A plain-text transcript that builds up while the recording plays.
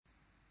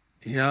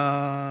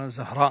يا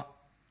زهراء،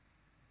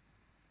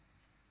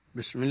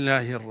 بسم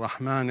الله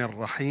الرحمن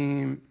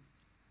الرحيم.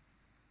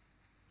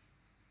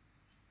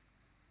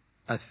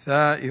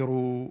 الثائر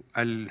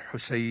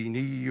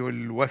الحسيني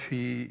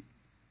الوفي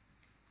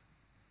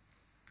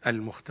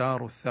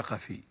المختار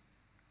الثقفي،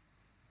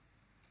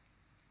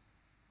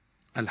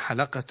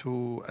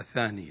 الحلقة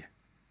الثانية.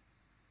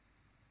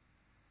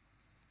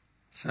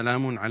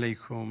 سلام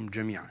عليكم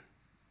جميعا.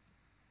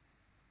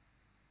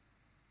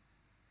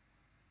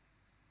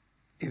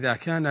 إذا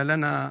كان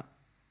لنا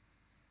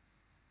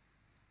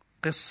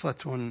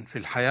قصة في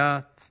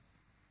الحياة،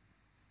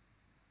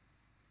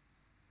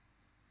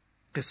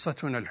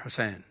 قصتنا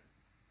الحسين.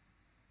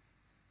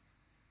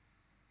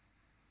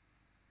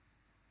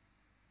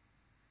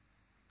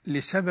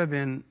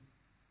 لسبب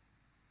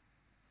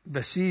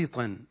بسيط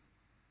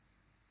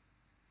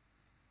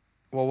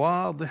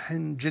وواضح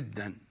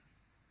جدا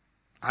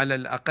على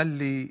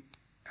الأقل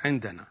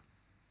عندنا.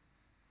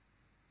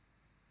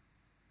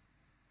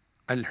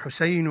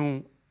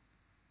 الحسين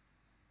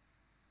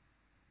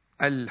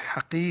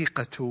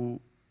الحقيقة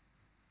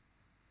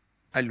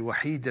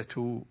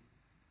الوحيدة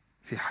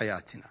في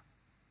حياتنا،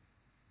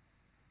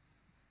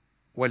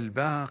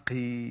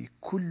 والباقي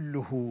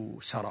كله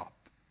سراب.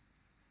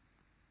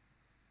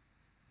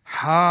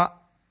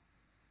 حاء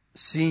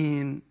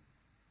سين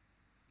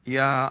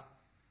ياء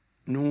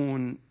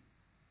نون،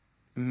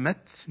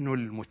 متن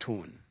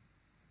المتون.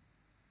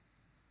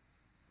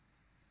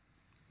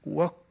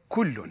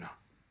 وكلنا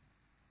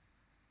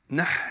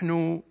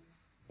نحن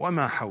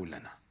وما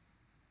حولنا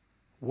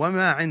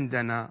وما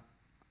عندنا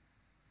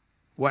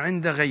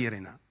وعند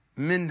غيرنا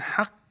من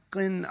حق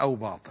أو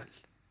باطل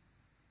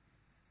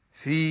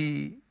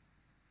في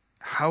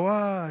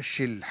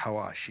حواشي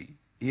الحواشي.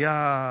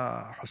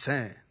 يا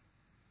حسين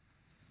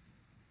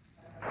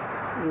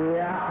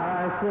يا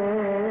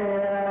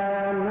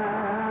حسين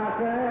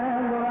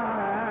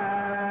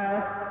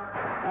قبرك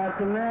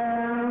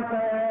أكمل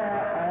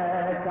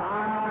طيحك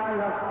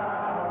على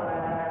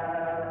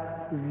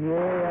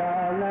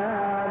جينا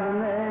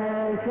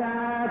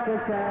بمشاك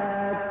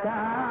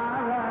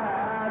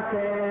كتارك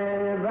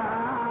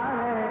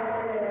الباري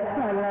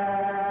هلا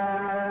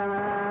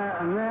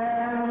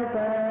من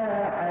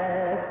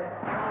طيحك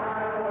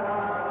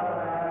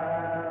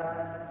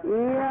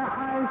يا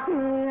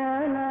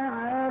حسين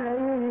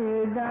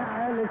أريد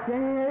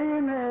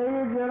السيم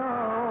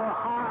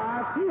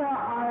جروحك يا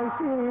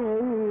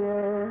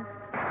حسين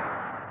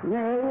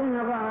من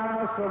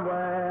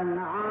غصبا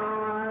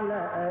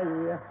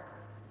علي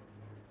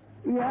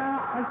يا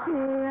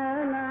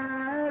حسين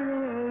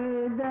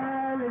أريد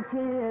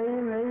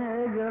السيم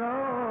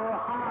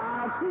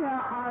جروحك يا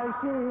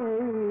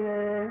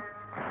حسين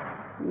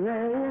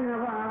من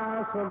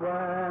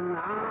غصبا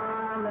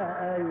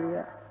علي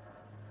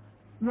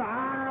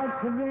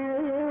بعتبي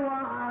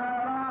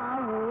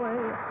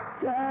وعراوي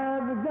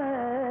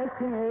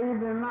كبدتني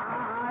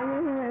بمعاي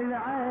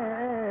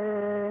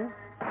العين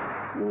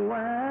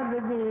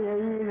وابدي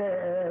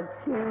لك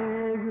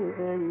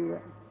شقي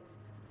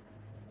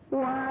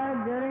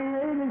وادري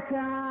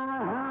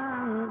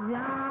السهم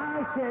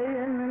جاشي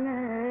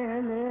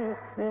من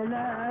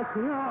لك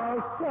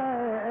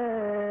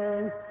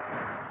نصين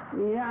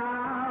يا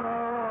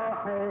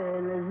روحي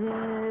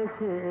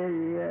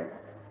الزكية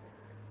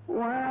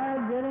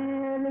وادري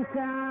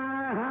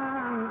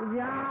السهم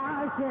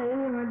جاشي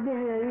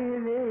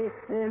مديلي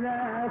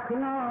لك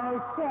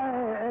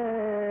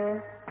نصين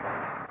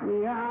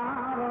يا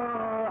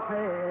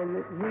روحي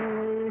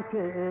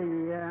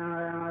الزكية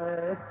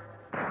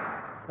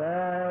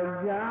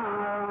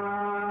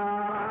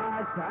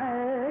فجعت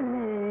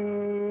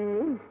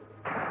عيني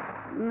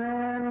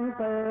من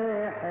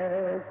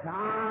طيحك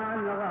على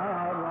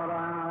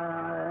الغبرة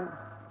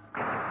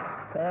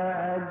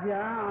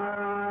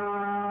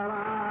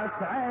فجعت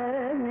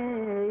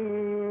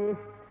عيني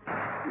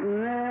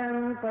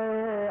من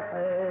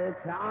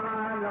طيحك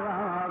على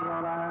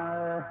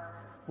الغبرة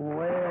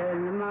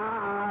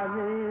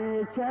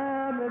والماضي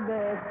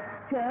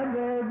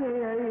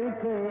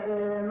كبديك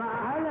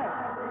معلق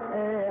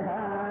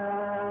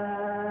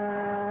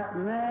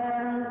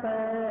من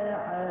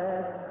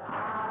طيحك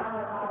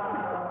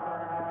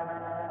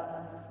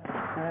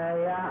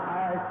يا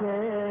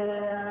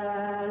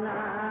حسين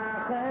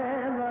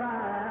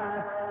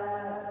خبرك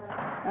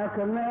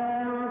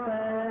أكمل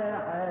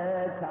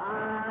طيحك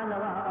على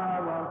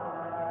الغبر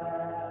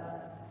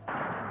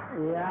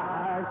يا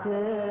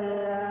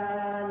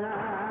حسين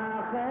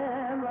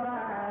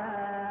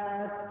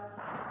خبرك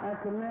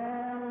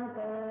أكمل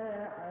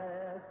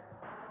طيحك.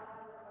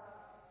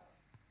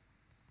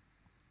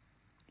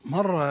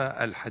 مر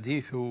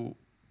الحديث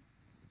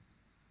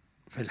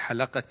في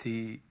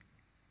الحلقة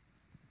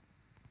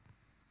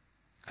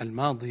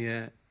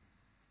الماضية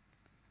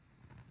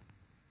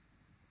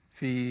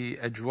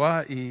في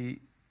أجواء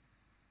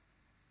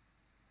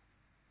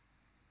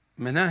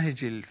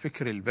مناهج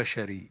الفكر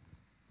البشري،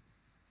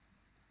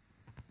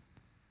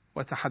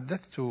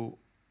 وتحدثت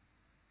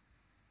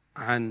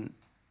عن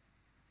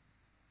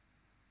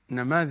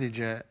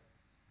نماذج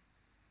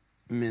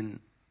من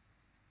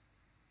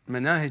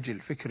مناهج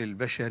الفكر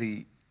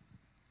البشري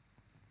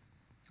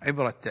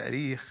عبر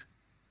التاريخ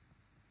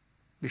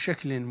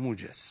بشكل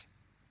موجز.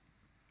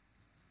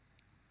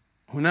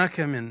 هناك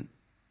من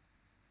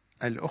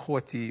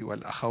الأخوة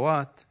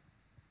والأخوات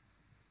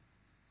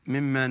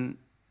ممن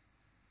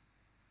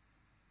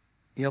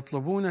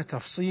يطلبون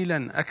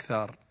تفصيلا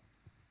أكثر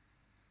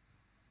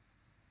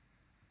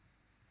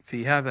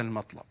في هذا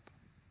المطلب.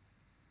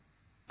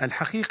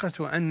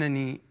 الحقيقة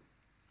أنني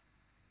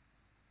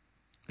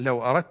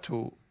لو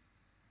أردت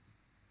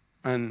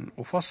أن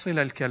أفصل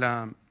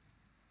الكلام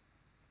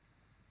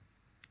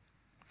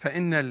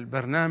فإن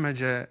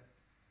البرنامج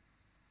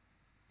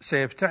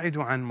سيبتعد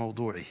عن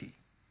موضوعه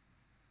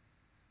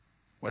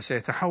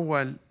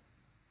وسيتحول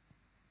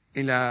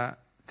إلى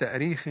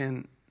تأريخ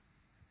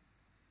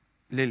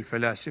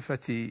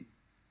للفلاسفة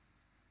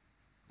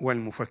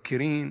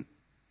والمفكرين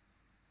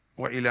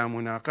وإلى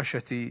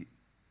مناقشة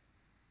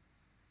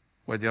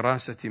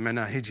ودراسة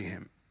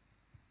مناهجهم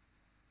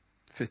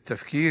في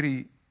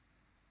التفكير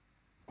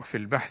وفي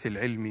البحث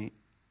العلمي،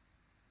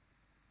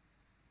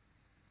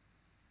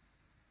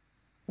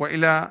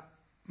 وإلى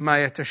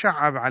ما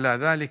يتشعب على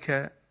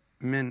ذلك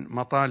من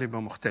مطالب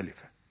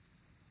مختلفة.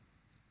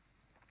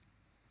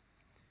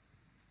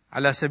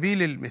 على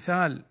سبيل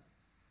المثال،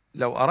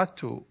 لو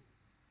أردت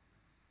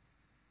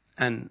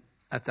أن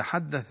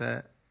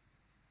أتحدث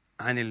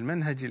عن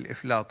المنهج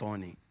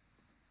الأفلاطوني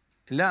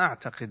لا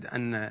أعتقد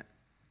أن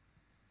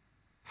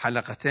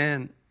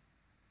حلقتين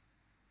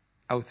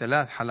أو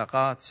 3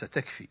 حلقات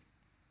ستكفي.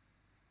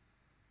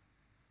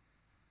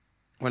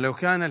 ولو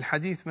كان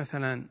الحديث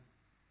مثلا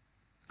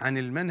عن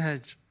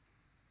المنهج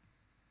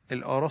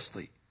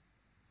الأرسطي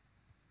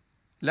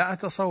لا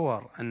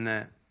أتصور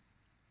أن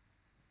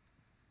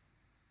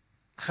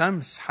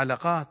 5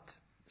 حلقات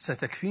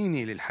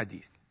ستكفيني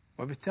للحديث،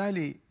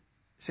 وبالتالي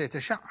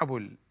سيتشعب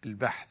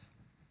البحث.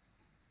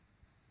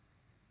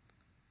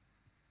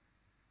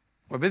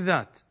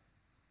 وبالذات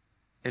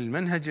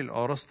المنهج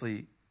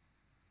الأرسطي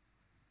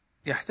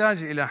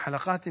يحتاج إلى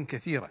حلقات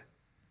كثيرة،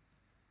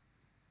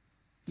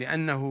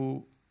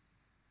 لأنه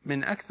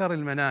من أكثر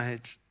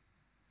المناهج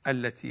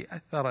التي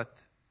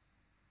أثرت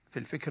في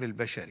الفكر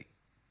البشري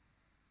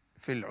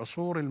في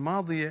العصور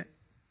الماضية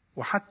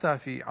وحتى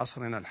في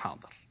عصرنا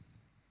الحاضر.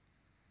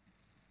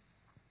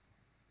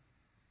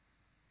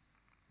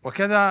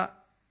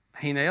 وكذا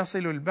حين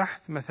يصل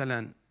البحث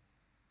مثلا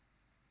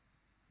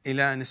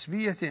إلى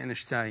نسبية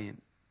أينشتاين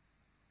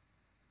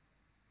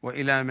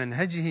وإلى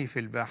منهجه في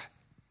البحث،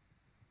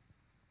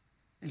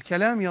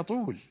 الكلام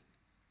يطول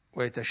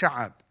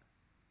ويتشعب.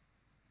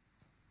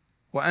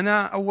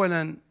 وأنا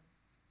أولا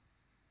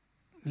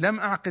لم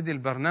أعقد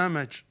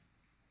البرنامج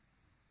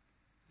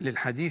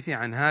للحديث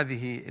عن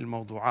هذه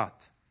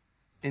الموضوعات،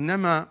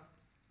 إنما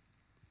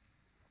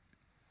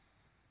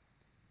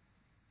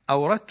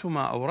أوردت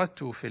ما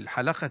أوردت في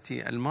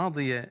الحلقة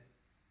الماضية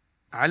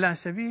على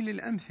سبيل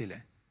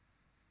الأمثلة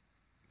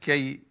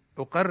كي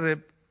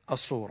أقرب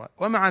الصورة،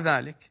 ومع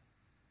ذلك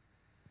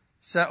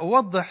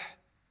سأوضح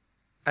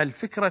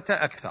الفكرة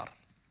أكثر.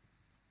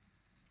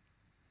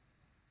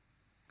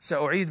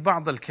 سأعيد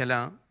بعض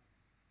الكلام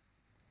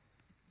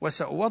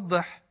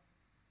وسأوضح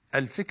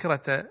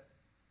الفكرة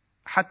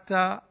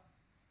حتى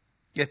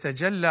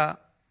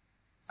يتجلى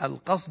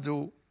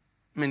القصد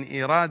من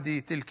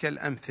إيراد تلك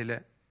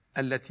الأمثلة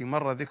التي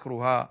مر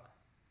ذكرها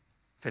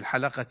في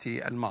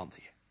الحلقة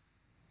الماضية.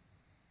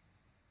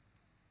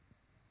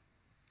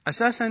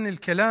 أساسا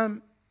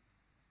الكلام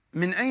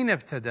من أين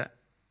ابتدأ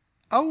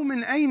أو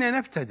من أين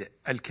نبتدئ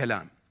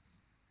الكلام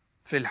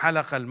في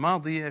الحلقة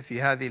الماضية،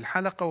 في هذه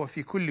الحلقة،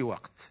 وفي كل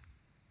وقت.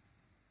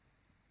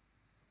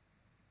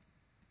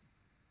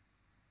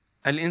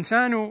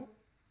 الإنسان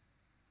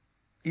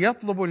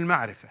يطلب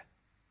المعرفة،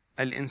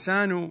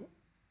 الإنسان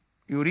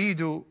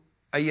يريد أن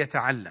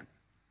يتعلم،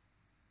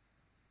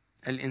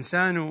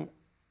 الإنسان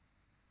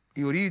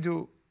يريد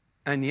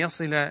أن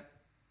يصل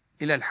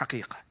إلى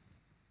الحقيقة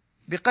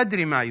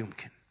بقدر ما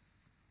يمكن.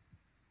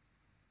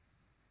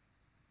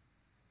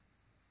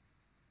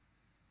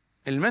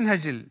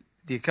 المنهج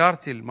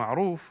الديكارتي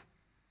المعروف: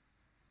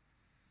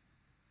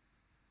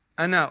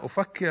 أنا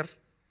أفكر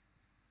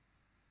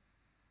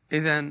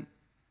إذن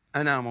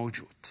أنا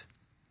موجود.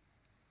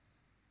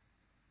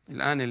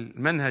 الآن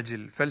المنهج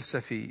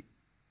الفلسفي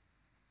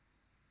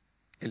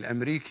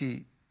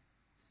الأمريكي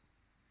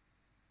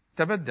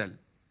تبدل: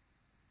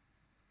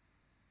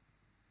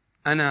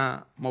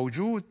 أنا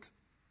موجود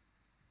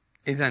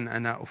إذن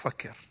أنا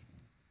أفكر،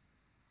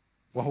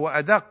 وهو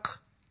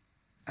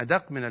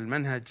أدق من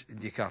المنهج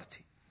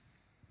الديكارتي.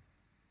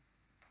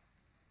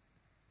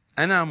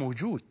 أنا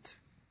موجود،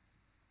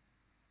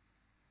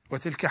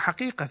 وتلك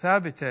حقيقة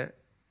ثابتة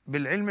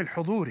بالعلم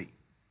الحضوري.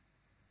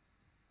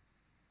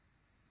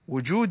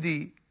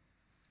 وجودي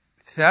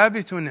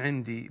ثابت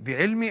عندي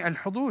بعلمي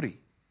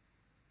الحضوري،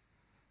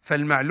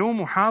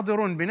 فالمعلوم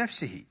حاضر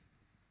بنفسه،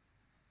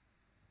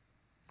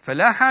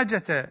 فلا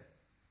حاجة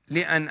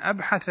لأن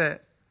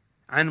أبحث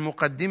عن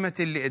مقدمة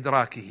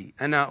لإدراكه.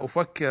 أنا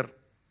أفكر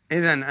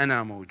إذن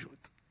أنا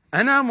موجود.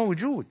 أنا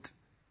موجود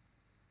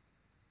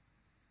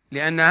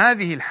لأن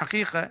هذه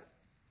الحقيقة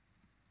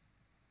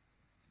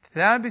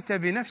ثابتة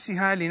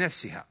بنفسها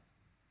لنفسها،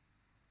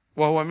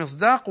 وهو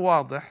مصداق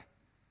واضح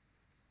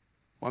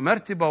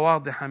ومرتبة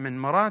واضحة من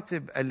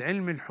مراتب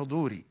العلم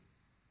الحضوري،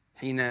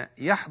 حين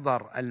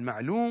يحضر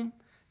المعلوم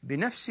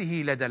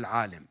بنفسه لدى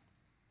العالم.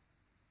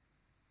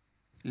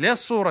 ليش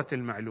صورة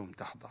المعلوم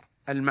تحضر؟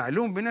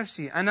 المعلوم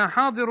بنفسه، أنا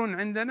حاضر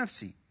عند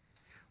نفسي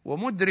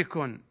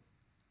ومدرك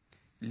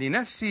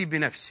لنفسي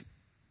بنفسي،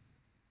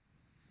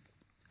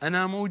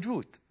 أنا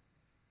موجود.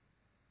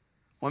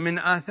 ومن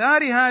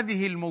آثار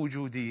هذه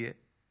الموجودية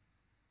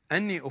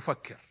أني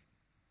أفكر،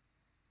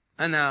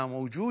 أنا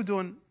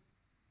موجود،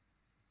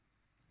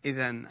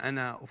 إذن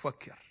أنا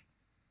أفكر،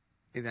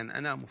 إذن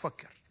أنا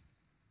مفكر.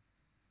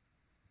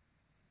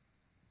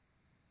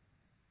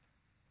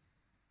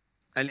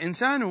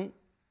 الإنسان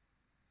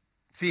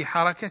في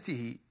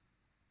حركته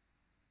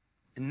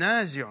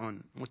نازع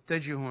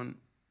متجه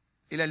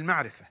إلى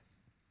المعرفة،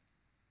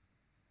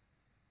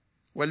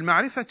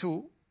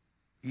 والمعرفة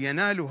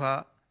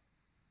ينالها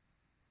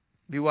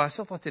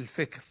بواسطة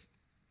الفكر.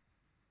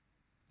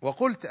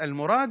 وقلت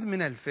المراد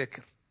من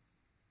الفكر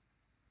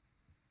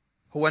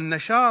هو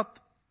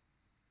النشاط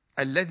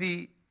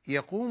الذي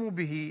يقوم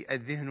به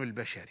الذهن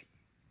البشري.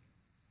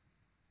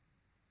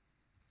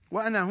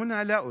 وأنا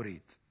هنا لا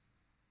أريد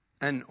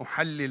أن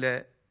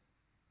أحلل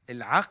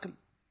العقل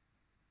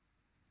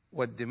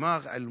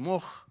والدماغ،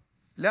 المخ،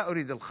 لا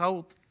أريد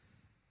الخوض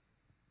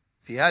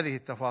في هذه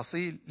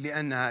التفاصيل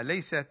لأنها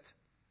ليست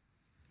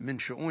من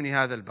شؤون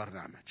هذا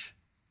البرنامج.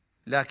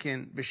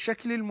 لكن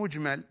بالشكل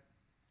المجمل،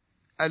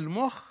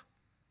 المخ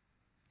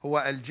هو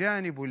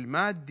الجانب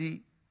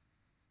المادي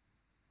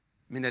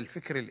من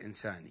الفكر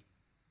الإنساني،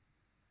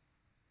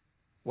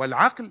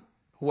 والعقل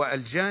هو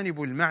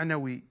الجانب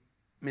المعنوي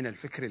من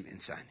الفكر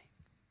الإنساني.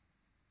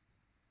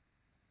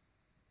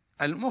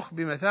 المخ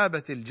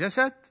بمثابة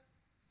الجسد،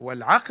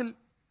 والعقل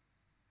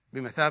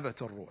بمثابة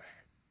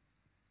الروح.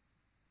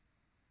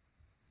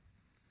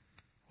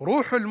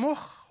 روح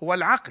المخ هو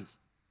العقل،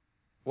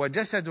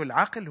 وجسد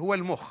العقل هو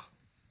المخ.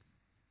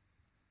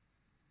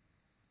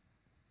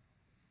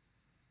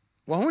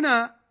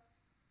 وهنا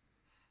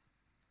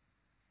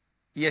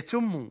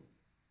يتم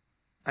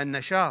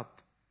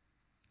النشاط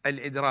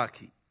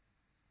الإدراكي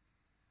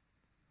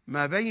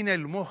ما بين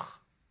المخ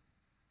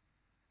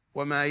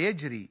وما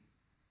يجري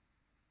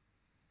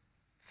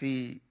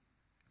في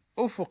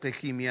أفق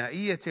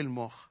كيميائية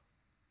المخ،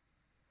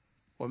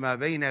 وما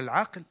بين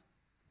العقل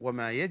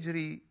وما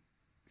يجري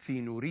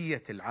في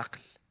نورية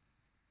العقل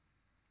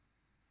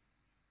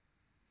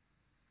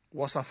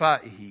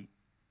وصفائه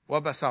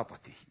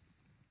وبساطته.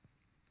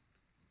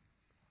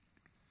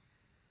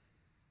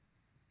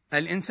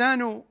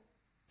 الإنسان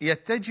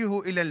يتجه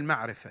إلى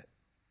المعرفة،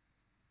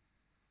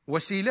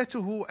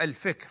 وسيلته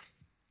الفكر.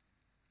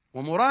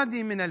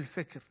 ومرادي من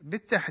الفكر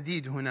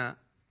بالتحديد هنا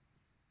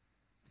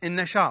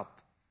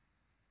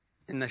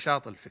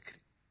النشاط الفكري.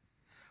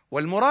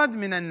 والمراد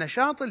من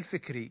النشاط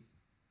الفكري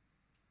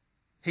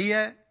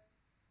هي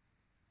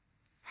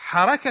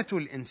حركة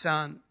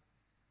الإنسان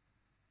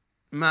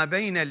ما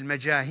بين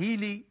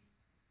المجاهيل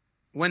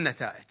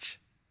والنتائج،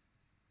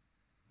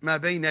 ما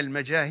بين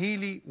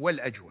المجاهيل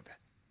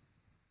والأجوبة.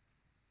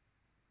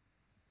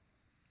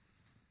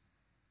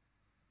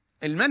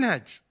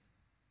 المنهج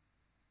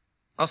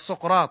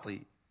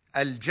السقراطي،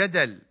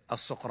 الجدل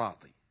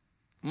السقراطي،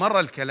 مر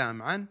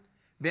الكلام عنه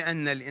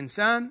بأن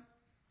الإنسان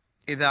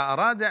إذا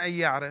أراد أن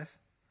يعرف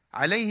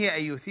عليه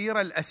أن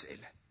يثير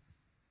الأسئلة.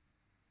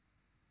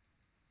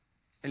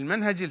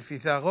 المنهج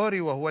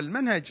الفيثاغوري وهو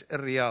المنهج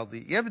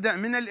الرياضي يبدأ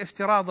من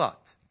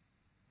الافتراضات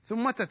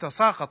ثم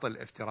تتساقط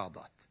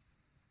الافتراضات.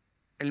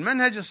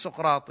 المنهج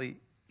السقراطي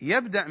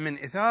يبدأ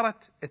من إثارة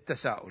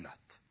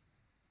التساؤلات.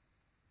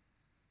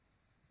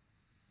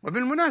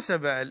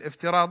 وبالمناسبة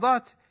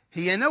الافتراضات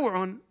هي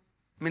نوع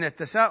من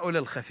التساؤل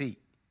الخفي.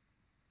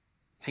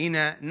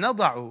 حين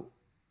نضع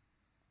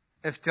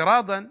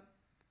افتراضا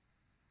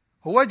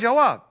هو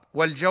جواب،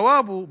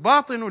 والجواب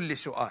باطن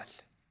لسؤال.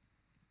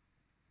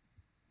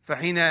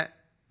 فحين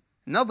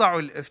نضع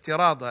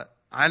الافتراض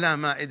على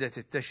مائدة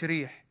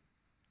التشريح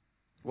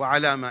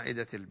وعلى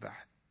مائدة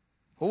البحث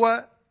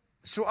هو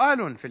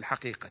سؤال في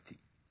الحقيقة،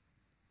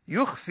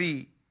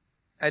 يخفي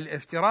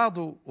الافتراض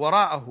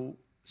وراءه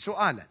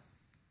سؤالا.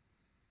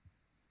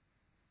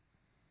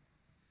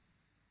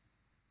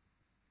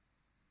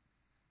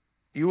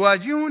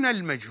 يواجهنا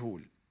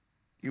المجهول،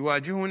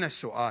 يواجهنا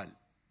السؤال،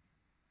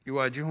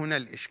 يواجهنا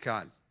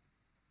الإشكال،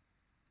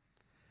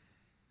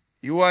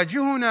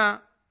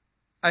 يواجهنا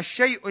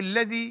الشيء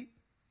الذي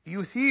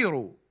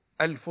يثير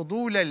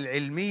الفضول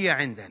العلمي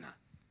عندنا،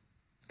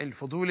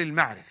 الفضول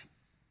المعرفي.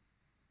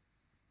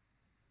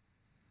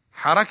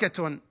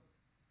 حركة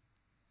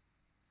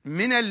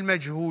من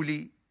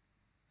المجهول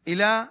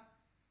إلى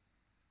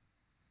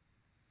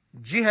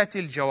جهة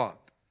الجواب،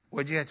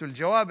 وجهة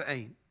الجواب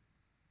أين؟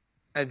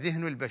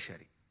 الذهن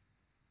البشري.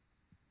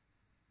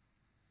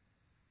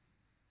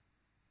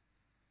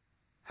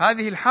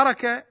 هذه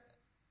الحركة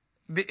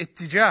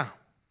باتجاه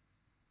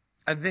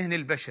الذهن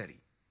البشري.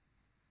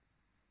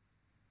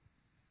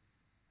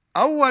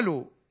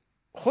 أول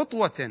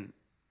خطوة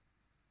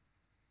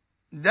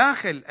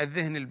داخل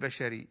الذهن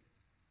البشري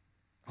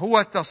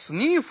هو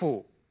تصنيف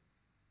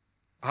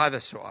هذا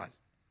السؤال.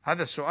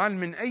 هذا السؤال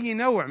من أي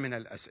نوع من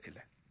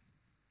الأسئلة؟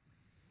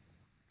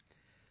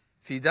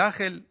 في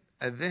داخل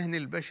الذهن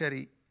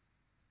البشري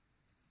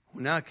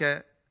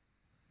هناك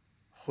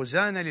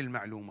خزانة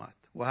للمعلومات،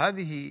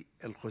 وهذه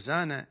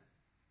الخزانة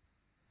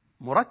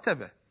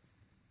مرتبة.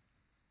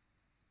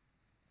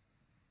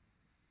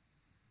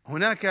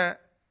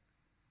 هناك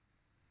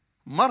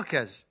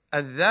مركز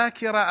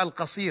الذاكرة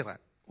القصيرة،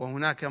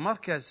 وهناك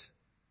مركز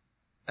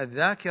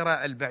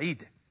الذاكرة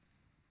البعيدة.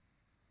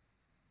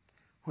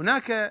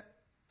 هناك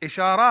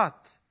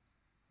إشارات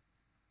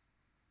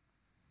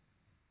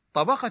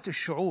طبقة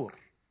الشعور،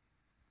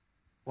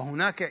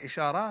 وهناك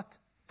إشارات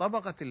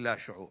طبقة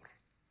اللاشعور.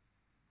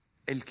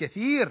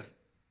 الكثير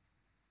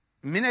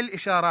من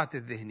الإشارات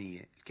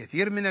الذهنية،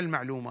 الكثير من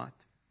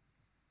المعلومات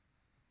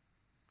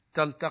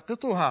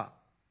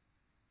تلتقطها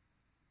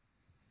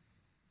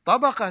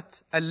طبقة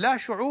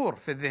اللاشعور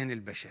في الذهن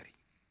البشري.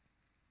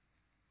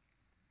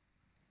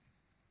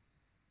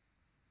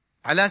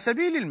 على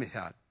سبيل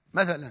المثال،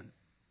 مثلا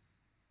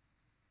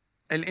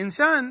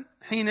الإنسان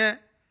حين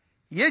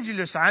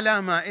يجلس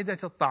على مائدة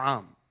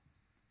الطعام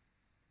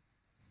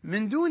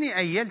من دون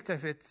أن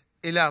يلتفت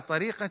إلى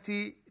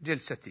طريقة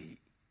جلسته،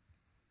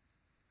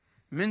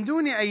 من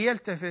دون أن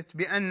يلتفت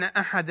بأن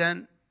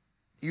أحدا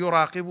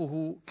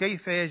يراقبه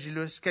كيف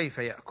يجلس، كيف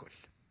يأكل،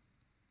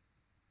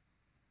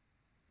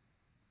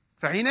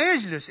 فحين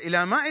يجلس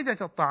إلى مائدة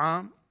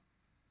الطعام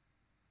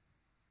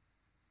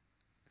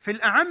في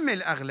الأعم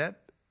الأغلب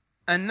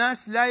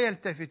الناس لا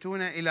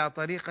يلتفتون إلى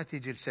طريقة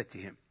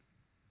جلستهم،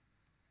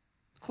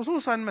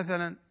 خصوصا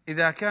مثلا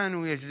إذا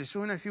كانوا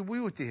يجلسون في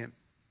بيوتهم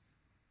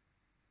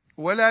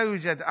ولا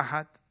يوجد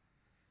أحد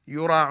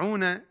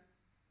يراعون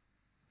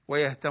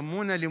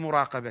ويهتمون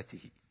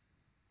لمراقبته،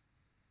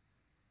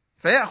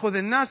 فيأخذ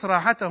الناس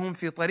راحتهم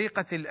في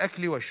طريقة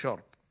الأكل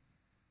والشرب.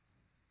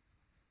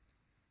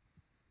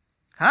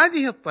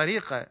 هذه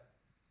الطريقة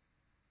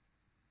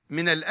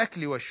من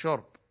الأكل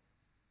والشرب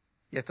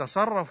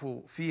يتصرف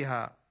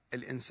فيها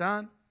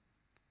الإنسان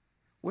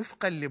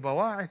وفقا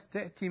لبواعث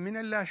تأتي من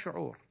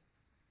اللاشعور،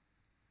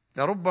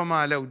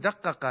 لربما لو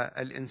دقق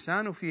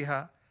الإنسان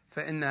فيها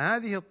فإن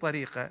هذه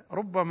الطريقة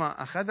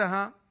ربما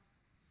أخذها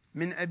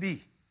من أبيه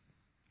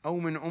أو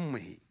من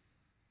أمه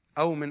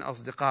أو من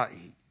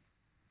أصدقائه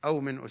أو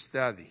من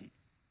أستاذه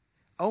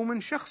أو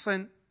من شخص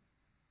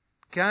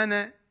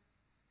كان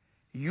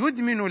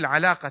يدمن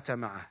العلاقة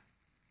معه،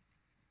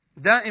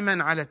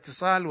 دائما على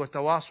اتصال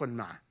وتواصل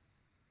معه،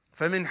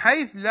 فمن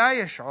حيث لا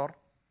يشعر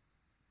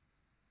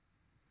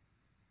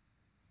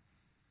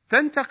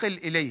تنتقل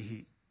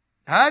إليه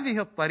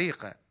هذه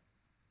الطريقة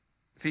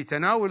في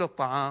تناول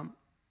الطعام،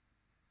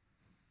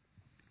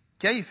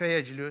 كيف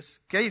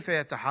يجلس، كيف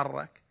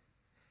يتحرك،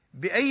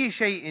 بأي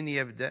شيء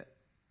يبدأ،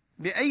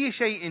 بأي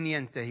شيء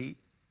ينتهي،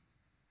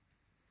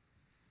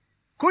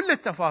 كل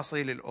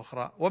التفاصيل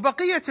الأخرى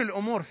وبقية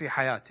الأمور في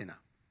حياتنا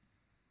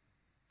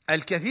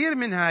الكثير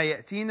منها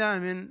يأتينا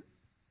من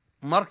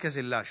مركز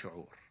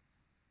اللاشعور،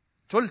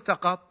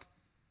 تلتقط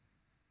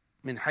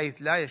من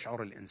حيث لا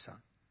يشعر الإنسان،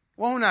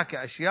 وهناك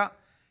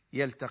أشياء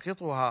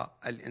يلتقطها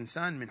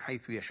الإنسان من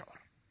حيث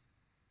يشعر.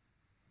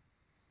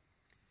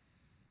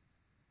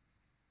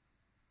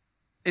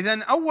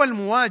 إذن أول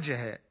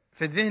مواجهة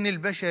في الذهن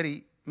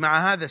البشري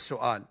مع هذا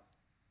السؤال،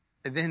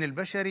 الذهن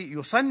البشري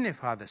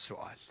يصنف هذا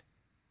السؤال.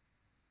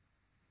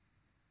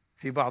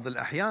 في بعض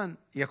الأحيان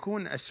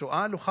يكون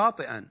السؤال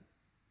خاطئا،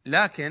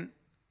 لكن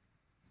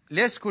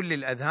ليس كل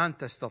الأذهان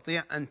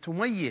تستطيع أن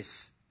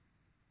تميز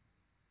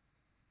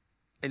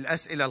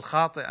الأسئلة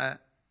الخاطئة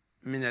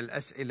من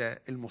الأسئلة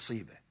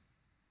المصيبة.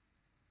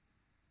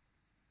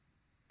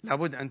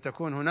 لابد أن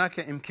تكون هناك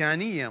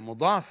إمكانية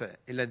مضافة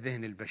إلى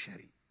الذهن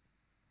البشري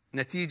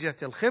نتيجة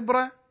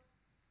الخبرة،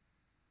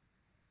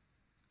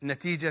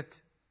 نتيجة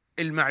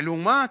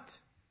المعلومات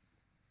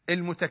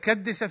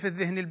المتكدسة في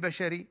الذهن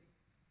البشري،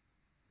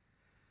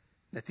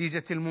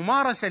 نتيجة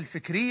الممارسة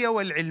الفكرية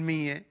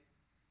والعلمية،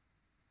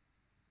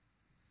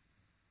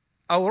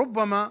 أو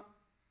ربما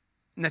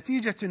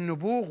نتيجة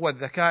النبوغ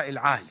والذكاء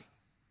العالي.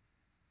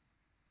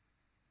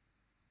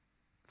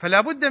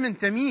 فلا بد من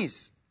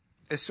تمييز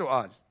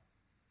السؤال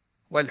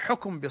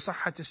والحكم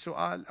بصحة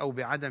السؤال أو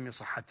بعدم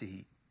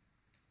صحته.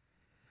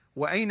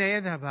 وأين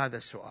يذهب هذا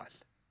السؤال؟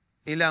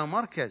 إلى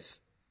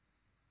مركز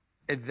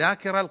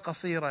الذاكرة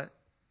القصيرة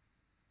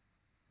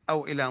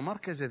أو إلى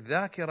مركز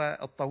الذاكرة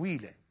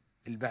الطويلة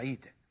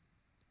البعيدة؟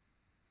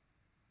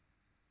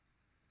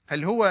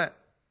 هل هو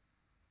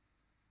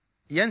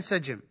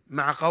ينسجم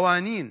مع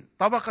قوانين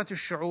طبقة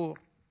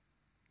الشعور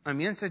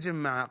أم ينسجم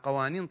مع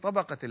قوانين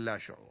طبقة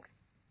اللاشعور؟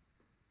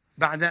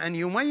 بعد أن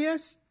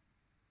يميز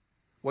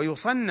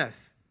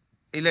ويصنف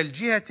إلى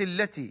الجهة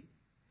التي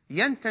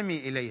ينتمي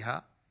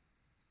إليها،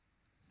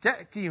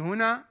 تأتي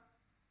هنا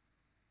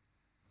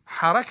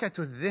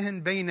حركة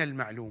الذهن بين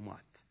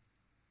المعلومات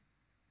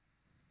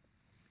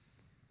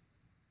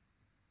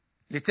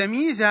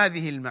لتمييز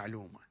هذه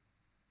المعلومة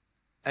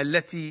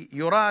التي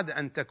يراد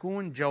أن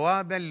تكون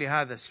جوابا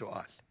لهذا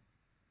السؤال،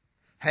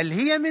 هل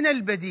هي من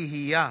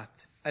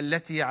البديهيات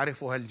التي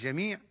يعرفها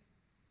الجميع،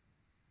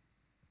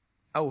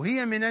 أو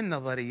هي من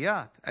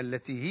النظريات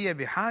التي هي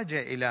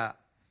بحاجة إلى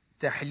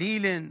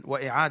تحليل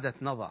وإعادة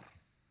نظر؟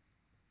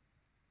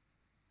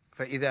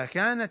 فإذا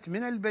كانت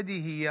من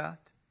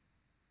البديهيات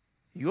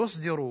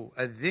يصدر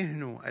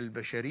الذهن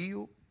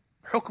البشري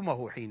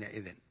حكمه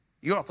حينئذ،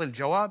 يعطي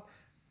الجواب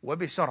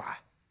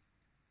وبسرعة.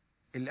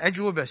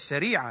 الأجوبة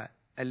السريعة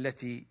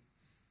التي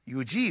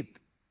يجيب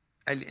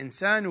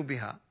الإنسان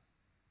بها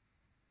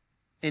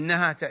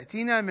إنها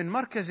تأتينا من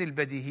مركز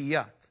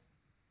البديهيات،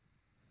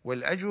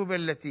 والأجوبة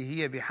التي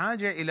هي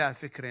بحاجة إلى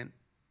فكر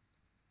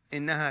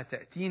إنها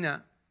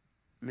تأتينا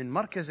من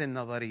مركز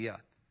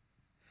النظريات.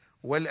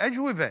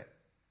 والأجوبة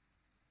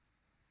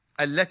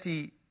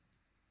التي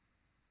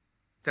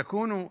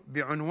تكون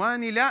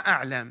بعنوان لا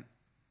أعلم،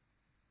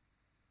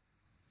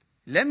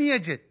 لم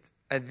يجد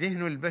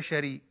الذهن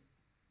البشري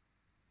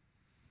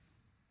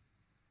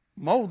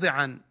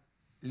موضعا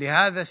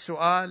لهذا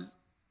السؤال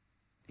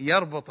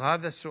يربط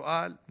هذا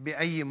السؤال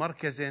بأي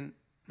مركز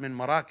من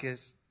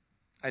مراكز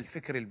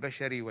الفكر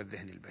البشري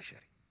والذهن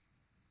البشري.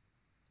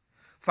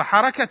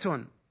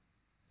 فحركة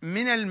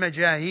من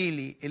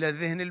المجاهيل إلى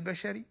الذهن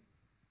البشري،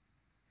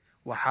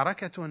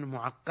 وحركة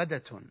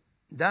معقدة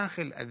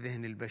داخل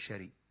الذهن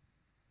البشري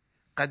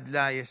قد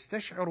لا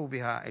يستشعر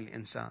بها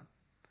الإنسان،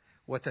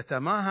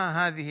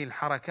 وتتماهى هذه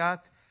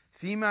الحركات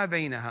فيما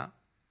بينها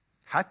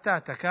حتى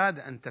تكاد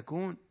أن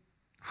تكون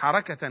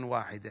حركة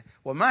واحدة.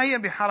 وما هي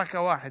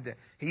بحركة واحدة؟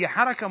 هي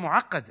حركة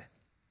معقدة.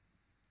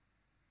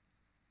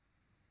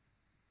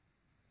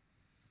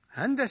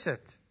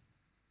 هندسة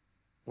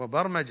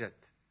وبرمجة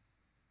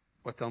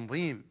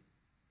وتنظيم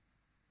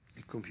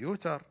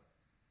الكمبيوتر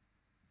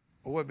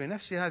هو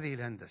بنفس هذه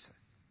الهندسة،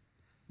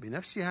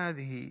 بنفس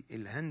هذه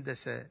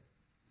الهندسة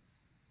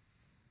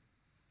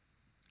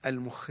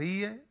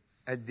المخية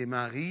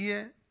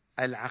الدماغية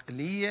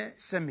العقلية،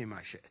 سمي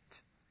ما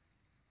شئت.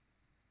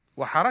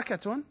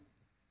 وحركة،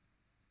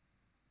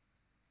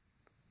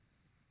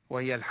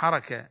 وهي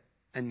الحركة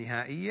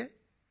النهائية،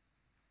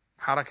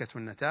 حركة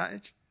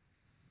النتائج،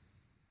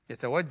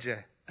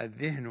 يتوجه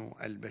الذهن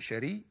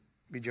البشري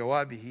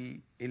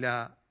بجوابه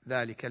إلى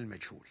ذلك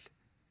المجهول.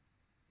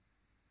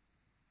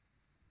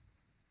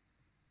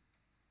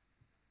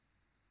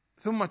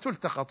 ثم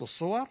تلتقط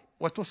الصور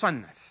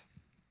وتصنف.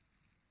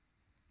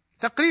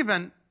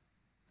 تقريبا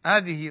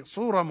هذه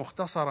صورة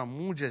مختصرة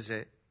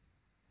موجزة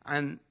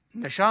عن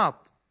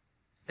نشاط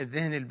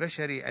الذهن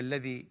البشري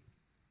الذي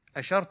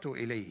أشرت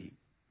إليه.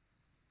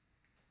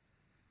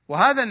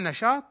 وهذا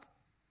النشاط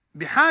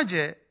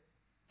بحاجة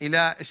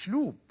إلى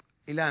أسلوب،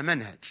 إلى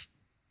منهج.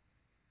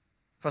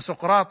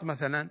 فسقراط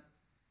مثلا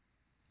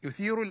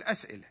يثير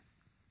الأسئلة،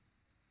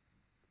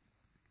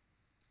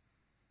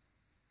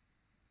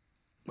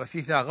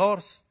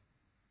 وفيثاغورس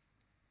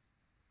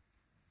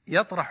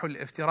يطرح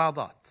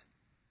الافتراضات،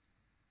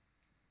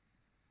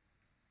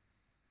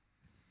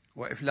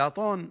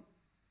 وأفلاطون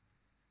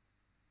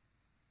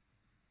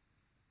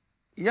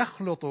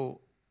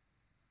يخلط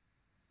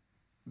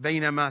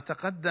بين ما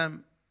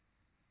تقدم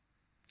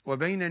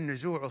وبين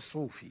النزوع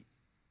الصوفي،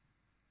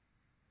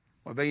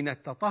 وبين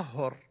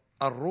التطهر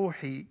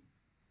الروحي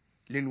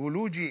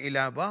للولوج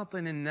إلى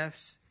باطن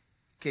النفس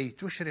كي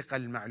تشرق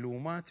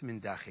المعلومات من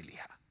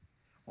داخلها.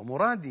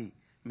 ومرادي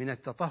من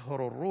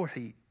التطهر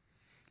الروحي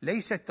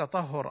ليس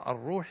التطهر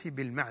الروحي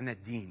بالمعنى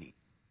الديني،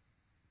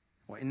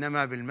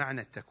 وإنما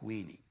بالمعنى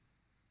التكويني.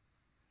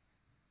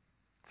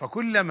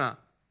 فكلما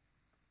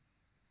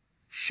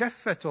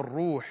شفت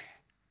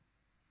الروح،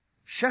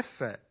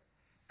 شف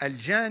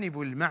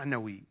الجانب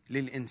المعنوي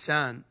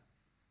للإنسان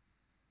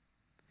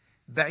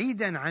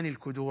بعيدا عن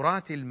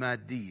الكدورات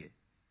المادية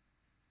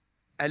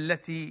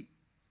التي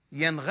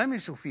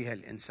ينغمس فيها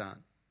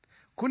الإنسان،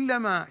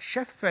 كلما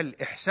شف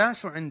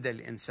الإحساس عند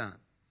الإنسان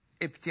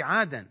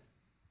ابتعادا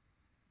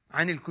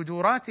عن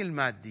الكدورات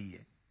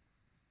المادية،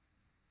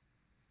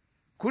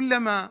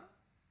 كلما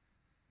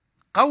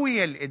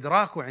قوي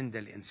الإدراك عند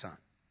الإنسان.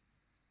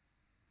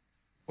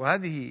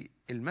 وهذه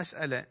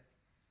المسألة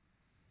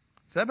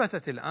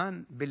ثبتت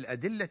الآن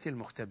بالأدلة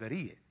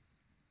المختبرية.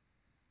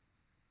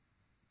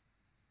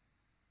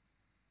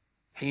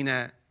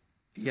 حين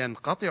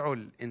ينقطع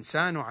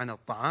الإنسان عن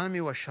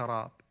الطعام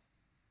والشراب،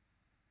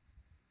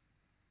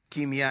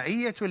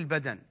 كيميائية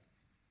البدن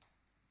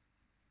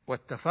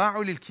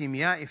والتفاعل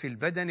الكيميائي في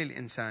البدن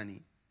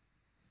الإنساني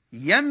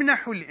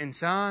يمنح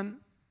الإنسان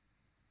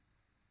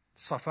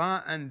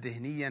صفاء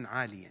ذهنيا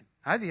عاليا.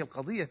 هذه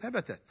القضية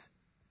ثبتت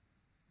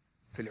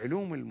في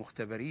العلوم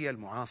المختبرية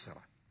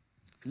المعاصرة.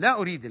 لا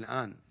أريد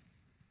الآن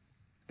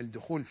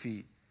الدخول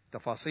في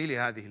تفاصيل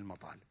هذه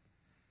المطالب.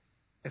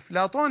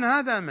 أفلاطون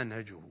هذا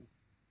منهجه،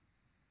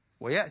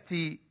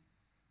 ويأتي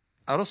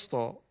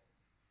أرسطو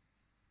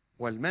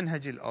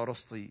والمنهج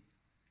الأرسطي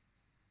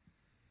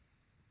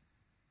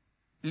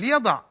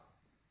ليضع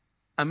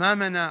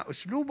أمامنا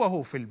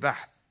أسلوبه في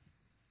البحث،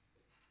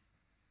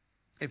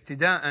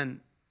 ابتداء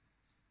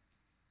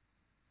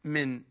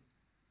من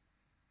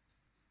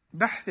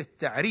بحث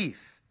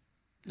التعريف،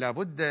 لا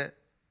بد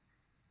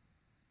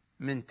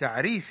من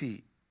تعريف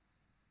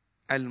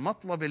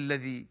المطلب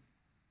الذي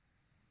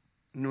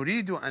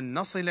نريد أن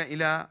نصل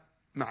إلى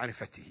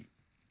معرفته،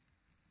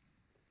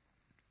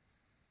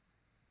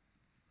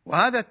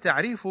 وهذا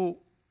التعريف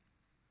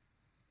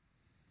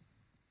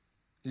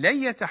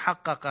لن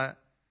يتحقق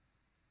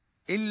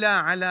إلا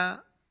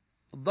على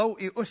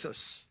ضوء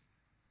أسس.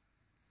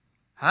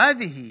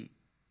 هذه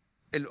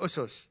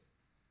الأسس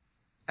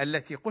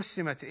التي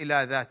قسمت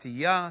إلى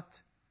ذاتيات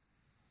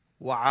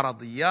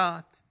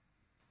وعرضيات،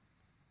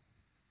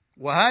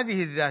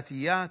 وهذه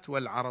الذاتيات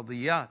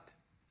والعرضيات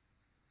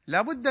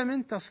لا بد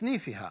من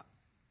تصنيفها،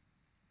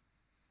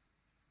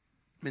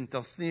 من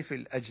تصنيف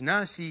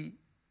الأجناس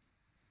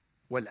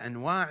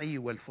والأنواع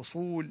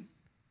والفصول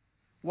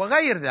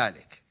وغير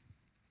ذلك.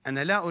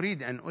 أنا لا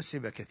أريد أن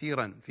أسهب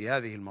كثيرا في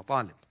هذه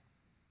المطالب،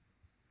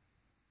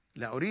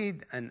 لا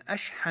أريد أن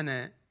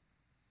أشحن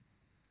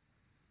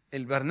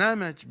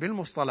البرنامج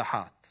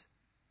بالمصطلحات،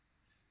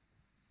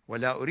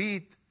 ولا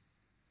أريد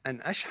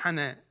أن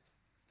أشحن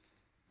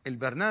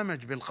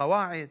البرنامج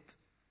بالقواعد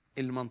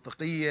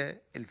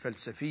المنطقية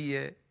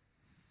الفلسفية،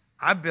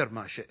 عبر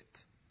ما شئت،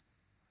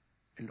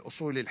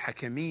 الأصول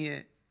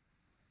الحكمية،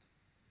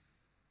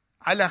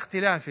 على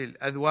اختلاف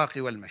الأذواق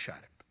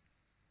والمشارب.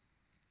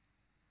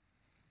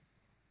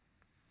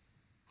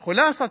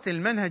 خلاصة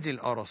المنهج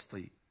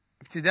الأرسطي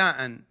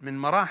ابتداء من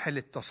مراحل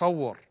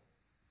التصور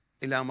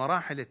إلى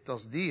مراحل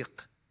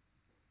التصديق،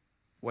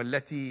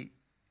 والتي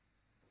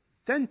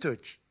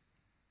تنتج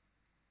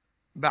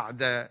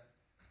بعد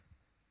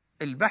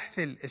البحث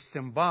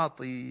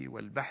الاستنباطي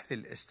والبحث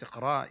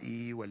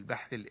الاستقرائي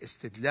والبحث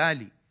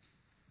الاستدلالي،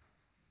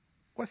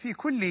 وفي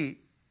كل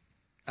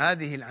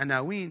هذه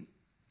العناوين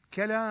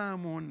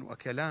كلام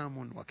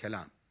وكلام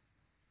وكلام،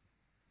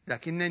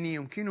 لكنني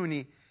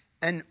يمكنني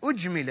أن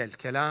أجمل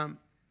الكلام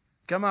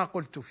كما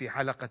قلت في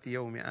حلقة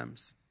يوم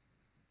أمس.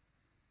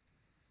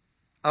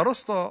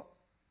 أرسطو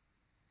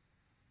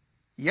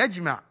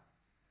يجمع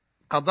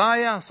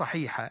قضايا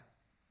صحيحة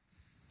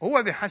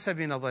هو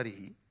بحسب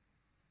نظره،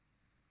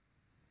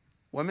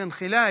 ومن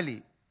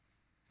خلال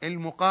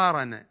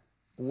المقارنة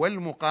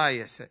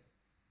والمقايسة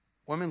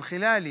ومن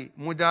خلال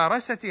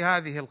مدارسة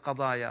هذه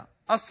القضايا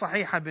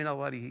الصحيحة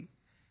بنظره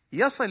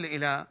يصل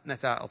إلى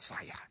نتائج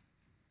صحيحة،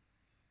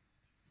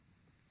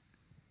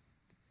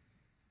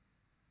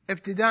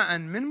 ابتداء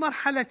من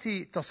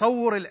مرحلة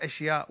تصور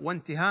الأشياء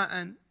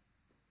وانتهاء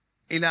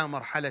إلى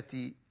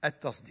مرحلة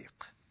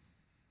التصديق،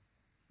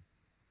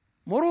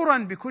 مرورا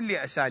بكل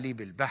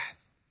أساليب البحث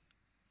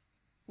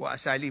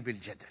وأساليب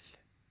الجدل.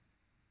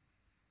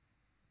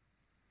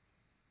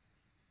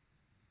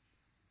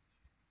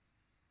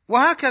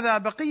 وهكذا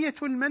بقية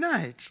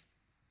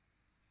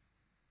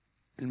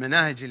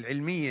المناهج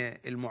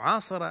العلمية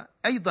المعاصرة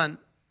أيضا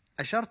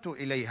أشرت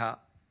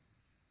إليها،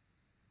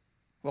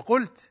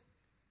 وقلت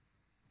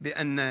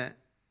بأن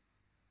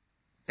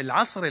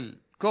العصر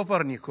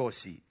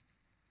الكوبرنيكوسي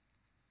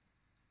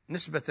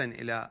نسبة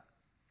إلى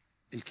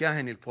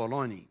الكاهن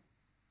البولوني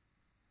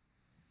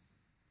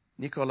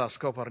نيكولاس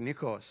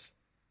كوبرنيكوس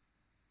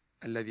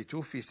الذي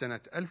توفي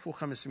سنة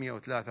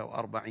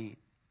 1543،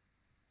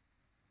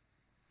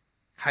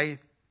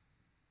 حيث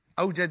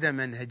أوجد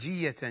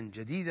منهجية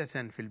جديدة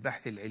في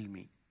البحث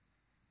العلمي،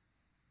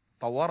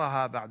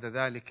 طورها بعد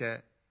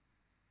ذلك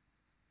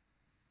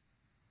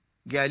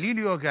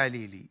غاليليو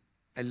غاليلي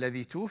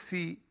الذي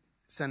توفي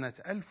سنة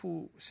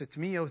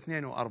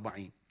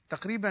 1642،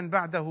 تقريبا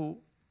بعده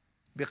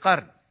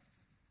بقرن.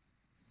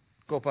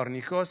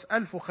 كوبرنيكوس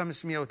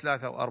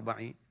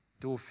 1543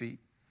 توفي،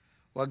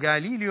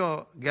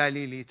 وغاليليو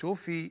غاليلي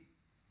توفي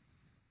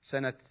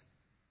سنة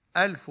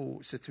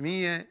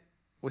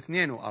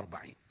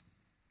 1642.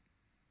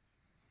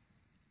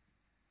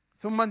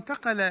 ثم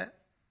انتقل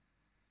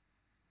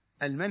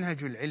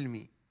المنهج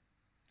العلمي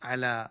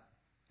على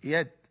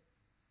يد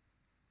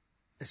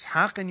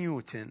إسحاق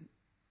نيوتن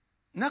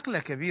نقلة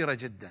كبيرة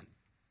جدا،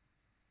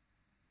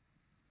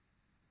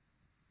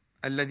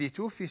 الذي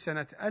توفي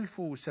سنة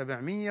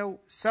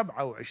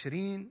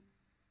 1727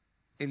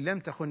 إن لم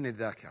تخن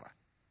الذاكرة.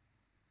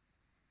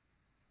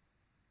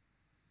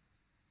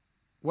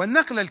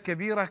 والنقلة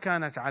الكبيرة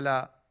كانت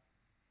على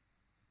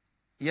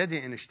يد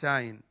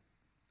إينشتاين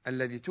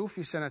الذي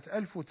توفي سنة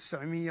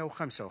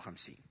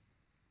 1955،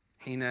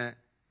 حين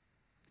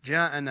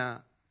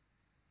جاءنا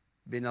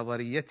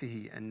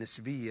بنظريته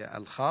النسبية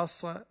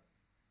الخاصة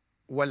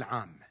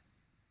والعامة.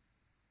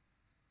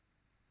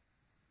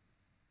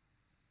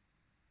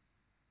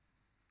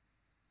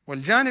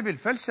 والجانب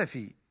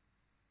الفلسفي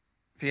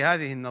في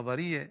هذه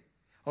النظرية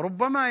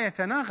ربما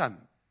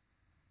يتناغم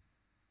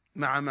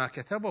مع ما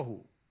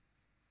كتبه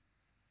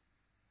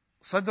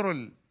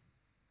صدر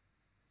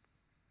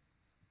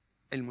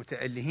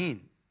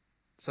المتألهين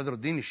صدر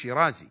الدين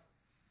الشيرازي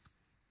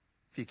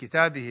في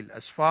كتابه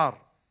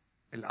الأسفار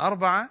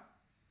الأربعة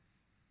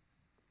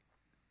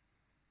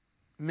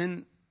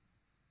من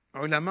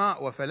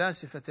علماء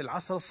وفلاسفة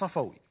العصر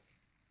الصفوي.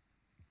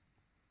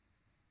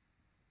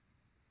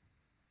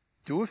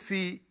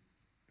 توفي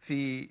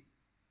في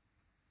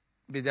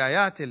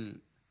بدايات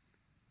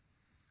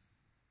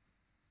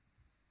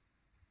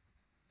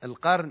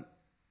القرن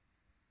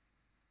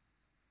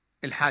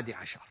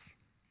 11،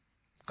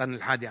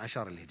 القرن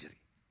 11 الهجري.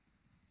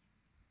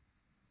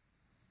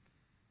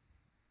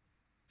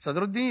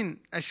 صدر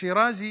الدين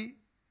الشيرازي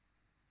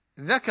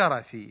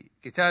ذكر في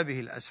كتابه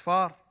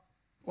الأسفار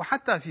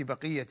وحتى في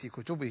بقية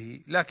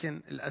كتبه، لكن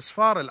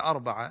الأسفار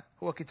الأربعة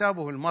هو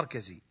كتابه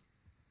المركزي،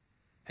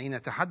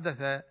 حين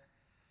تحدث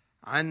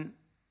عن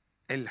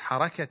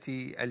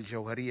الحركة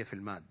الجوهرية في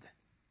المادة.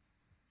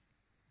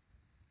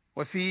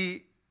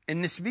 وفي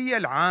النسبية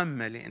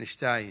العامة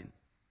لأينشتاين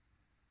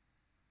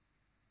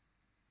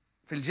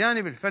في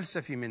الجانب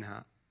الفلسفي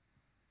منها،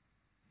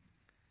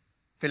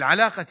 في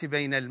العلاقة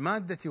بين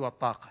المادة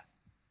والطاقة،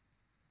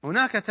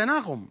 هناك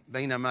تناغم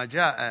بين ما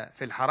جاء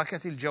في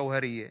الحركة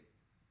الجوهرية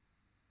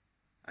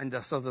عند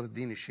صدر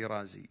الدين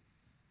الشيرازي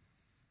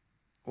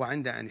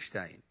وعند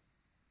أينشتاين.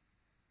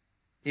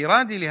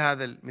 إيرادي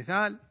لهذا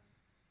المثال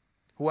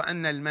هو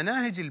أن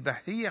المناهج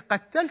البحثية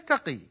قد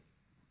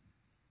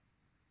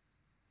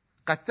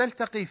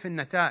تلتقي في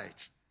النتائج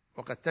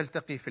وقد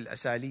تلتقي في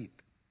الأساليب،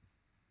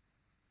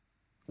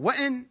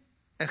 وإن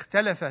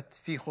اختلفت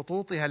في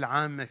خطوطها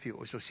العامة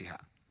في أسسها.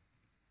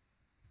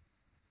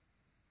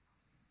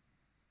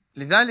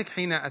 لذلك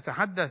حين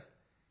أتحدث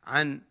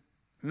عن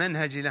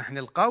منهج لحن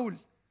القول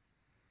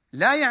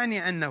لا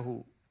يعني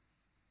أنه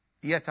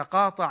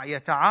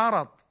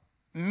يتعارض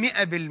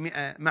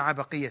 100% مع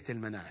بقية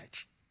المناهج،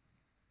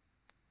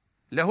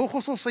 له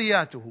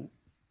خصوصياته،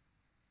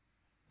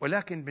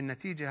 ولكن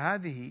بالنتيجة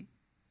هذه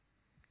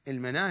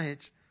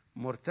المناهج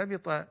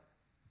مرتبطة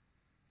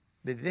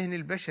بالذهن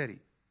البشري،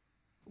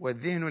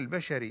 والذهن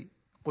البشري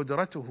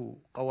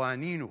قدرته،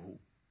 قوانينه،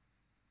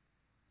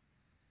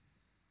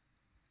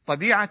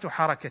 طبيعة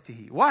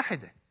حركته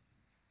واحدة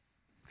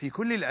في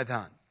كل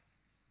الأذهان.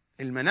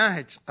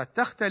 المناهج قد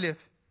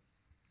تختلف،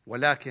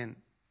 ولكن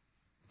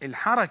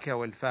الحركة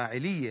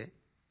والفاعلية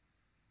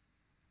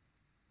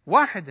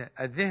واحدة.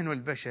 الذهن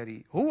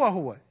البشري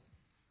هو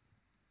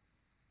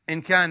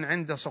إن كان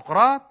عند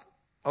سقراط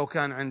أو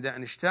كان عند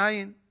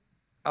أينشتاين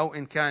أو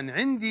إن كان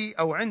عندي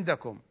أو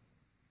عندكم،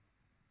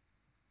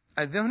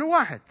 الذهن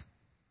واحد.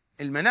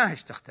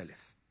 المناهج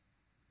تختلف،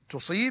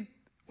 تصيب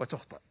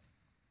وتخطئ.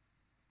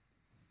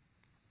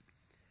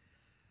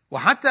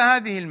 وحتى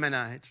هذه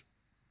المناهج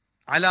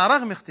على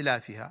رغم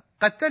اختلافها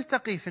قد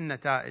تلتقي في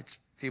النتائج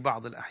في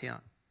بعض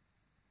الأحيان،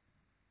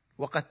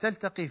 وقد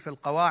تلتقي في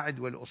القواعد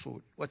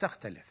والأصول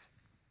وتختلف.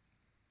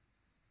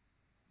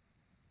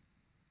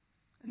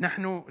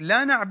 نحن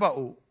لا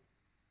نعبأ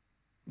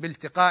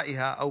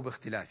بالتقائها أو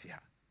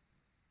باختلافها،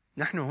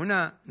 نحن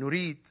هنا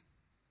نريد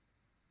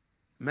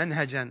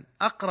منهجا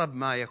أقرب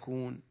ما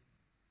يكون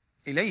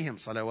إليهم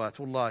صلوات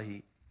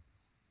الله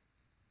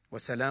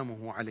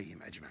وسلامه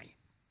عليهم أجمعين.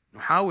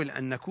 نحاول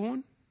أن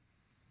نكون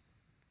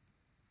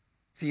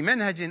في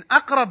منهج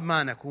أقرب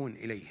ما نكون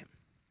إليهم.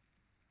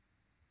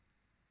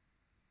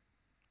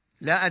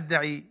 لا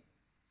أدعي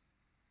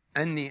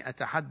أني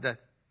أتحدث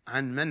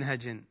عن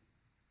منهج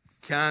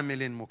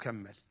كامل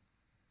مكمل،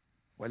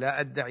 ولا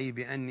أدعي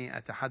بأني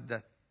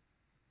أتحدث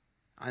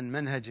عن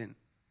منهج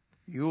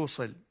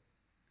يوصل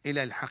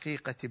إلى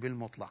الحقيقة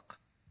بالمطلق،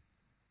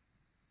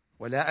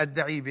 ولا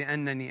أدعي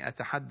بأنني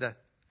أتحدث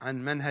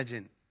عن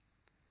منهج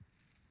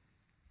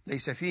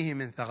ليس فيه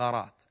من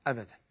ثغرات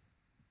أبدا،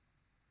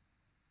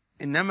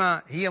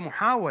 إنما هي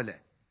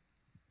محاولة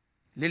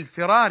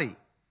للفرار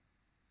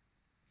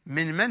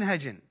من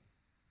منهج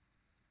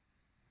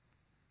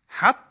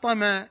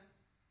حطم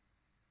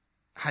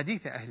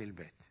حديث أهل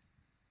البيت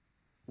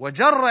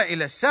وجر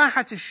إلى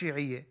الساحة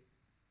الشيعية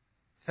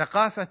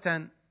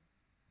ثقافة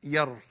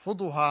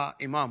يرفضها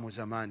إمام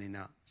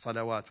زماننا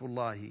صلوات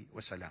الله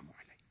وسلامه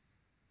عليه،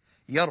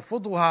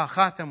 يرفضها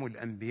خاتم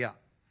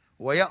الأنبياء،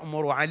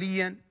 ويأمر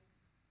عليا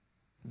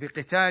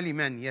بقتال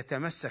من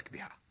يتمسك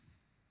بها.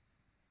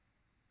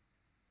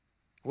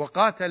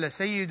 وقاتل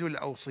سيد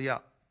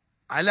الأوصياء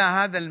على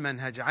هذا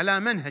المنهج، على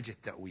منهج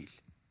التأويل،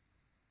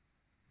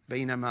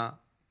 بينما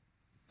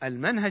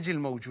المنهج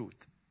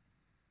الموجود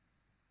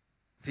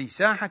في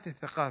ساحة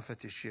الثقافة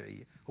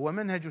الشيعية هو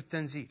منهج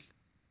التنزيل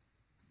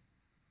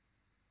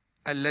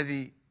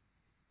الذي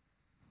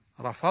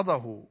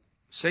رفضه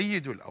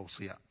سيد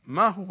الأوصياء.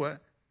 ما هو؟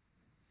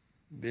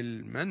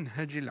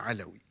 بالمنهج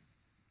العلوي.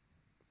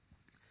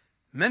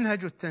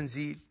 منهج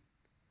التنزيل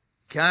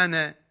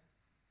كان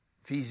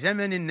في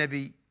زمن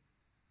النبي،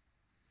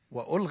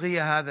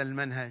 وألغي هذا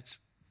المنهج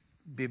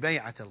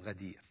ببيعة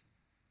الغدير،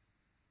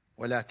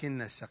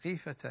 ولكن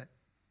السقيفة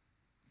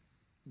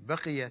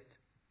بقيت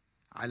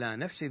على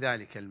نفس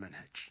ذلك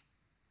المنهج،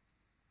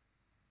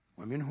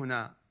 ومن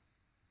هنا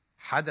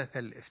حدث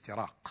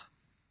الافتراق،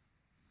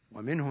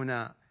 ومن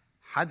هنا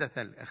حدث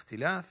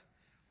الاختلاف،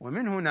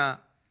 ومن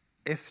هنا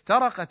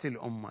افترقت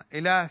الأمة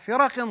إلى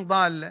فرق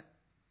ضالة،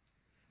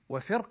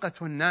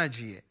 وفرقة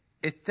ناجية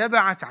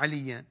اتبعت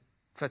عليا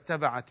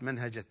فاتبعت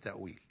منهج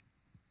التأويل.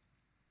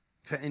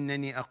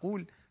 فإنني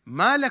أقول: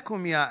 ما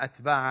لكم يا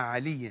أتباع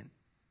علي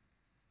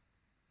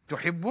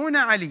تحبون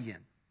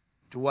عليا،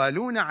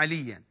 توالون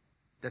عليا،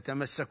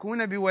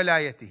 تتمسكون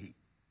بولايته،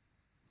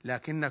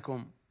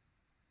 لكنكم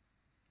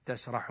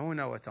تسرحون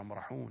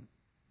وتمرحون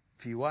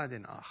في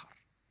واد آخر.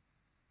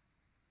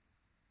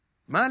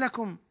 ما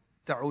لكم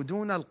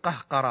تعودون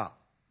القهقرى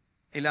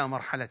إلى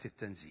مرحلة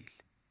التنزيل؟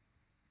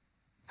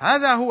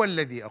 هذا هو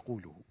الذي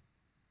أقوله.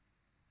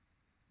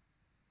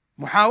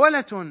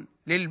 محاولة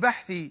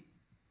للبحث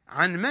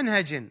عن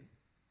منهج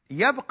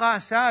يبقى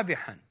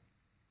سابحا،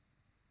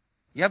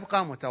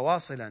 يبقى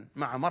متواصلا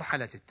مع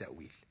مرحلة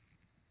التأويل.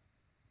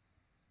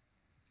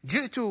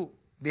 جئت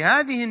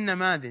بهذه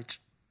النماذج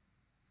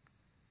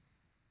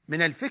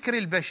من الفكر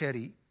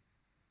البشري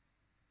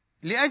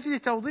لأجل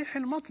توضيح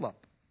المطلب.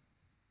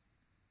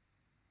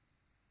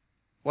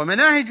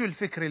 ومناهج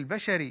الفكر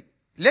البشري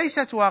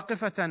ليست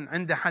واقفة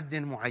عند حد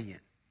معين.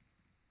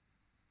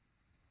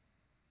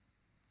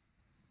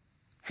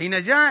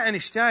 حين جاء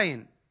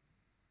أينشتاين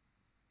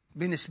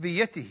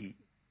بنسبيته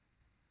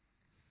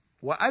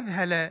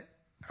وأذهل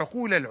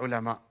عقول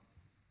العلماء،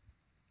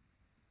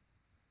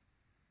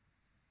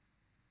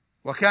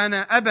 وكان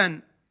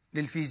أبا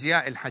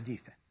للفيزياء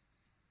الحديثة،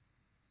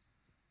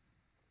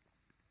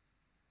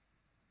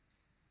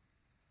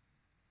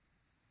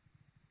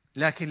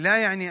 لكن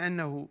لا يعني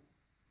أنه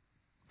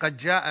قد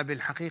جاء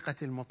بالحقيقة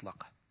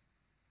المطلقة.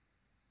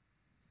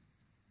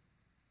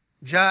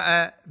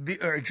 جاء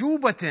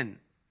بأعجوبة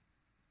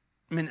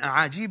من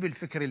أعاجيب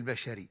الفكر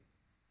البشري.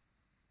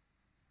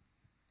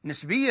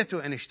 نسبية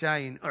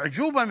أينشتاين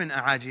أعجوبة من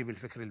أعاجيب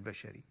الفكر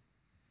البشري،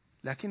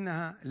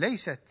 لكنها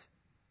ليست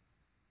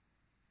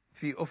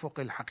في أفق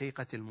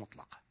الحقيقة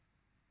المطلقة.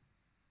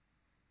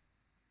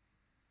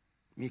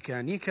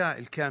 ميكانيكا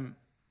الكم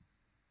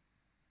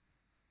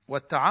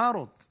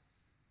والتعارض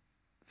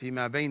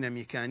فيما بين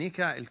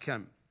ميكانيكا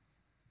الكم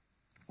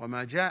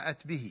وما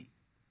جاءت به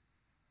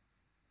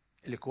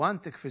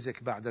الكوانتك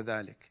فيزيك بعد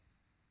ذلك،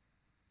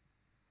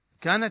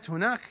 كانت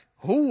هناك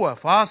هو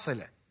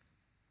فاصلة،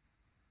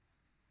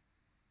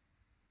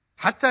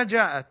 حتى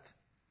جاءت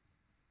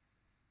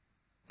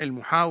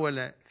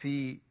المحاولة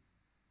في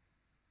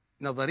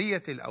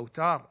نظرية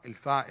الأوتار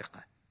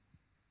الفائقة.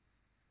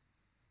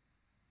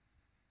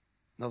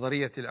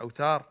 نظرية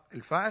الأوتار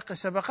الفائقة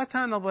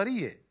سبقتها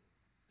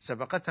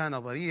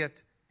نظرية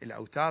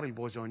الأوتار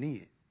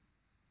البوزونية،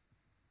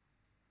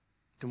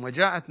 ثم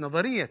جاءت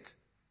نظرية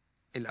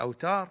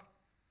الأوتار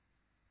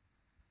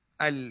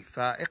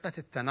الفائقة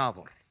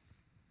التناظر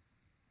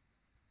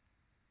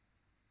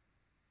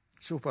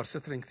سوبر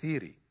سترينج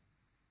ثيوري،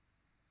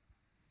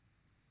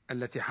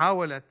 التي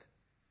حاولت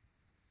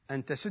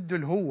أن تسد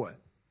الهوة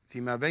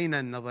فيما بين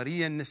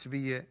النظرية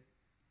النسبية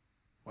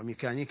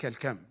وميكانيكا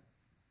الكم.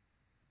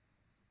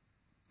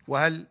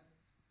 وهل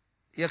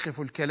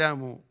يقف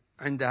الكلام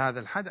عند هذا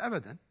الحد؟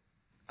 أبدا،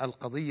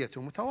 القضية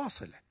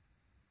متواصلة.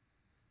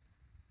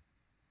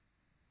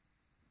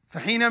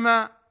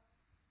 فحينما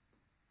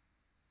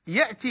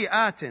يأتي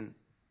آت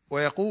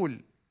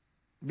ويقول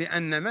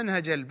بأن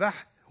منهج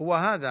البحث هو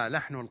هذا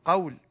لحن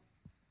القول،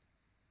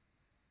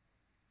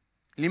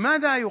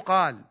 لماذا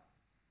يقال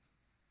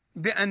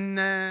بأن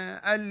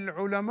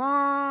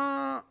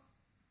العلماء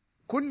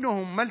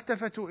كلهم ما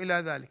التفتوا إلى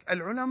ذلك؟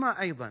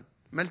 العلماء أيضا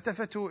ما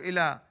التفتوا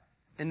إلى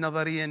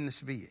النظرية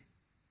النسبية.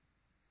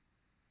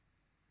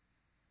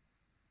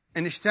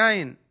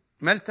 أينشتاين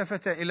ما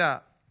التفت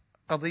إلى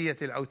قضية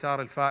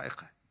الأوتار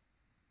الفائقة.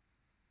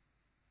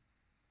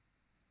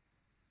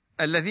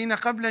 الذين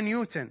قبل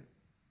نيوتن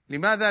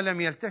لماذا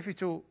لم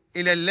يلتفتوا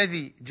إلى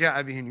الذي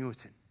جاء به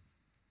نيوتن؟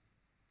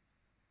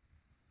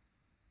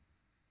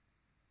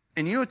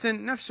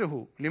 نيوتن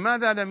نفسه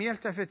لماذا لم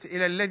يلتفت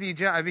إلى الذي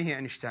جاء به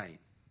أينشتاين؟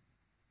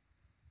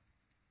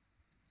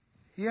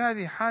 هي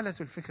هذه حالة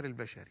الفكر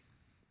البشري.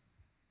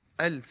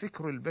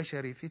 الفكر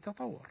البشري في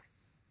تطور،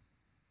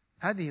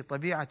 هذه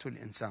طبيعة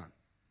الإنسان،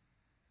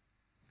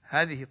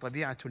 هذه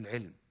طبيعة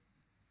العلم،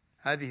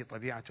 هذه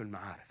طبيعة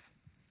المعارف.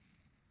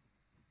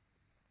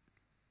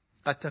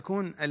 قد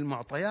تكون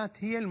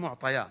المعطيات هي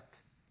المعطيات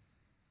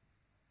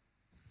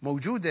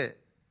موجودة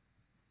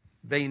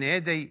بين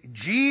يدي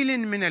جيل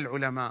من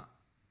العلماء،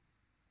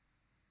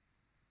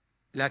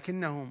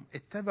 لكنهم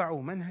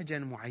اتبعوا منهجا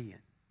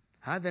معين.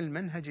 هذا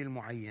المنهج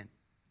المعين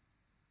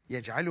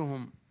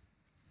يجعلهم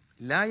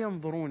لا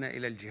ينظرون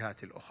إلى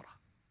الجهات الأخرى.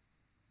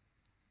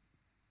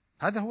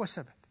 هذا هو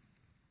السبب.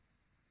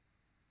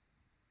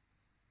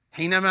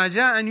 حينما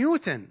جاء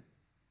نيوتن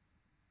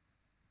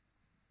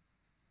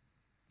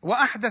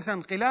وأحدث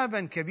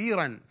انقلابا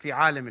كبيرا في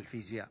عالم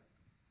الفيزياء،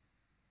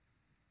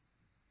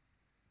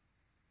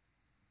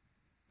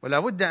 ولا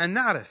بد أن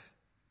نعرف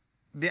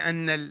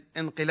بأن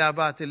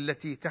الانقلابات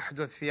التي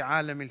تحدث في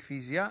عالم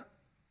الفيزياء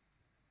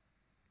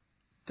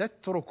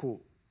تترك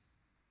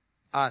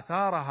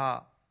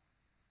آثارها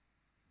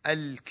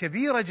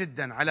الكبيرة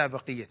جدا على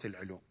بقية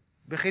العلوم،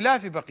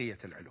 بخلاف بقية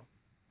العلوم.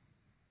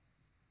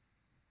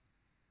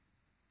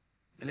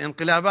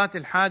 الانقلابات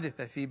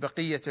الحادثة في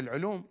بقية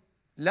العلوم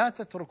لا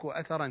تترك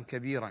أثرا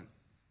كبيرا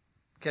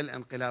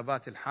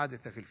كالانقلابات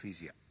الحادثة في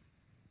الفيزياء،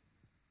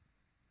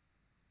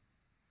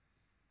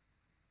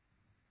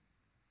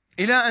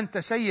 إلى أن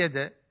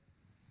تسيد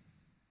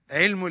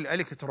علم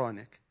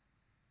الإلكترونيك.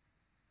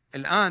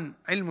 الآن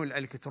علم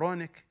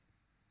الإلكترونيك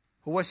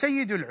هو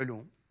سيد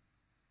العلوم،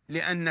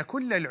 لأن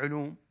كل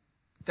العلوم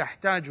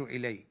تحتاج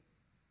إليه،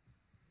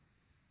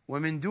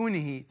 ومن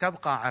دونه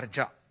تبقى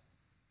عرجاء.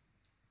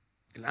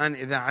 الآن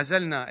إذا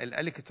عزلنا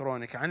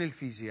الإلكترونيك عن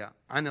الفيزياء،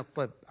 عن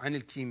الطب، عن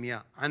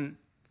الكيمياء، عن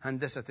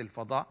هندسة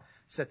الفضاء،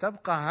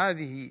 ستبقى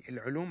هذه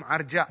العلوم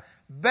عرجاء،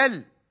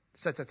 بل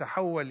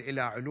ستتحول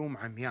إلى علوم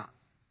عمياء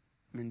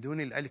من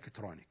دون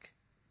الإلكترونيك،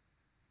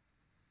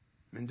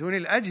 من دون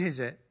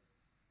الأجهزة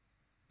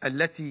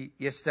التي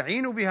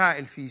يستعين بها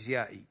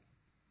الفيزيائي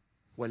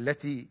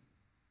والتي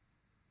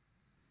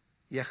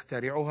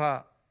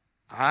يخترعها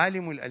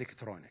عالم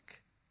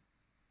الإلكترونيك.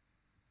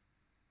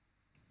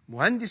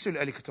 مهندس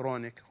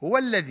الإلكترونيك هو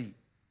الذي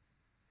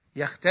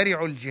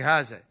يخترع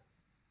الجهاز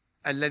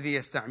الذي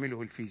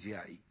يستعمله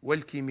الفيزيائي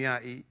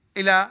والكيميائي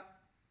إلى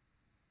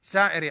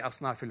سائر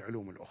أصناف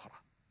العلوم الأخرى،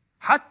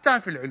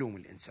 حتى في العلوم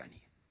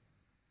الإنسانية.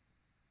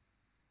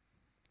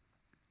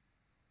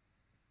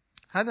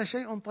 هذا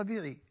شيء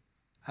طبيعي،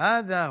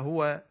 هذا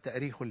هو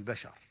تاريخ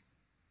البشر.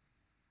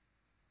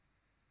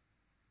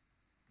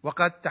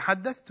 وقد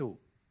تحدثت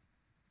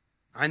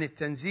عن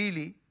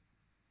التنزيل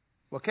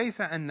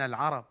وكيف أن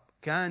العرب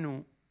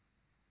كانوا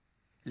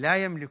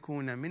لا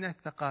يملكون من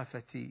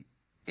الثقافة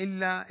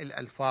إلا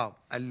الألفاظ،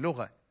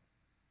 اللغة،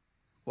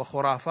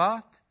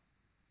 وخرافات،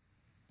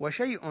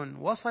 وشيء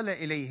وصل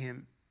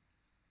إليهم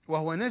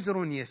وهو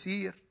نزر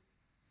يسير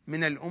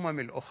من الأمم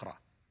الأخرى،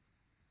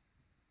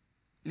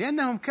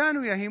 لأنهم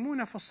كانوا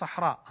يهيمون في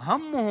الصحراء،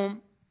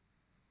 همهم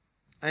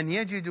أن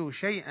يجدوا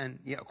شيئا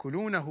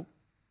يأكلونه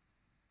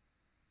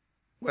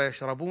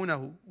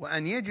ويشربونه،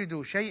 وأن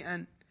يجدوا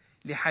شيئا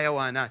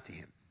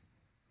لحيواناتهم.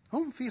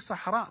 هم في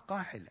صحراء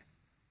قاحلة.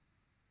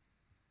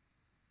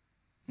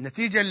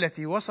 النتيجة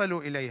التي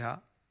وصلوا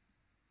إليها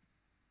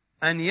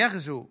أن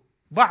يغزو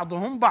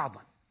بعضهم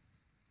بعضا،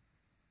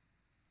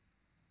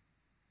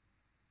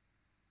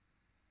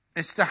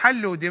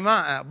 استحلوا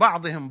دماء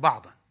بعضهم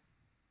بعضا.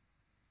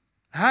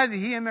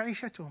 هذه هي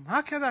معيشتهم،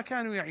 هكذا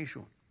كانوا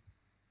يعيشون.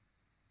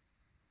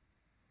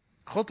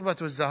 خطبة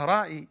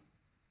الزهراء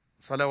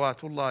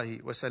صلوات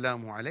الله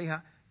وسلامه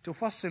عليها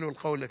تفصل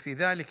القول في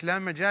ذلك، لا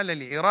مجال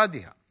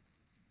لإيرادها.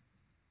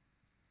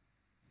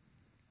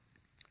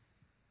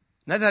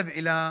 نذهب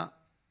إلى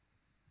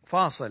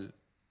فاصل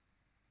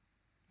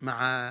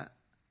مع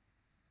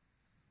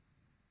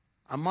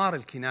عمار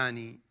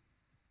الكناني،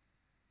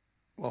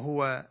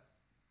 وهو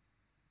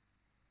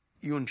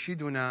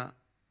ينشدنا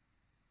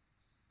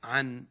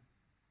عن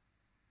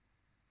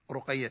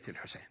رقية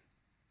الحسين.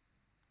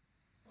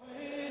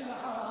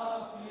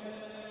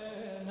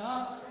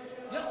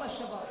 يلا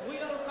الشباب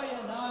ويا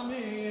رقية،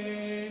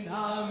 نامي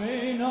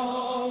نامي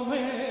نوم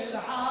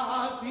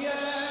العافية،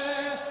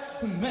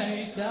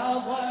 ميتة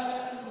ظل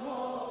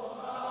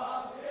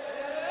مرافية،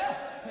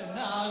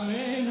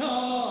 نامي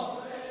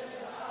نوم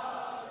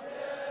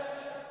العافية،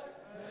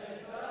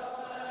 ميتة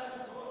ظل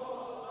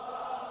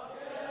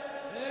مرافية،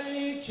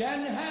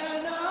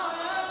 كانها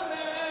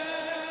نامت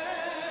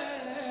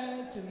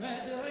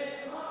مدري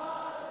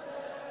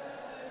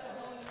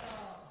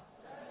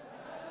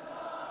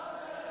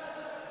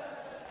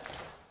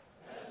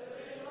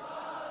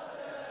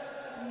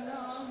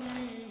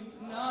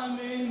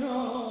نامي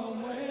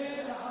نوم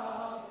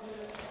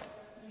العافية،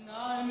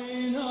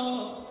 نامي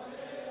نوم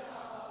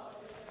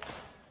العافية،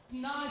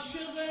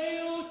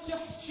 ناشغي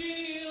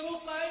وتحكي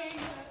رقية،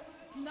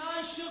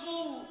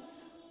 ناشغي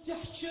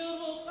وتحكي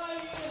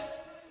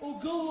رقية،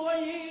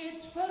 وقوة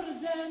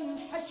فرزن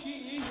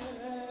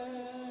حكيها،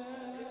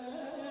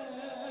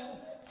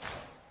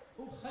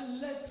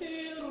 وخلت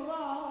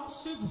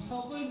الراس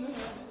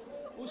بحضنها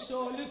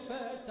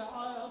وسولفت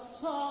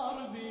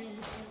عالصار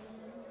بيها،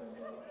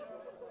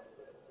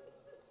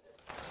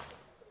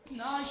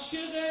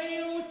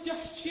 ناشغي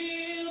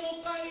وتحكي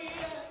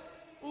رقية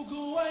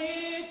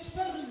وقوية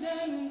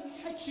فرزن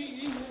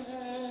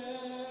حكيها،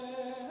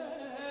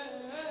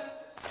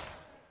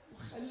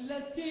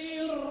 وخلت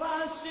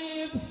الراس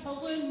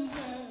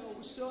بحضنها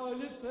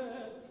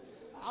وسولفت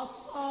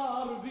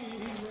عالصار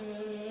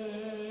بيها،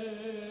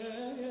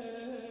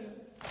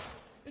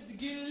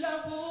 تقل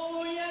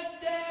ابويا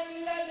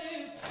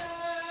دللتها،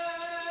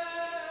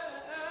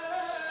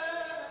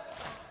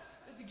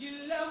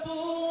 تقل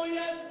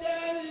ابويا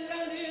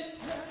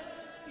دللتها،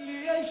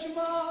 ليش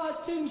ما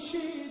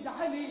تنشد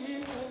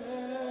عليها،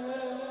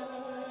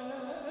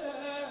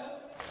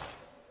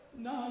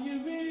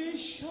 نايم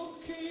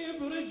الشوك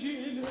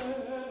برجلها،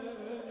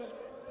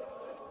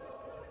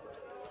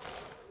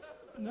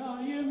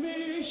 نايم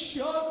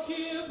الشوك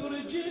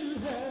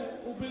برجلها،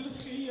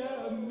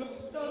 وبالخيام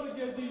محتر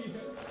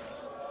قديها،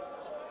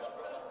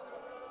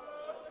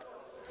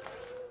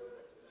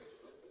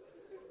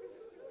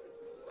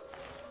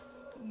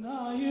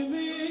 نايم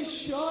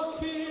الشوك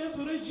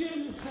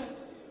برجلها،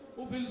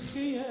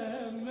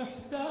 وبالخيام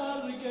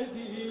محتار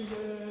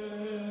قديها،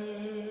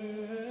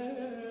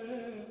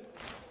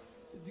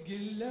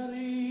 تقل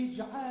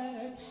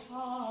رجعت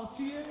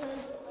حافية،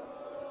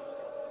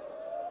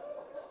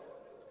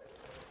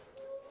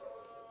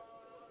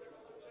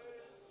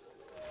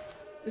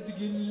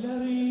 تقول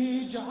له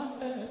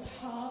رجعت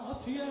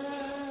حافية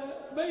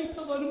ميت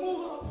أظن مو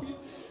غافية،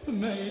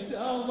 ميت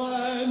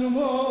أظن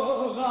مو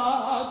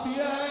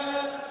غافية،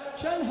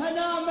 شنها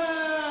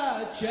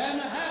نامت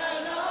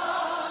شنها نامت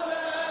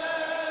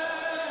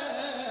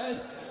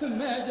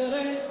ما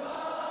أدري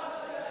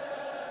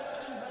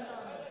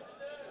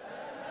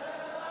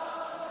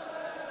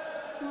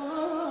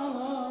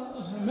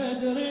ما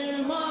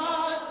أدري مات.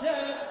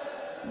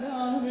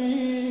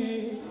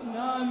 نامي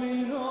نامي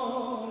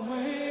نوم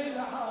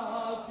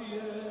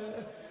العافية،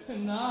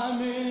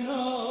 نامي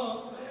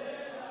نوم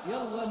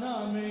يلا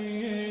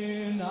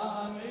نامي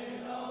نامي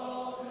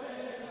نوم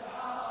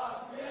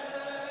العافية،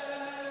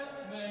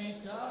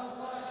 ميت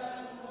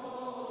أظن مو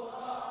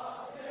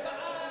غافية،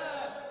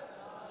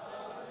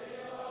 نامي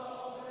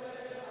نوم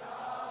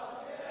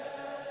العافية،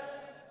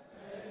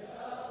 ميت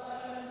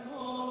أظن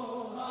مو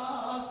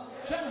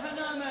غافية، شنها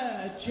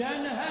نامت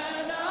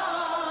شنها نامت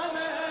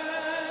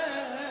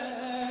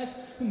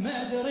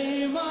ما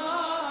أدري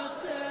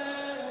ماتت.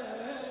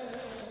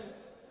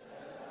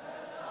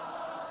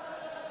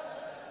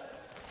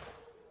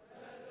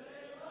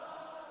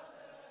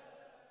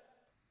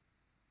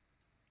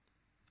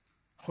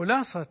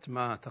 خلاصة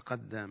ما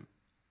تقدم: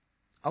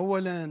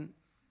 أولا،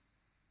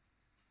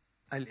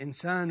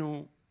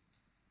 الإنسان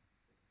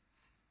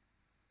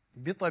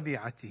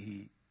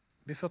بطبيعته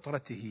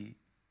بفطرته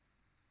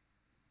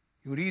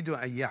يريد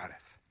أن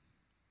يعرف.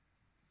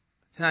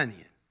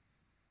 ثانيا،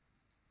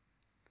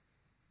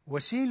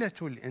 وسيلة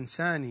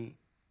الإنسان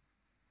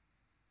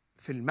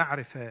في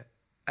المعرفة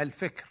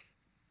الفكر.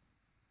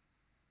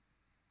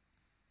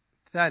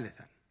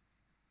 ثالثا،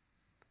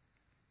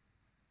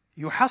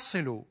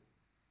 يحصل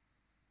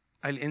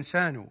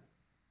الإنسان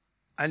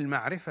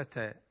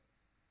المعرفة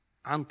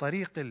عن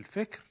طريق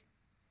الفكر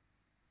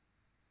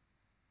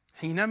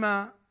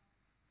حينما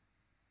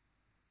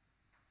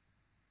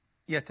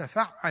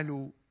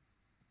يتفعل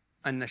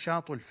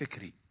النشاط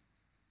الفكري،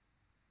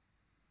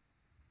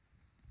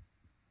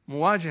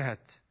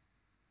 مواجهة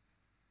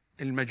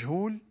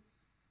المجهول،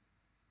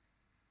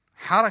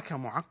 حركة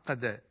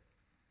معقدة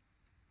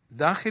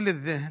داخل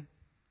الذهن،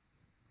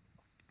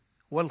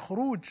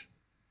 والخروج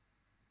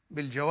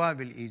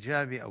بالجواب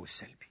الإيجابي أو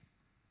السلبي.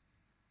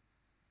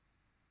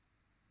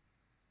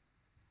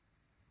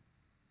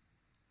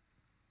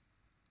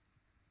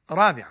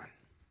 رابعا،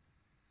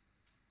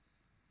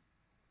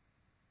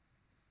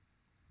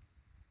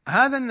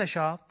 هذا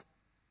النشاط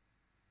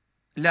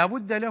لا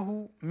بد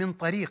له من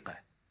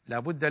طريقة، لا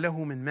بد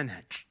له من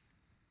منهج،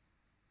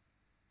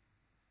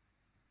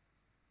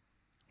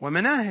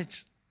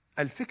 ومناهج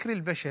الفكر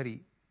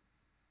البشري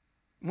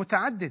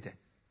متعددة.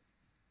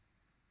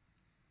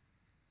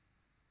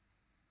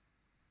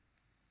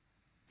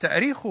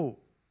 تاريخ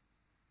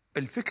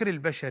الفكر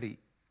البشري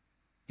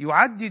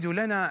يعدد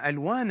لنا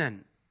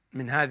ألوانا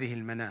من هذه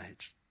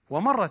المناهج،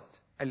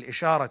 ومرت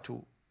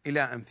الإشارة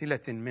إلى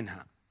أمثلة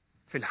منها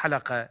في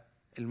الحلقة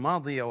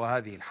الماضية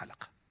وهذه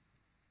الحلقة.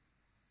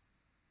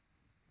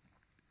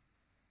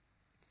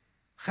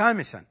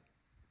 خامسا،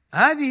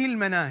 هذه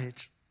المناهج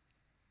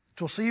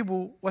تصيب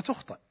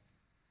وتخطئ،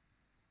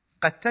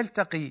 قد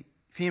تلتقي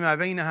فيما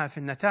بينها في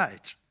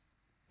النتائج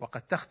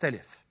وقد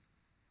تختلف،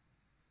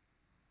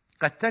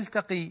 قد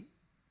تلتقي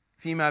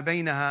فيما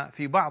بينها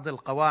في بعض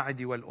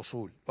القواعد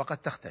والأصول وقد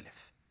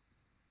تختلف.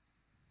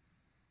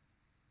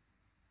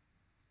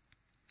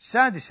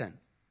 سادسا،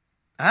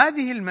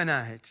 هذه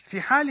المناهج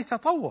في حال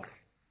تطور،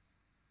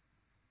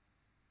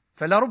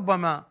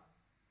 فلربما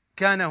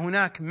كان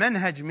هناك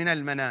منهج من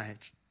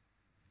المناهج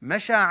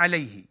مشى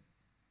عليه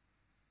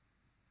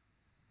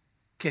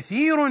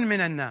كثير من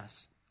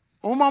الناس،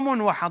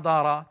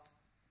 وحضارات،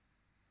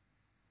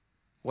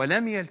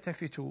 ولم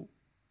يلتفتوا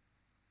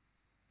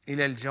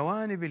إلى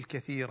الجوانب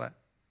الكثيرة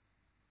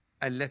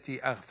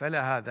التي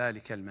أغفلها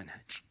ذلك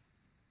المنهج.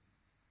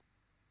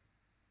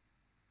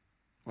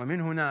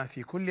 ومن هنا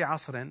في كل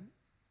عصر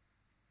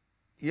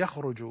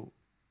يخرج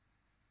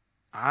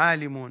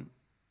عالم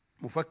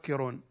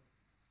مفكر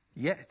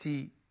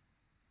يأتي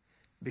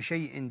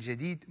بشيء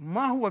جديد.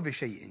 ما هو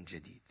بشيء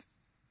جديد؟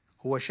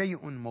 هو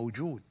شيء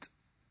موجود،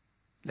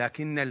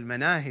 لكن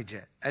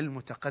المناهج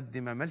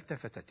المتقدمة ما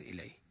التفتت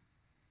إليه.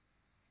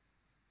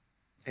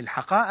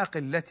 الحقائق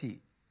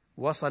التي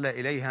وصل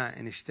إليها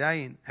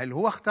أينشتاين، هل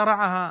هو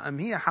اخترعها أم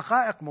هي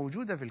حقائق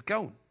موجودة في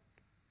الكون؟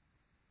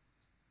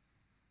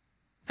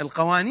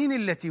 القوانين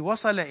التي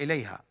وصل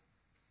إليها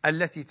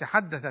التي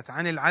تحدثت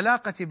عن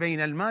العلاقة بين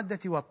المادة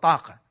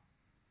والطاقة،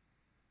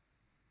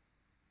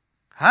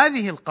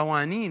 هذه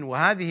القوانين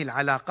وهذه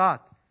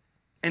العلاقات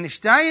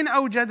أينشتاين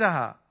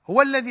أوجدها،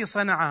 هو الذي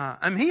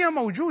صنعها، أم هي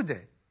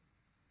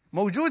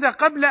موجودة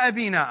قبل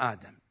أبينا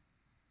آدم؟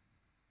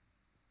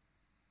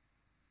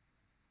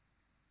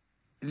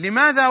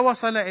 لماذا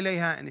وصل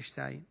إليها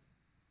أينشتاين؟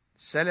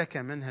 سلك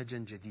منهجا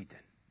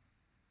جديدا،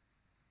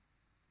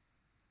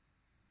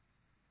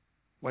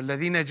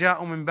 والذين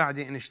جاءوا من بعد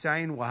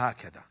أينشتاين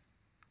وهكذا.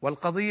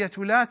 والقضية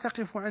لا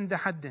تقف عند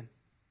حد،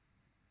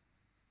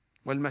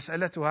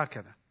 والمسألة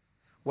هكذا،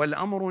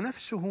 والأمر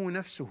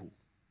نفسه.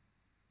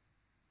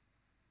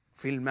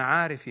 في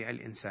المعارف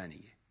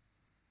الإنسانية،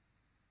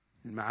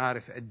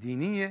 المعارف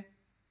الدينية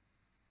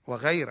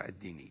وغير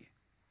الدينية.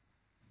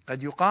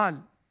 قد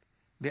يقال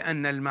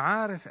بأن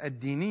المعارف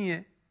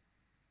الدينية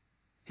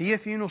هي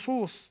في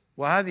نصوص،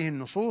 وهذه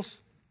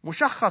النصوص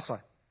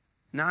مشخصة.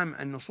 نعم،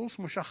 النصوص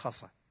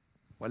مشخصة،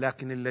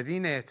 ولكن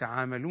الذين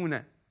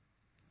يتعاملون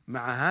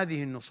مع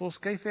هذه النصوص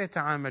كيف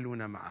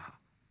يتعاملون معها؟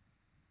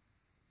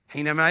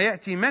 حينما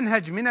يأتي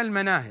منهج من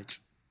المناهج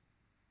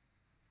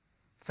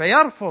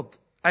فيرفض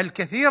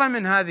الكثير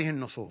من هذه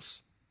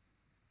النصوص،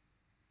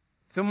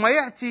 ثم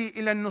يأتي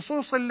إلى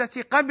النصوص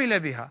التي قبل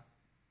بها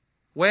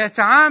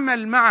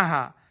ويتعامل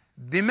معها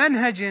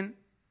بمنهج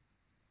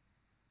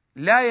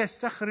لا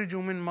يستخرج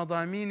من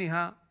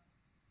مضامينها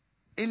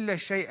إلا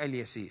الشيء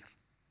اليسير،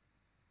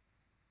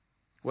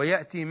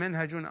 ويأتي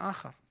منهج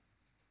آخر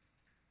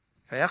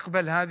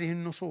فيقبل هذه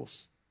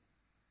النصوص،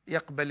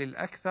 يقبل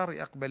الأكثر،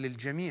 يقبل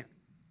الجميع،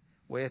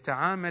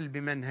 ويتعامل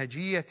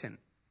بمنهجية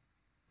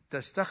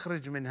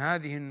تستخرج من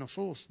هذه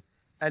النصوص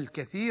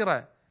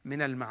الكثير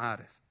من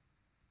المعارف.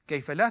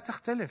 كيف لا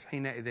تختلف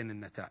حينئذ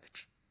النتائج؟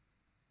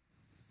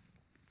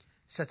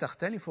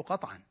 ستختلف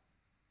قطعا.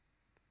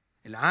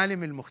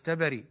 العالم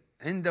المختبري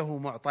عنده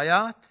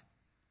معطيات،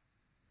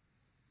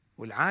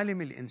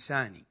 والعالم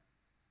الإنساني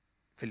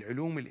في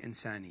العلوم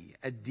الإنسانية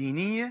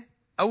الدينية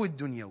أو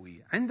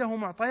الدنيوية عنده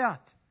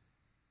معطيات.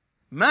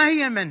 ما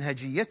هي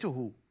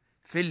منهجيته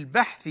في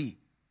البحث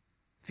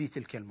في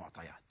تلك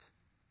المعطيات؟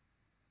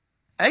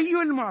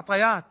 أي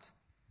المعطيات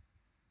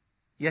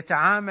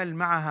يتعامل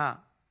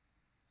معها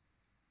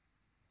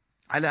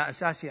على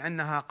أساس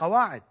أنها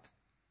قواعد،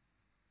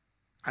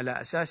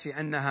 على أساس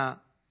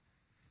أنها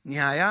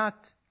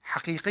نهايات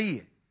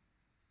حقيقية،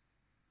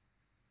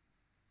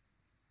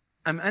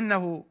 أم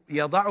أنه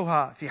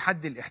يضعها في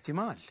حد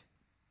الاحتمال؟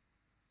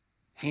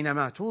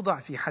 حينما توضع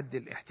في حد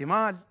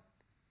الاحتمال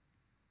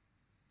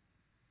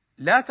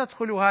لا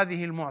تدخل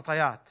هذه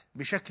المعطيات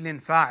بشكل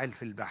فاعل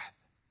في البحث،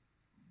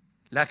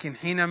 لكن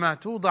حينما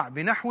توضع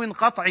بنحو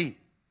قطعي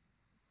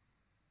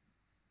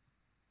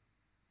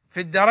في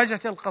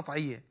الدرجة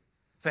القطعية،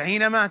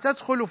 فحينما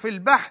تدخل في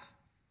البحث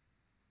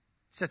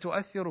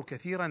ستؤثر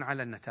كثيرا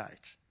على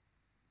النتائج.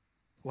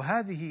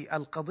 وهذه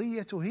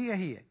القضية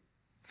هي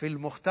في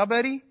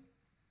المختبر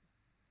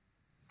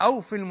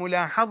أو في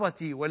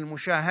الملاحظة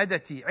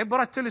والمشاهدة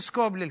عبر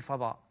التلسكوب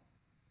للفضاء،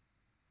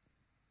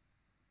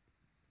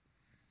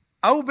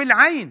 أو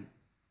بالعين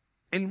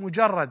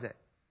المجردة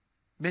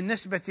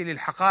بالنسبة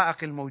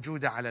للحقائق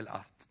الموجودة على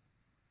الأرض،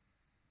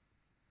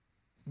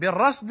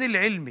 بالرصد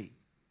العلمي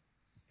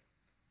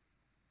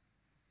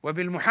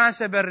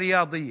وبالمحاسبة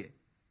الرياضية،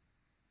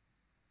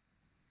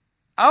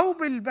 أو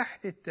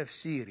بالبحث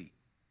التفسيري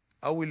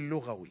أو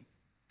اللغوي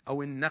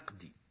أو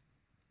النقدي.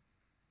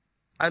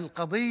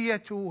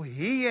 القضية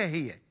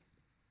هي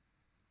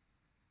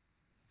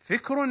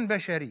فكر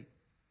بشري،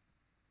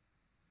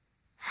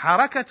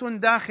 حركة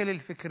داخل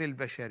الفكر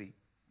البشري،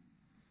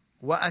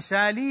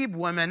 وأساليب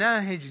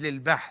ومناهج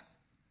للبحث.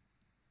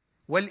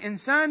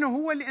 والإنسان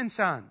هو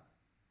الإنسان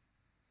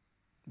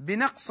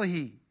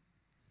بنقصه،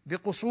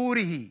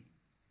 بقصوره،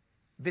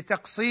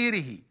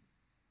 بتقصيره،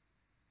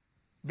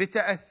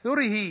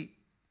 بتأثره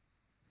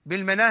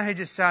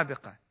بالمناهج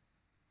السابقة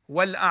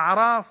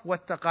والأعراف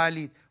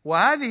والتقاليد.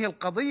 وهذه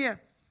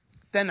القضية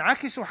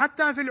تنعكس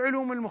حتى في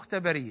العلوم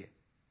المختبرية.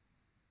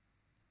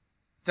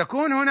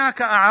 تكون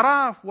هناك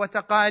أعراف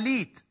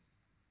وتقاليد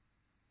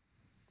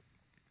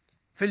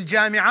في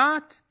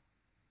الجامعات،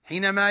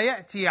 حينما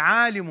يأتي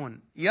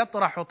عالم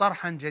يطرح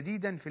طرحا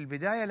جديدا في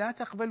البداية لا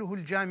تقبله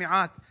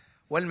الجامعات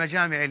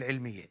والمجامع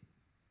العلمية،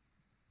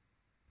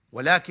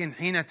 ولكن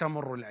حين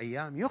تمر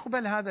الأيام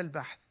يقبل هذا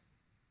البحث.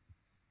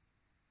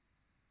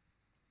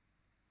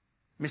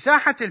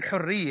 مساحة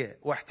الحرية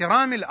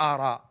واحترام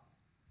الآراء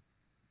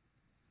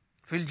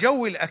في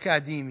الجو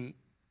الأكاديمي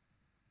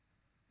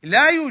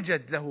لا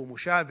يوجد له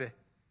مشابه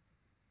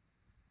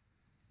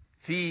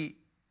في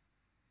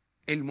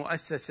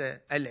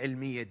المؤسسة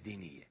العلمية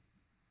الدينية.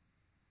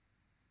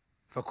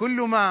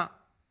 فكل ما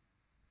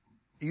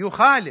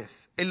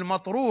يخالف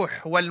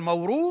المطروح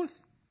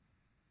والموروث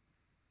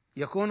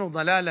يكون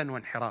ضلالا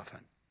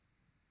وانحرافا،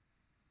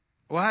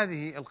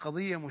 وهذه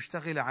القضية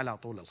مشتغلة على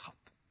طول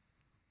الخط.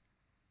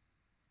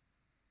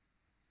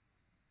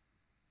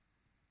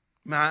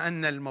 مع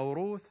أن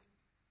الموروث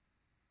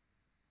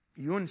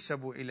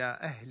ينسب إلى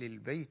أهل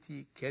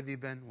البيت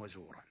كذبا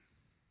وزورا،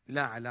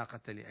 لا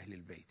علاقة لأهل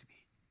البيت به،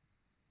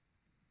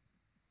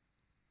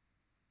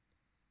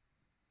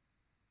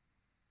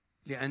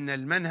 لأن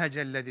المنهج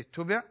الذي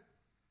اتبع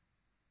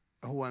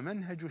هو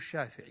منهج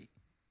الشافعي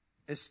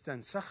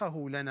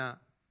استنسخه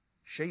لنا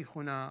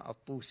شيخنا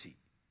الطوسي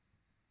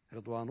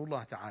رضوان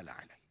الله تعالى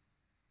عليه.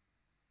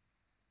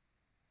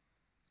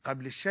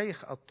 قبل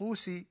الشيخ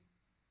الطوسي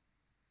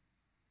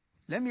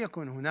لم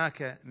يكن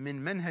هناك من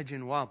منهج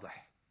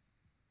واضح.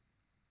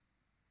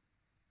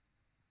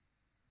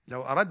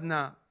 لو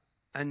أردنا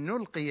أن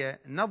نلقي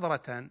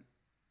نظرة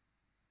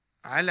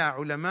على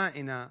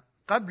علمائنا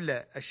قبل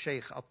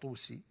الشيخ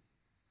الطوسي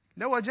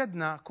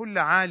لوجدنا كل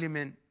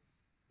عالم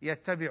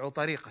يتبع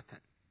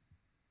طريقة،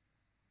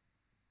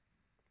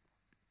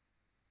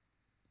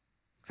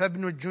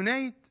 فابن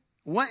الجنيد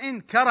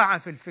وإن كرع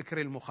في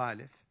الفكر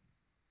المخالف،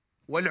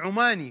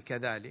 والعماني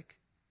كذلك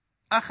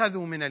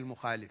أخذوا من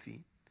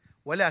المخالفين،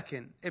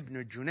 ولكن ابن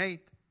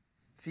الجنيد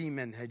في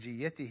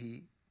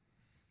منهجيته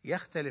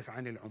يختلف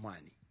عن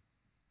العماني.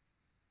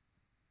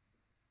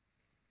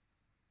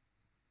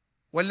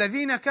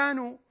 والذين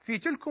كانوا في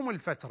تلكم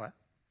الفترة،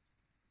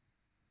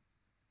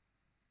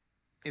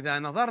 إذا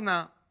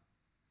نظرنا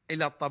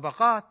إلى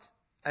الطبقات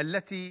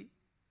التي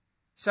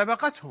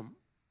سبقتهم،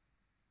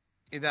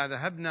 إذا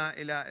ذهبنا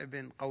إلى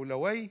ابن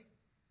قولوي،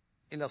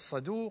 إلى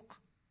الصدوق،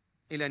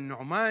 إلى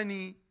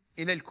النعماني،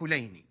 إلى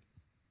الكليني،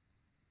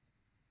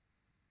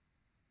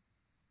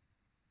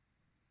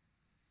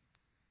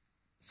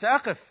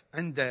 سأقف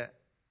عند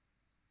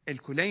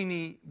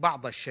الكليني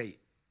بعض الشيء،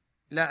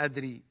 لا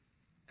أدري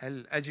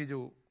هل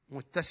أجد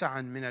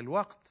متسعا من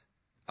الوقت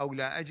أو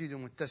لا أجد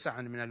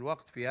متسعا من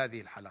الوقت في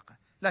هذه الحلقة،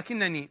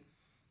 لكنني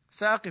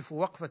سأقف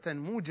وقفة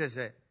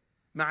موجزة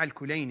مع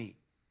الكليني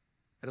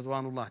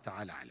رضوان الله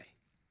تعالى عليه.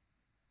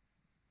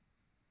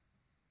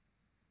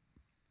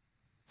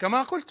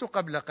 كما قلت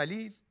قبل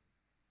قليل،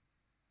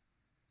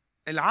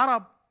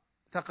 العرب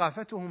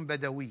ثقافتهم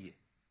بدوية،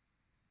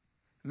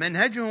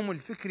 منهجهم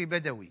الفكري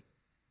بدوي،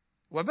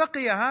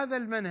 وبقي هذا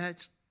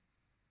المنهج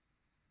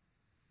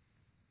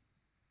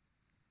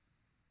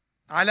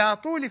على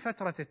طول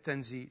فترة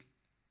التنزيل.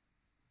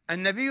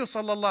 النبي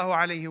صلى الله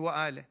عليه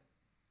وآله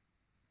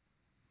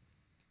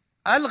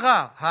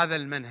ألغى هذا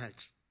المنهج،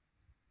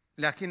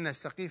 لكن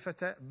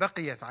السقيفة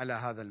بقيت على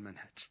هذا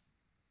المنهج،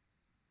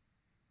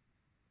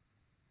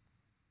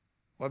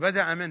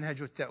 وبدأ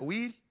منهج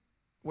التأويل،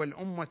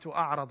 والأمة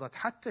أعرضت،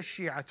 حتى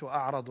الشيعة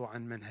أعرضوا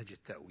عن منهج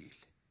التأويل.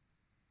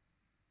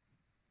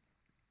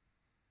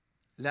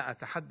 لا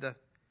أتحدث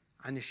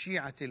عن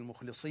الشيعة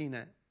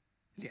المخلصين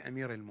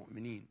لأمير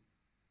المؤمنين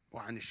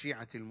وعن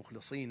الشيعة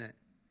المخلصين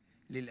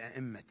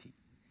للأئمة،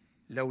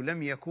 لو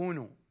لم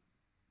يكونوا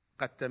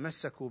قد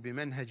تمسكوا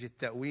بمنهج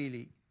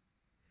التأويل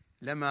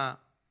لما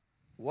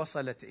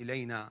وصلت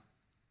إلينا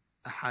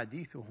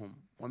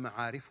أحاديثهم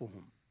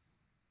ومعارفهم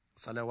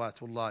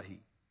صلوات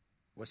الله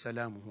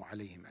وسلامه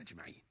عليهم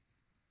أجمعين.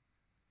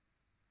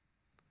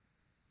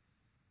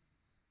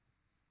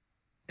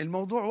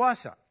 الموضوع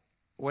واسع،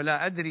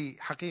 ولا أدري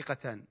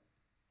حقيقة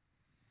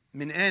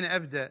من أين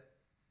أبدأ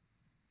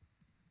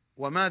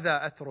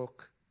وماذا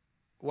أترك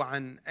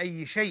وعن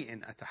أي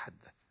شيء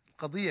أتحدث.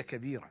 القضية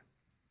كبيرة،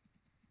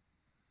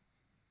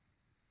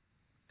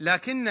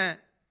 لكن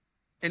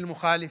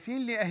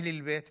المخالفين لأهل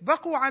البيت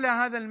بقوا على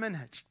هذا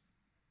المنهج،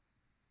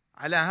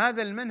 على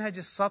هذا المنهج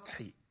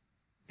السطحي،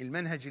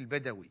 المنهج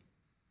البدوي،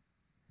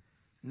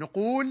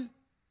 نقول،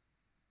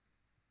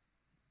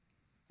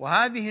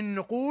 وهذه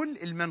النقول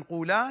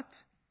المنقولات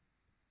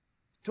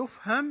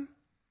تفهم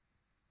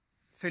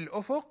في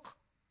الأفق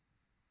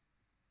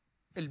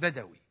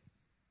البدوي.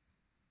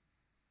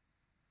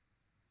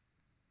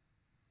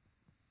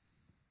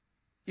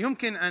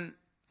 يمكن أن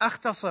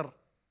أختصر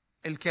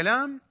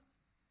الكلام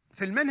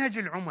في المنهج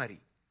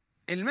العمري.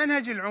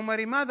 المنهج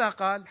العمري ماذا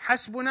قال؟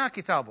 حسبنا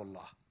كتاب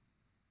الله،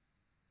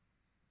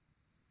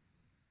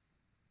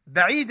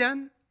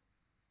 بعيدا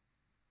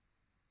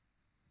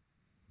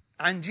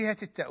عن جهة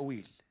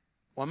التأويل،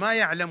 وما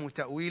يعلم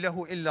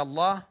تأويله إلا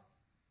الله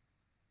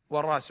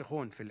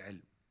والراسخون في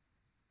العلم.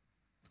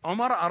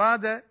 عمر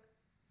أراد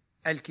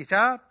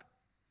الكتاب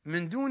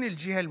من دون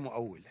الجهة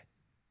المؤولة،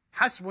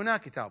 حسبنا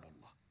كتاب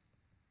الله.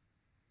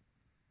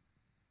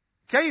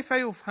 كيف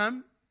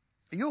يفهم؟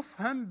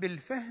 يفهم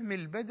بالفهم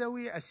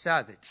البدوي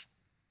الساذج،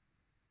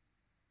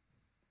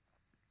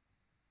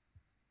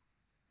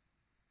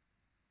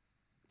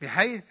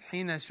 بحيث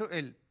حين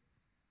سئل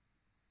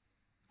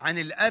عن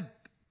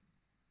الأب،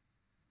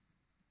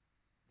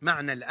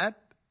 معنى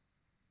الأب،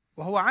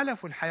 وهو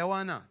علف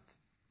الحيوانات.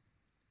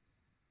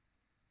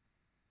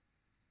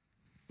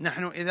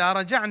 نحن إذا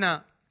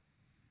رجعنا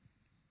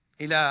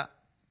إلى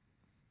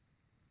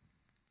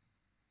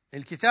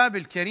الكتاب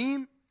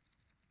الكريم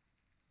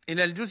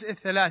إلى الجزء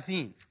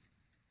 30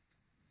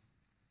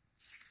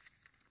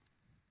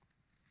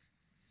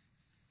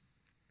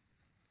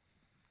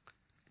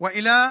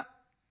 وإلى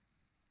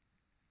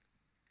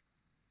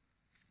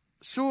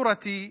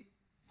سورة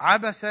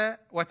عبس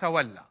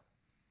وتولى،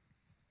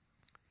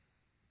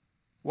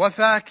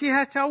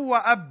 وفاكهة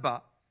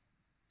وأبا،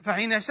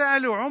 فحين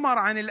سألوا عمر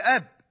عن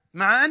الأب،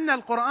 مع أن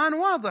القرآن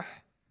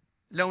واضح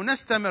لو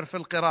نستمر في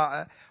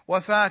القراءة،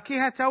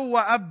 وفاكهة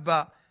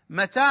وأبا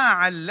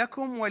متاعا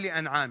لكم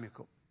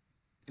ولأنعامكم.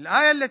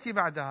 الآية التي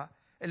بعدها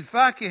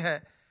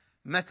الفاكهة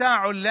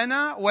متاع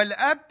لنا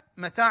والأب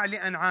متاع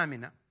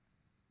لأنعامنا،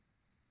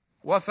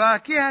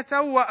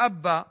 وفاكهة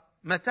وأبا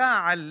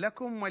متاعا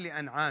لكم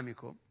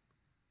ولأنعامكم.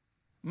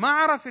 ما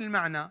عرف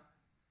المعنى،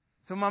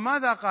 ثم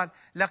ماذا قال؟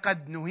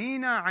 لقد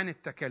نهينا عن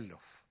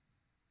التكلف.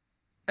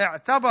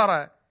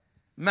 اعتبر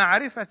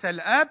معرفة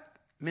الأب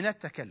من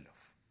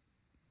التكلف.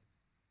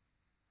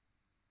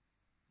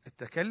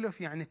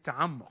 التكلف يعني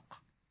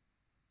التعمق.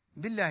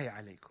 بالله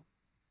عليكم،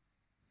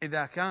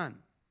 إذا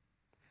كان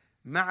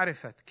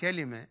معرفة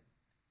كلمة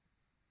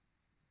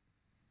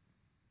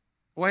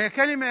وهي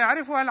كلمة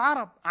يعرفها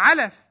العرب.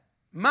 علف،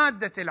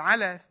 مادة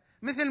العلف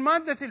مثل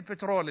مادة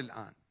البترول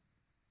الآن.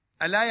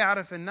 ألا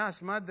يعرف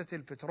الناس مادة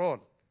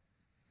البترول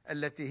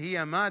التي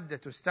هي مادة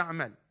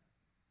تستعمل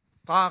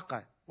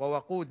طاقة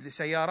ووقود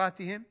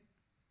لسياراتهم؟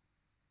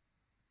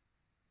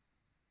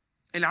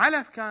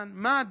 العلف كان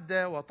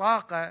مادة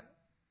وطاقة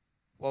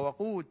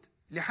ووقود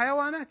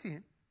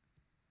لحيواناتهم،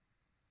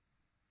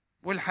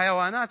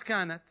 والحيوانات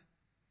كانت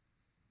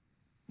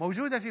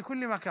موجودة في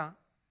كل مكان،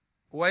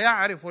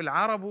 ويعرف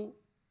العرب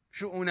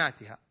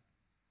شؤوناتها.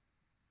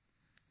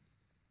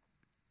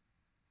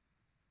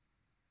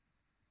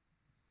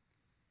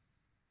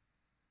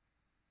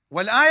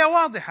 والآية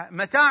واضحة: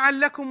 متاعا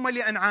لكم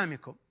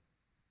ولأنعامكم.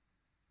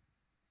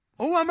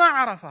 هو ما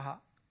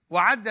عرفها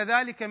وعد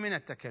ذلك من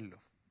التكلف،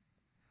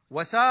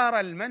 وسار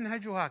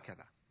المنهج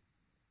هكذا.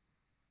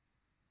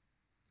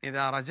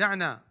 إذا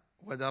رجعنا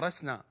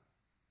ودرسنا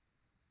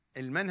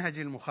المنهج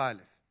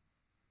المخالف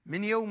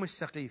من يوم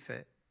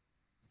السقيفة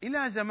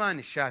إلى زمان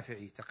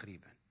الشافعي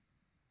تقريبا،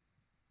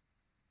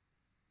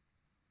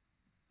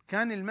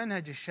 كان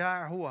المنهج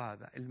الشائع هو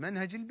هذا،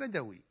 المنهج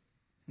البدوي،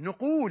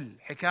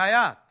 نقول،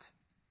 حكايات،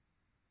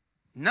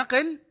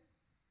 نقل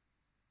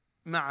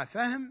مع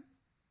فهم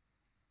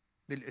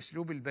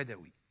بالأسلوب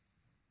البدوي.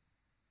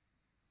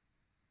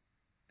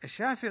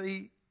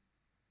 الشافعي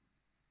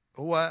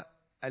هو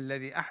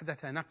الذي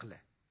أحدث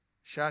نقله.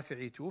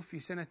 الشافعي توفي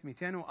سنة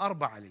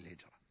 204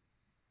 للهجرة،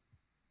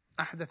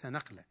 أحدث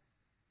نقله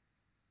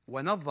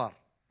ونظر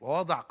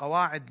ووضع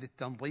قواعد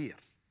للتنظير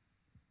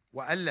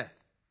وألف.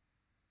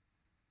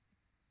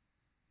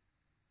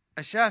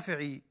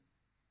 الشافعي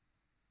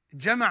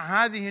جمع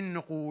هذه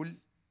النقول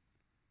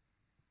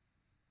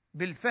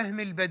بالفهم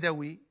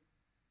البدوي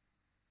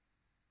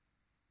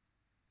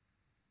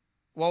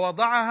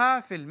ووضعها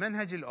في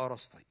المنهج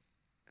الأرسطي،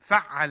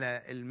 فعل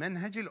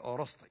المنهج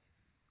الأرسطي،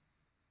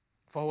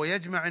 فهو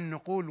يجمع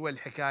النقول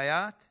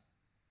والحكايات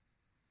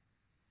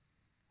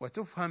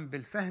وتفهم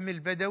بالفهم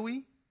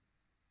البدوي،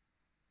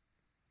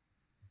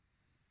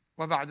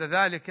 وبعد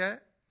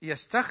ذلك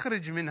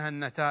يستخرج منها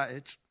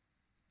النتائج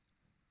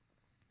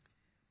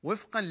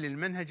وفقا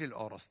للمنهج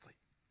الأرسطي.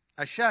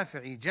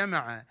 الشافعي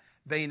جمع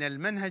بين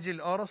المنهج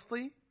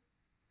الأرسطي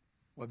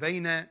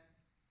وبين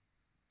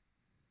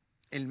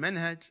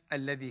المنهج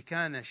الذي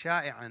كان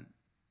شائعا،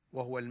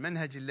 وهو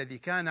المنهج الذي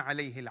كان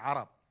عليه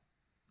العرب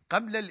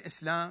قبل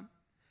الإسلام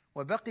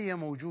وبقي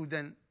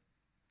موجودا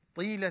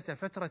طيلة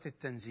فترة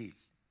التنزيل،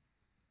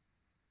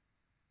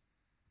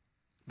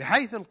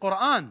 بحيث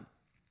القرآن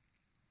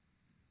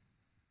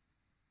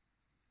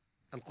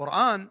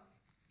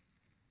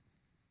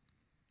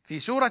في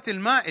سورة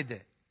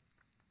المائدة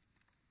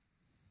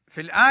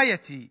في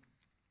الآية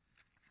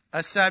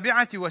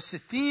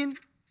 67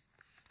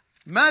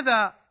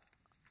 ماذا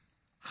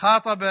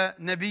خاطب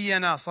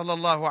نبينا صلى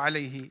الله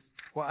عليه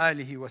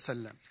وآله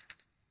وسلم؟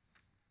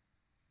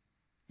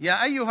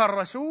 يا أيها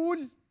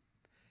الرسول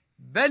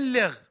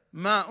بلغ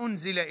ما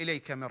أنزل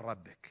إليك من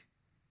ربك.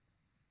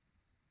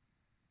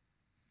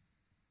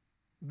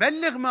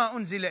 بلغ ما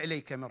أنزل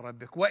إليك من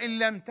ربك، وإن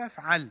لم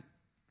تفعل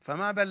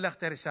فما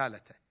بلغت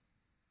رسالته،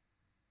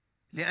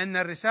 لأن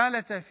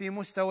الرسالة في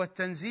مستوى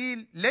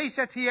التنزيل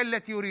ليست هي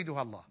التي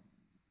يريدها الله.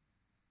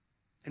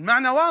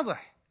 المعنى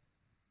واضح: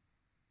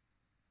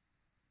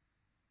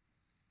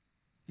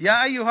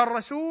 يا أيها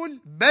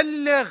الرسول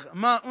بلغ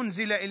ما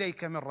أنزل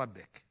إليك من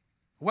ربك،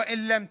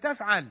 وإن لم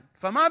تفعل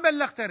فما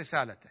بلغت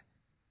رسالته،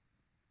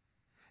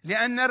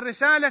 لأن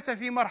الرسالة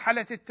في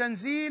مرحلة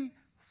التنزيل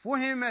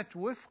فهمت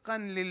وفقا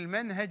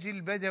للمنهج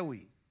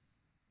البدوي،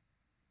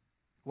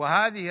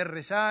 وهذه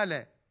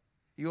الرسالة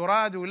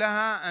يراد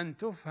لها أن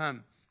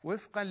تفهم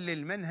وفقا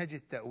للمنهج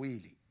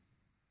التأويلي،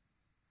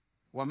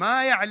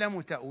 وما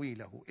يعلم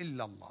تأويله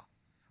إلا الله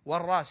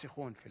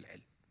والراسخون في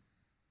العلم.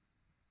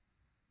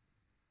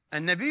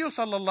 النبي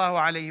صلى الله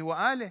عليه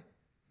وآله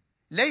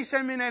ليس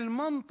من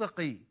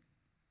المنطقي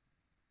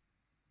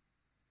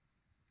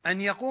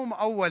أن يقوم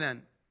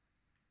أولا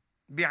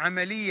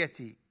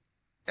بعملية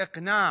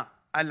إقناع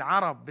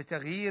العرب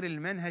بتغيير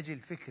المنهج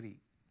الفكري،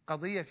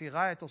 قضية في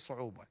غاية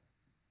الصعوبة،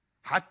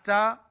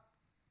 حتى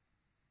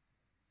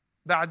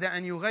بعد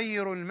أن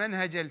يغيروا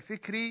المنهج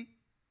الفكري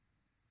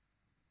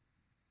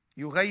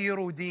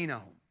يغيروا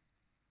دينهم.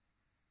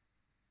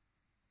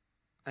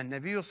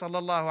 النبي صلى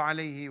الله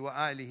عليه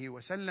وآله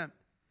وسلم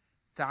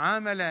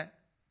تعامل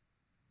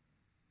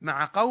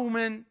مع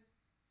قوم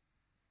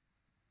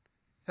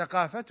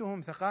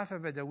ثقافتهم ثقافة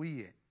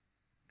بدوية،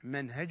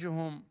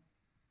 منهجهم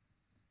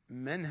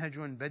منهج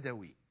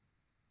بدوي.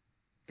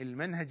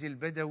 المنهج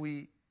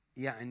البدوي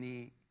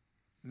يعني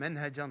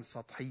منهجا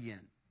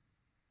سطحيا،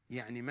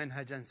 يعني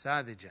منهجا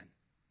ساذجا،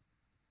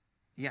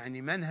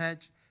 يعني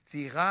منهج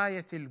في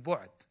غاية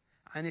البعد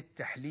عن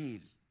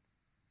التحليل،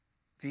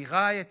 في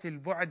غاية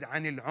البعد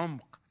عن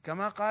العمق،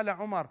 كما قال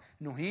عمر: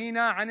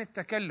 نهينا عن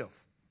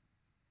التكلف.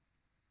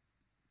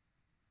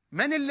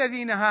 من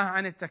الذي نهاه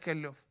عن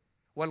التكلف؟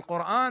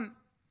 والقرآن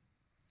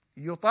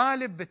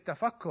يطالب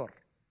بالتفكر.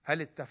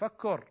 هل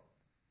التفكر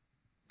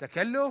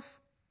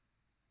تكلف؟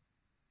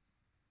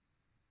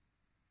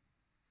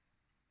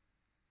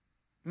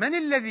 من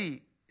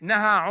الذي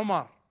نهى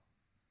عمر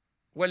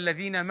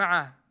والذين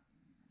معه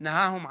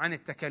نهاهم عن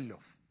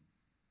التكلف؟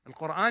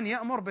 القرآن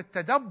يأمر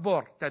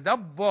بالتدبر،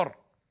 تدبر،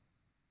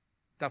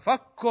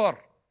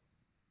 تفكر،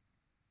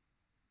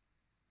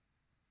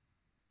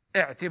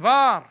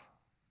 اعتبار.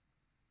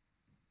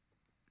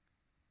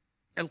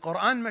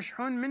 القرآن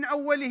مشحون من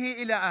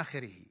أوله إلى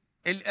آخره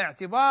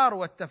الاعتبار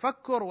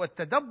والتفكر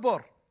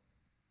والتدبر.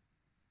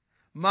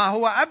 ما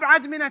هو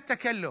أبعد من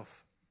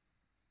التكلف؟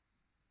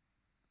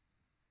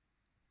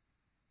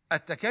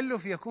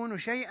 التكلف يكون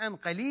شيئا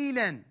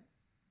قليلا.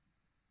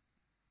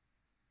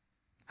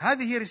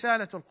 هذه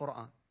رسالة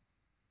القرآن،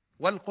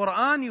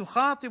 والقرآن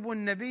يخاطب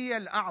النبي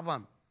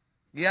الأعظم: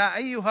 يا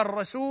أيها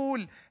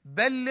الرسول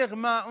بلغ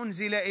ما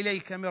أنزل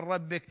إليك من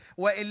ربك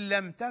وإن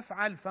لم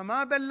تفعل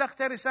فما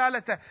بلغت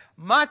رسالته.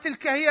 ما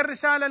تلك هي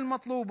الرسالة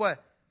المطلوبة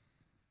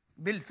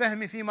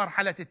بالفهم في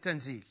مرحلة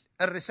التنزيل،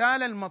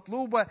 الرسالة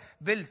المطلوبة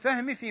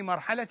بالفهم في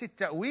مرحلة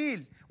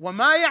التأويل،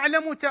 وما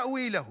يعلم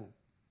تأويله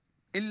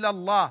إلا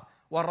الله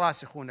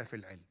والراسخون في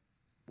العلم،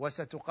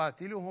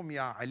 وستقاتلهم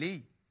يا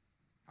علي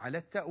على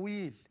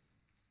التأويل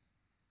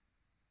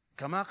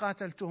كما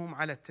قاتلتهم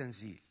على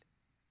التنزيل.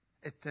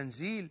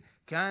 التنزيل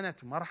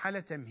كانت مرحلة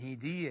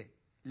تمهيدية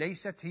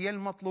ليست هي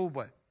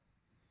المطلوبة.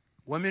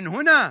 ومن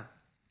هنا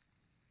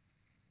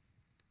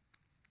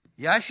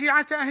يا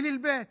شيعة أهل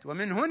البيت،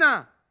 ومن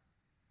هنا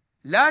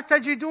لا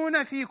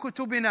تجدون في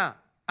كتبنا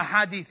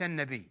أحاديث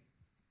النبي.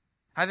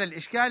 هذا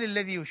الإشكال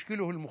الذي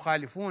يشكله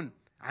المخالفون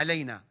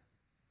علينا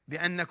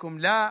بأنكم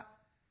لا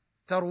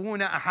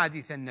تروون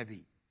أحاديث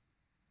النبي.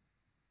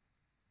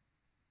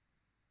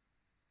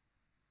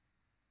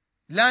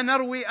 لا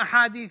نروي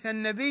أحاديث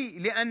النبي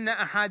لأن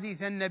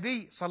أحاديث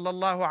النبي صلى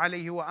الله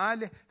عليه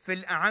وآله في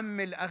الأعم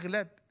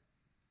الأغلب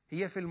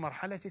هي في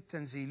المرحلة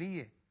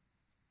التنزيلية،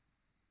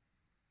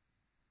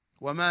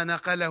 وما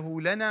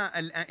نقله لنا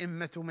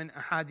الأئمة من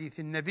أحاديث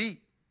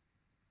النبي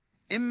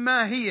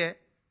إما هي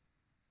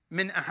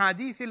من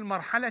أحاديث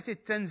المرحلة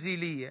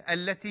التنزيلية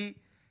التي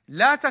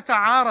لا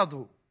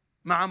تتعارض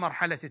مع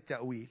مرحلة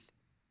التأويل،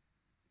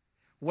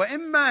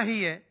 وإما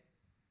هي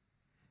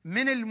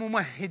من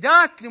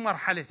الممهدات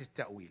لمرحلة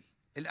التأويل،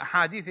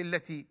 الأحاديث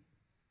التي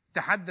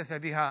تحدث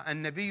بها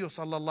النبي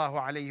صلى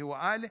الله عليه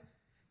وآله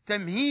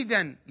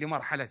تمهيدا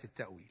لمرحلة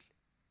التأويل.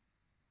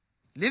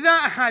 لذا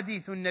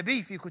أحاديث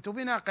النبي في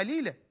كتبنا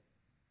قليلة،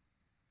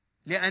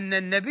 لأن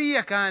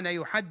النبي كان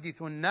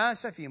يحدث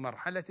الناس في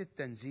مرحلة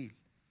التنزيل،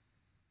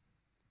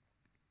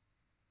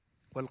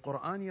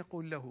 والقرآن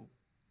يقول له: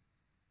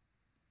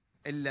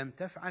 إن لم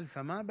تفعل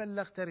فما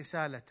بلغت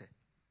رسالته.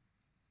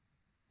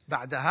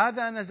 بعد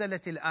هذا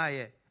نزلت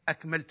الآية: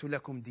 أكملت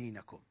لكم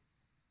دينكم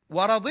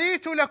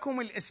ورضيت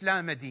لكم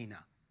الإسلام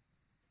دينا.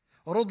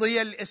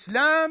 رضي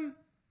الإسلام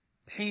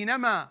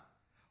حينما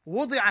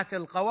وضعت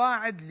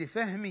القواعد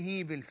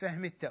لفهمه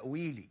بالفهم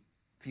التأويلي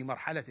في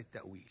مرحلة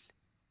التأويل.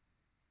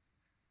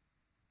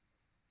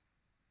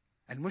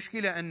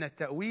 المشكلة أن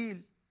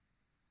التأويل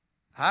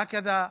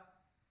هكذا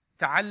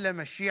تعلم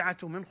الشيعة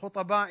من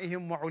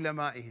خطبائهم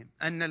وعلمائهم،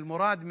 أن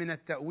المراد من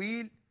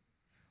التأويل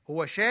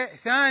هو شيء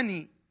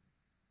ثاني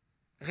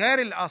غير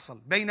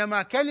الأصل،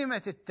 بينما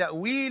كلمة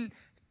التأويل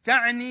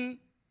تعني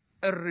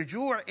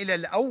الرجوع إلى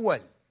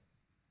الأول.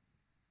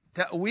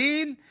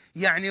 تأويل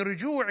يعني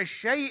رجوع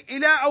الشيء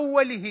إلى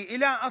أوله،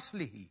 إلى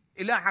أصله،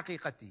 إلى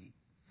حقيقته.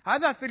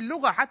 هذا في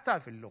اللغة، حتى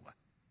في اللغة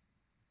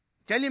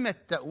كلمة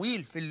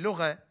تأويل في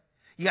اللغة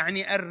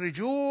يعني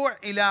الرجوع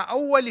إلى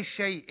أول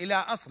الشيء، إلى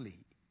أصله.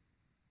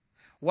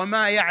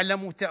 وما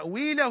يعلم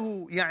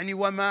تأويله يعني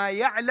وما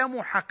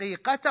يعلم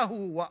حقيقته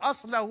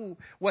وأصله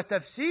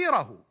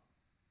وتفسيره.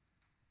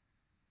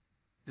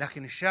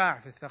 لكن الشائع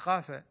في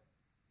الثقافة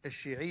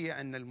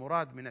الشيعية أن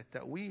المراد من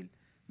التأويل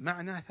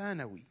معنى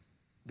ثانوي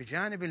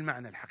بجانب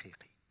المعنى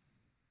الحقيقي،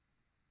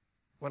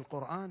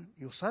 والقرآن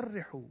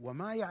يصرح: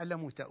 وما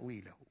يعلم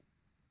تأويله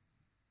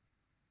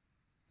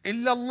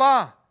إلا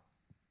الله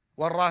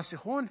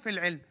والراسخون في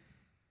العلم.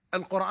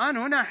 القرآن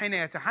هنا حين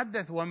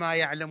يتحدث وما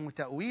يعلم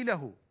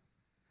تأويله،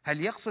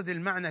 هل يقصد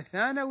المعنى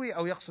الثانوي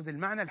أو يقصد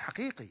المعنى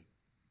الحقيقي؟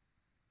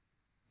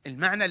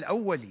 المعنى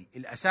الأولي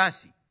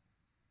الأساسي،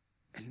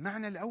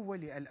 المعنى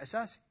الأولي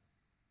الأساسي.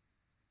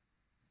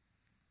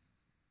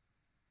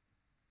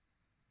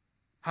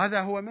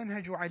 هذا هو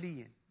منهج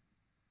علي،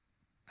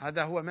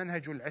 هذا هو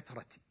منهج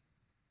العترة.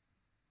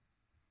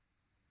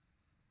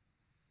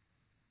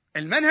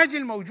 المنهج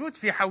الموجود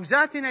في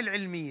حوزاتنا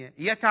العلمية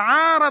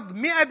يتعارض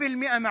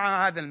 100%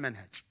 مع هذا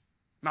المنهج،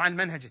 مع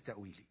المنهج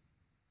التأويلي.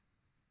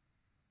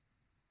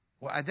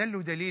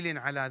 وأدل دليل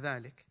على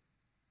ذلك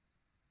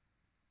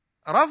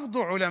رفض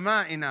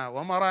علمائنا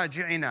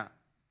ومراجعنا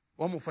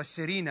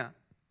ومفسرين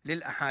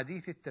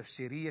للأحاديث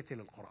التفسيرية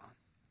للقرآن.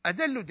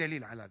 أدل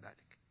دليل على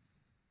ذلك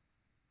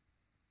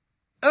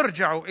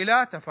ارجعوا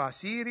إلى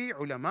تفاسير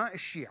علماء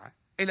الشيعة،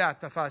 إلى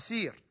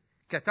تفاسير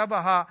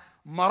كتبها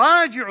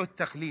مراجع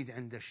التقليد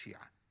عند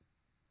الشيعة،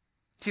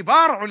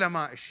 كبار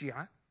علماء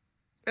الشيعة.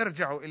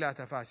 ارجعوا إلى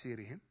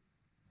تفاسيرهم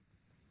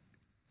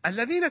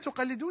الذين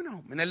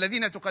تقلدونهم، من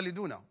الذين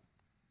تقلدونهم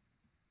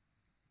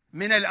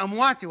من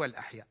الأموات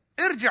والأحياء.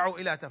 ارجعوا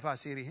إلى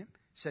تفاسيرهم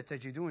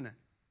ستجدون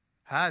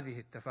هذه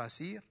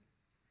التفاسير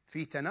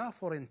في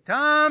تنافر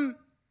تام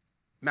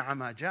مع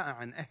ما جاء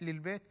عن أهل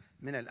البيت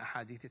من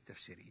الأحاديث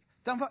التفسيرية،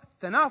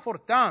 تنافر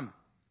تام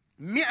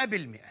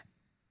 100%،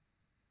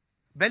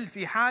 بل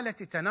في حالة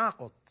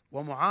تناقض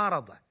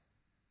ومعارضة،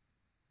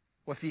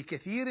 وفي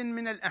كثير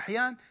من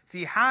الأحيان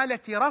في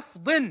حالة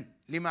رفض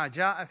لما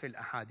جاء في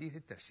الأحاديث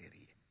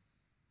التفسيرية،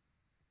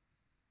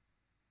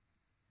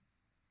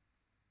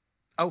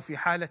 أو في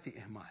حالة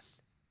إهمال.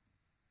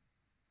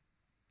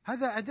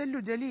 هذا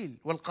أدل دليل،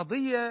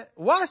 والقضية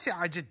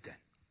واسعة جدا،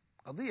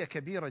 قضية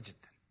كبيرة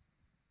جدا.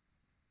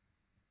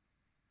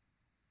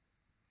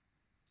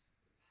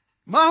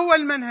 ما هو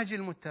المنهج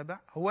المتبع؟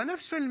 هو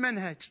نفس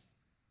المنهج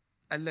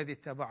الذي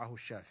اتبعه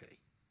الشافعي.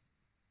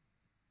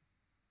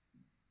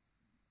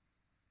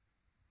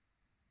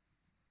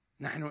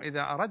 نحن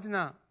إذا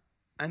أردنا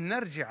أن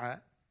نرجع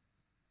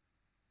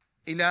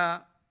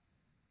إلى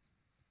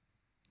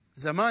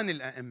زمان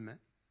الأئمة،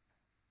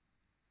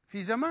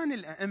 في زمان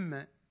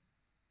الأئمة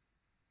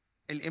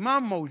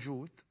الإمام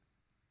موجود،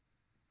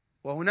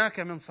 وهناك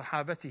من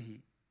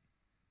صحابته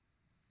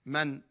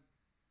من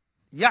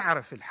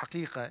يعرف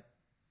الحقيقة،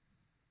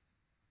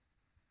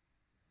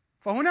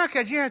 فهناك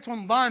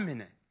جهة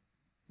ضامنة،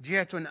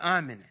 جهة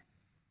آمنة.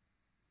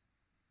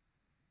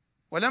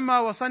 ولما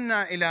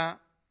وصلنا إلى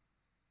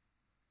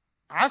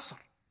عصر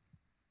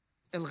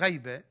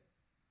الغيبة،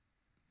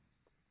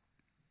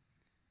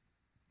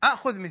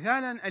 أخذ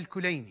مثالا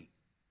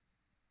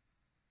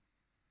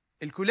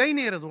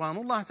الكليني رضوان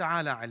الله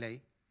تعالى عليه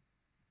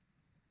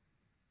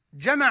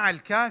جمع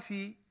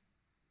الكافي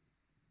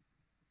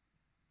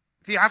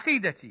في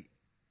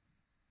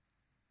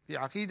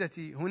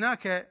عقيدتي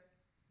هناك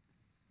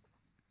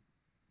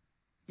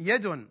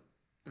يد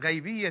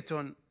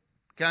غيبية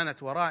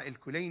كانت وراء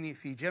الكليني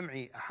في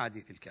جمع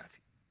أحاديث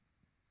الكافي،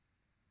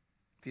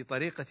 في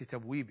طريقة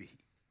تبويبه.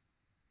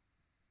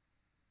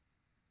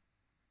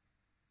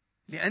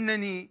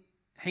 لأنني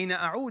حين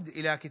أعود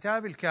إلى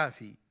كتاب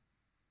الكافي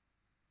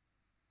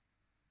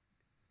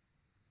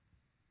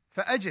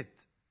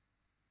فأجد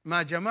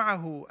ما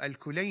جمعه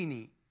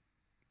الكليني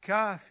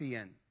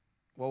كافيا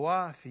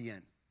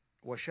ووافيا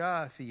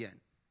وشافيا،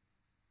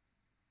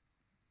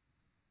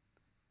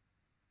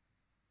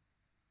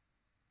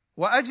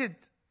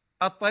 وأجد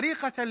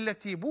الطريقة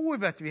التي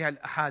بوبت بها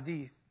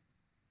الأحاديث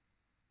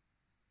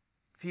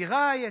في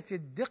غاية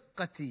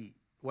الدقة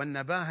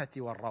والنباهة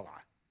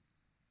والروعة.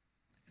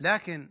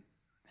 لكن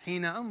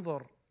حين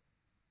أنظر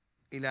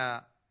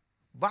إلى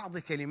بعض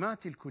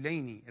كلمات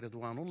الكليني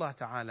رضوان الله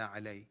تعالى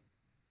عليه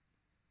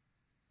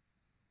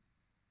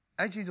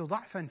أجد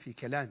ضعفا في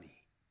كلامه.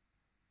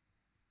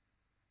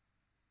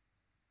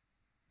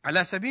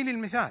 على سبيل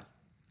المثال،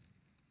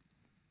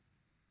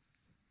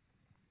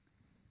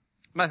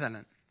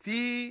 مثلا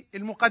في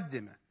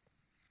المقدمة،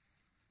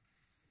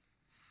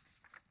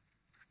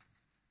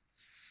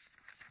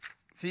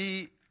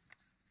 في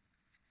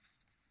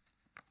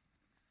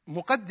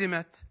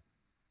مقدمة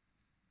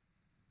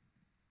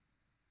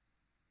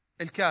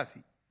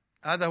الكافي،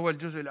 هذا هو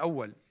الجزء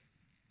الأول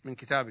من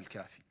كتاب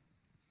الكافي،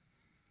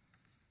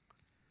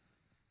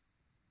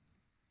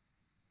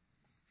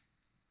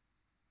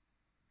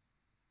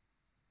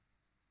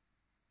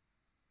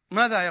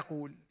 ماذا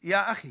يقول؟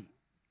 يا أخي،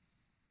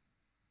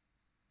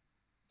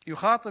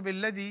 يخاطب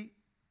الذي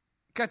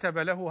كتب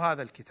له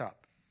هذا الكتاب: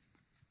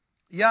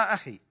 يا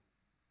أخي،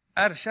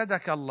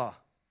 أرشدك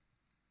الله،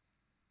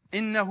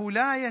 إنه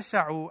لا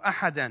يسع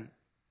أحدا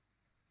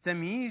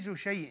تمييز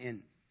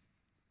شيء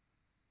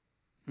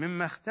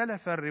مما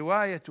اختلف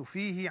الرواية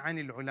فيه عن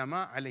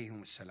العلماء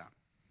عليهم السلام.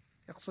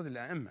 يقصد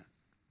الأئمة.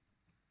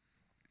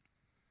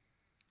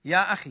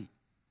 يا أخي،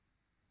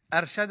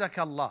 أرشدك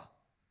الله،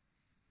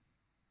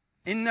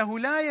 إنه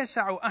لا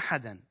يسع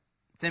أحدا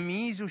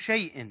تمييز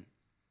شيء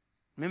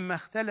مما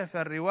اختلف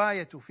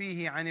الرواية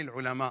فيه عن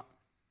العلماء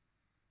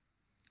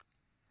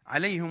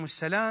عليهم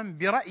السلام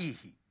برأيه،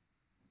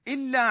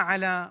 إلا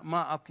على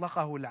ما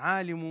أطلقه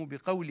العالم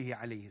بقوله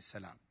عليه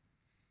السلام: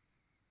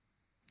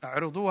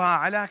 اعرضوها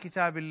على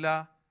كتاب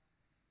الله،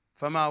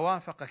 فما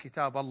وافق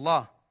كتاب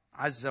الله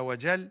عز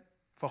وجل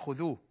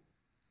فخذوه،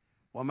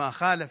 وما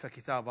خالف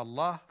كتاب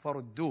الله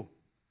فردوه.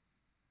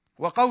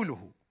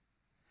 وقوله: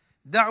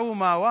 دعوا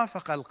ما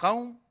وافق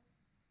القوم،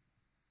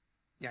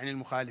 يعني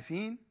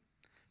المخالفين،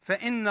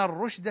 فإن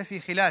الرشد في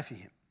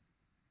خلافهم.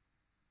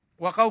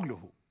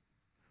 وقوله: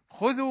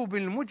 خذوا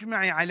بالمجمع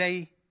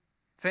عليه،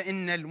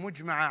 فإن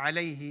المجمع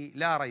عليه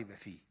لا ريب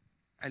فيه.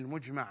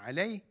 المجمع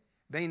عليه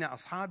بين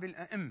أصحاب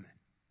الأئمة،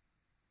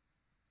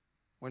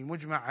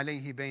 والمجمع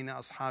عليه بين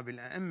أصحاب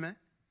الأئمة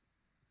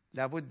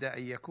لا بد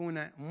أن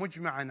يكون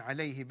مجمعا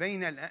عليه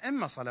بين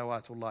الأئمة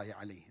صلوات الله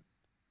عليهم،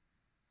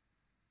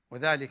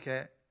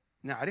 وذلك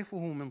نعرفه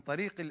من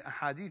طريق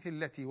الأحاديث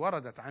التي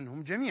وردت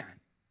عنهم جميعا.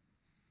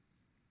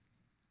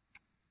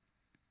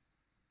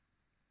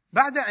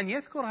 بعد أن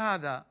يذكر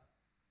هذا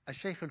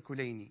الشيخ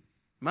الكليني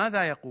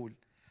ماذا يقول؟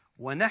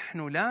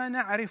 ونحن لا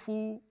نعرف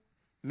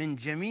من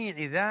جميع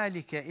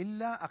ذلك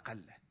إلا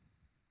أقله.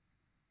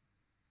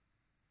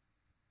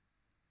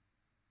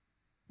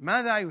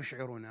 ماذا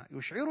يشعرنا؟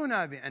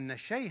 يشعرنا بأن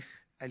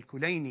الشيخ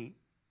الكليني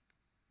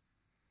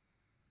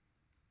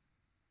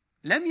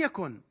لم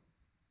يكن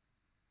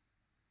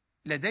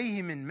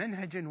لديه من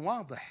منهج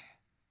واضح.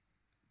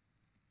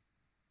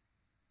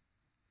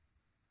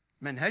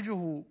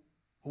 منهجه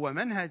هو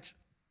منهج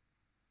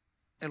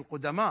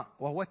القدماء،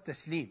 وهو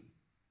التسليم،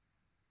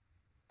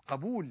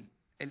 قبول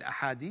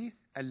الأحاديث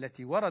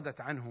التي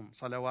وردت عنهم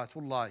صلوات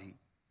الله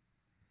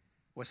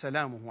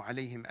وسلامه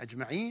عليهم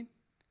أجمعين،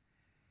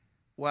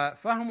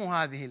 وفهم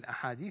هذه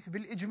الأحاديث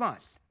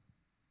بالإجمال.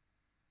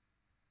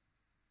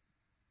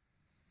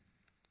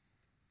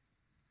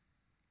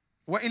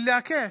 وإلا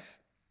كيف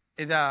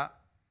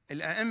إذا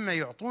الأئمة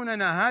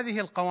يعطوننا هذه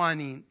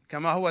القوانين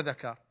كما هو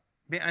ذكر،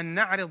 بأن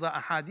نعرض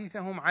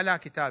أحاديثهم على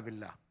كتاب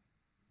الله،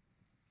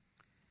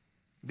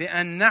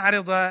 بأن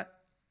نعرض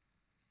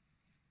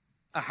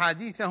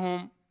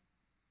أحاديثهم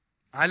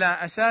على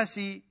أساس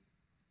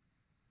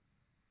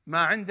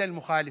ما عند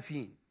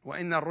المخالفين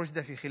وإن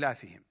الرشد في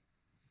خلافهم،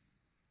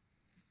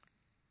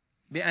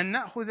 بأن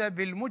نأخذ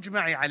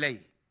بالمجمع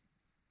عليه،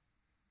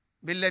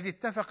 بالذي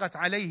اتفقت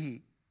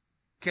عليه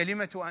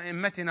كلمة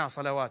أئمتنا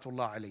صلوات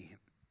الله عليهم،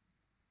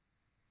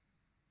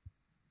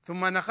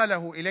 ثم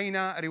نقله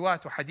إلينا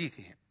رواة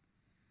حديثهم.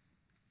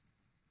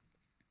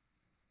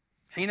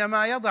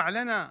 حينما يضع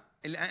لنا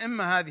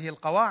الأئمة هذه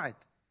القواعد،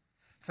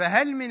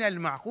 فهل من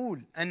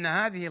المعقول أن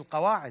هذه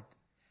القواعد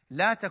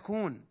لا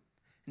تكون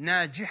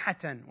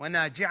ناجحة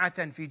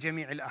وناجعة في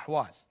جميع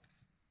الأحوال،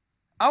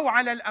 أو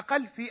على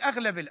الأقل في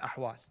أغلب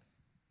الأحوال؟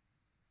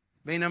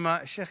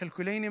 بينما الشيخ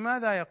الكليني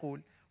ماذا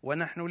يقول؟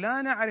 ونحن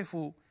لا نعرف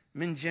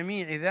من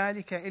جميع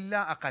ذلك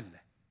إلا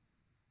أقله.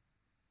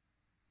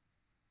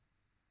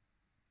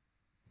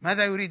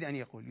 ماذا يريد أن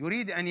يقول؟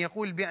 يريد أن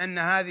يقول بأن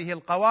هذه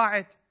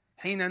القواعد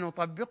حين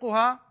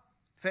نطبقها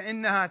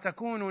فإنها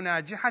تكون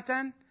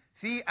ناجحة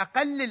في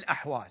أقل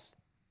الأحوال.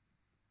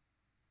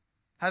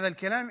 هذا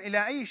الكلام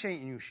إلى أي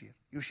شيء يشير؟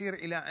 يشير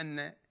إلى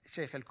أن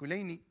الشيخ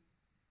الكليني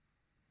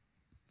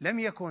لم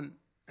يكن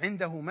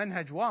عنده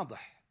منهج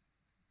واضح،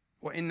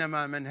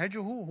 وإنما منهجه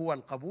هو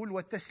القبول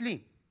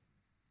والتسليم.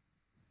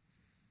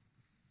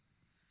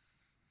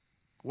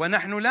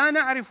 ونحن لا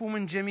نعرف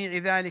من جميع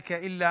ذلك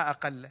إلا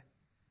أقله،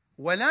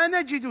 ولا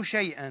نجد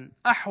شيئا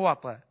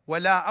أحوط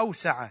ولا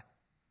أوسع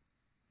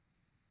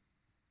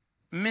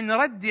من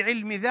رد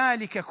علم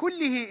ذلك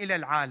كله إلى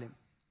العالم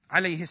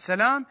عليه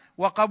السلام،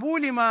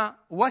 وقبول ما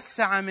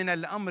وسع من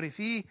الأمر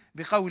فيه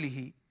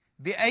بقوله: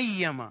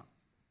 بأيما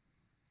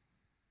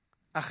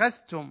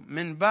أخذتم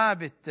من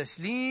باب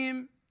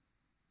التسليم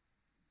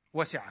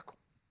وسعكم.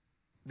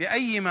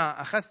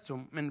 بأيما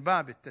أخذتم من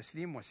باب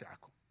التسليم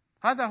وسعكم.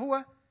 هذا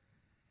هو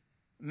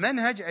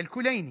منهج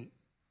الكليني،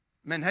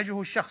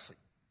 منهجه الشخصي،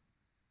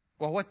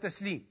 وهو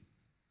التسليم.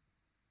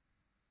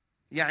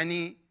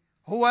 يعني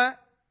هو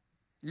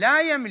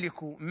لا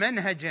يملك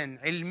منهجا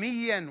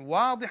علميا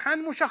واضحا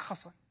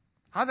مشخصا.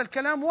 هذا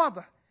الكلام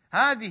واضح،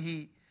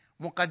 هذه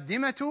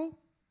مقدمة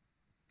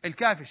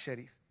الكافي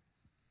الشريف.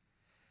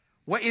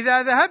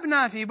 وإذا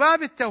ذهبنا في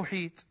باب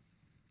التوحيد،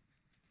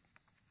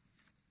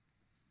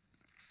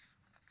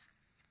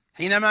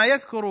 حينما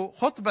يذكر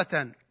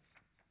خطبة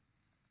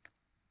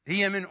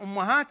هي من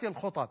أمهات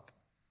الخطب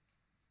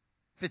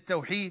في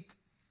التوحيد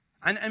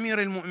عن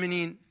أمير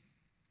المؤمنين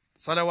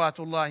صلوات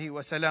الله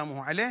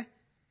وسلامه عليه،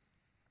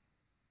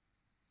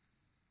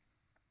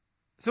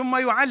 ثم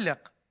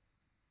يعلق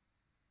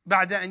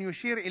بعد أن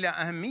يشير إلى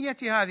أهمية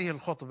هذه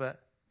الخطبة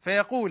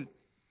فيقول: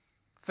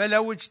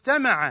 فلو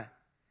اجتمع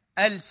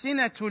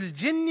ألسنة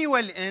الجن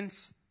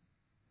والإنس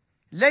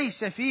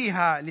ليس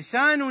فيها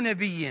لسان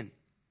نبي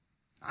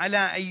على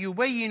أن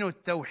يبين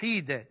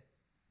التوحيد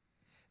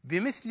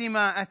بمثل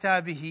ما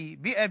أتى به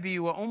بأبي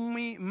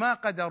وأمي ما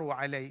قدروا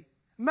عليه.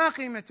 ما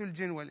قيمة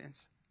الجن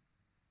والإنس؟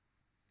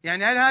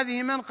 يعني هل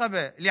هذه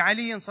منقبة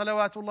لعلي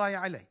صلوات الله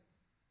عليه؟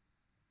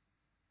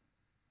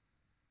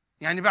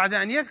 يعني بعد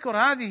أن يذكر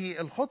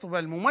هذه الخطبة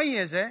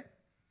المميزة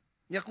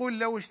يقول: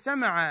 لو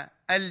اجتمع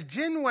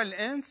الجن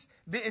والإنس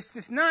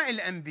باستثناء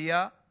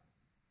الأنبياء،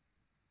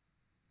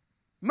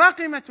 ما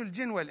قيمة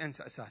الجن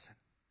والإنس أساسا؟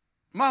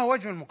 ما هو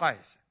وجه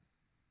المقايسة؟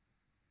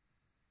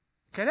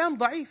 كلام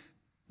ضعيف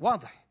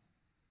واضح.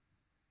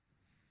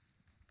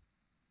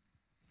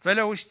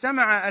 فلو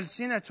اجتمع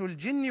ألسنة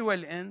الجن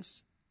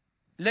والإنس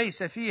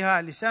ليس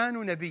فيها لسان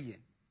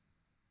نبي.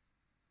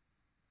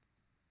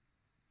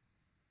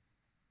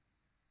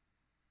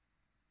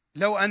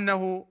 لو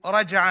أنه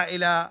رجع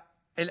إلى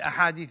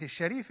الأحاديث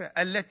الشريفة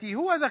التي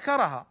هو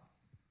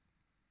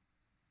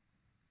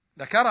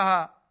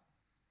ذكرها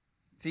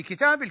في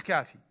كتاب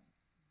الكافي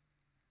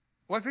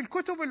وفي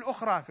الكتب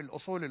الأخرى في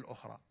الأصول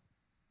الأخرى،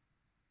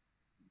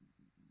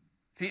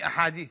 في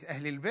أحاديث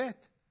أهل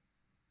البيت،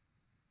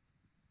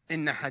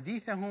 إن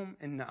حديثهم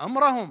إن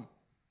أمرهم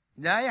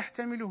لا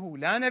يحتمله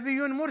لا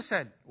نبي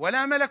مرسل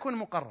ولا ملك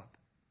مقرب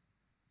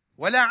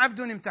ولا عبد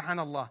امتحن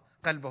الله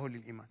قلبه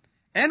للإيمان.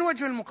 أين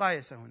وجه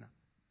المقايسة هنا؟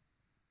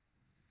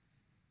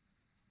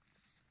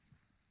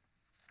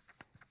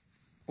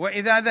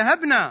 وإذا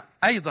ذهبنا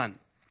أيضا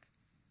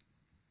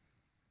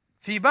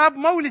في باب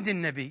مولد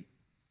النبي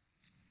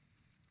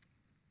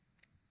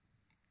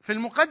في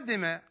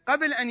المقدمة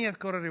قبل أن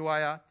يذكر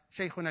الروايات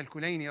شيخنا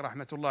الكليني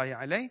رحمة الله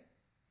عليه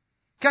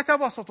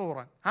كتب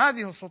سطورا،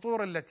 هذه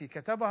السطور التي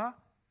كتبها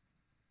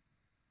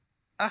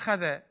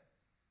أخذ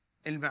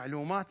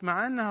المعلومات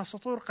مع أنها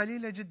سطور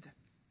قليلة جدا،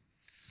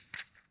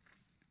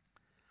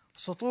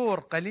 سطور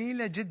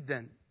قليلة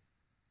جدا،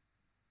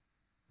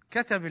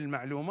 كتب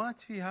المعلومات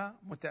فيها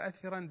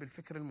متأثرا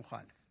بالفكر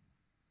المخالف.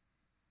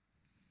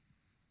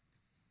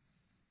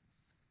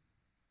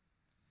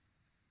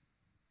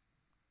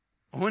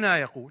 هنا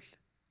يقول،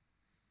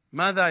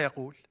 ماذا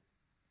يقول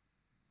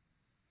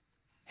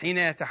حين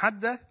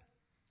يتحدث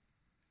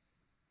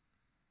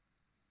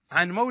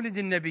عن مولد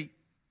النبي؟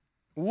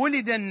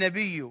 ولد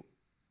النبي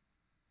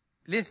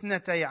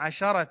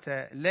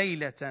 12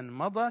 ليلة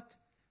مضت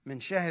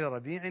من شهر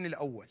ربيع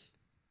الأول.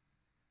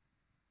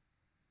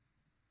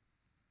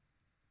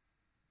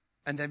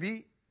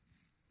 النبي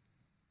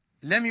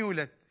لم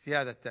يولد في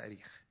هذا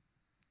التاريخ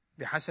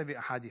بحسب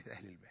أحاديث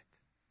أهل البيت.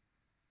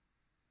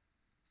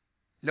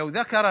 لو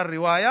ذكر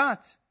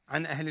الروايات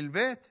عن أهل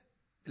البيت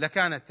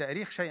لكان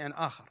التاريخ شيئا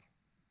آخر،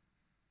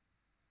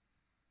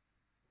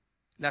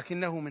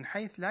 لكنه من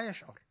حيث لا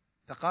يشعر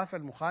ثقافة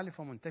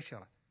المخالفة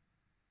منتشرة،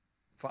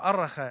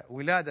 فأرخ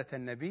ولادة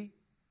النبي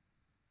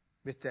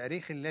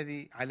بالتاريخ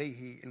الذي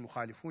عليه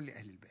المخالفون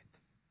لأهل البيت.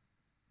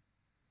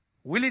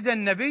 ولد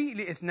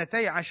النبي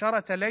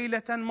 12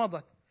 ليلة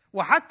مضت،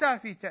 وحتى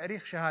في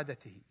تاريخ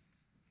شهادته.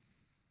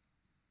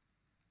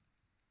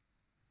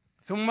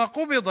 ثم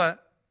قبض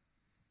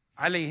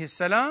عليه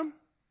السلام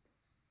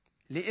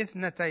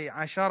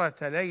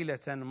 12 ليلة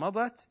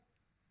مضت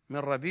من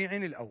ربيع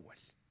الأول.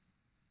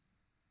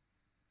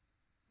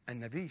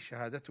 النبي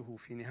شهادته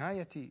في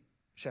نهاية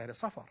شهر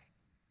صفر،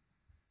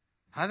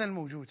 هذا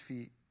الموجود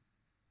في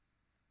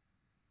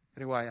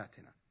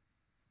رواياتنا،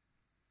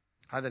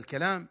 هذا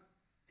الكلام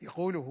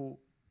يقوله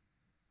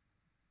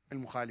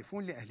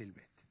المخالفون لأهل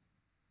البيت.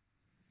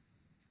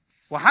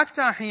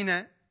 وحتى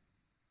حين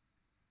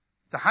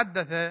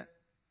تحدث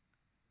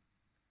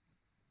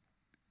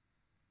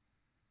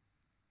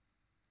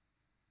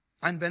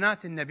عن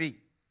بنات النبي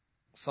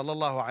صلى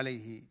الله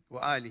عليه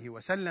وآله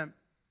وسلم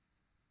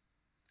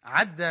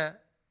عد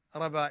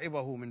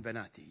ربائبه من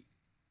بناته،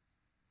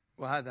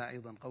 وهذا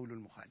أيضا قول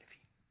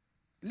المخالفين.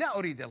 لا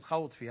أريد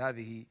الخوض في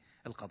هذه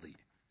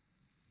القضية.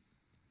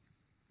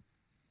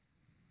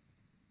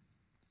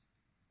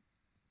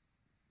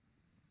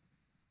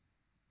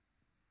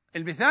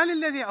 المثال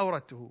الذي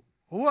أوردته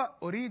هو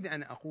أريد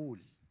أن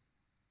أقول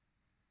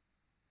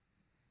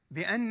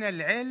بأن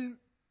العلم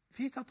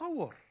في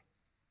تطور،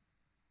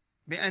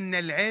 بأن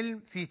العلم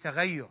في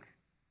تغير.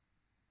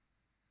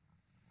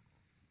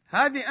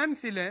 هذه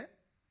أمثلة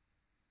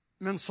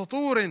من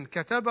سطور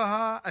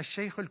كتبها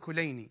الشيخ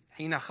الكليني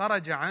حين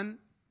خرج عن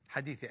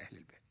حديث أهل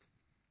البيت.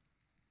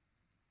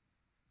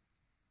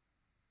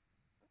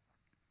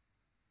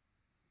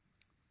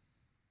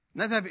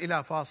 نذهب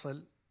إلى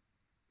فاصل.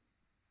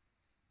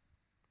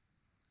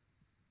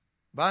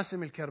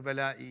 باسم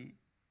الكربلائي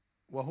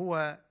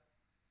وهو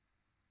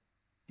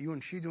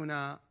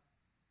ينشدنا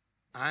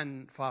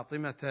عن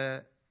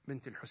فاطمة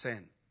بنت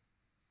الحسين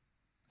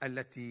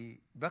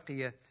التي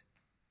بقيت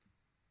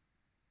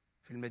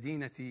في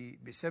المدينة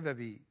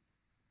بسبب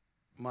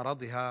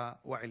مرضها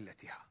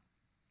وعلتها.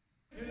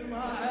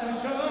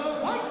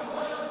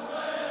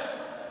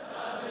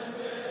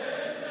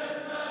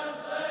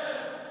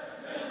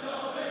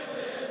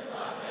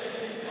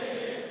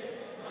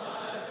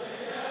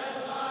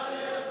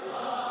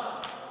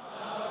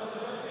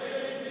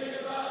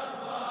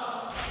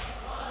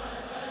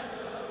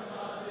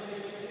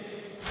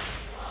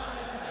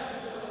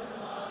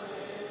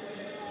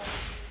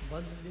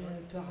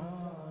 ظليت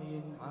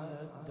عاين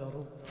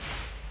عالدرب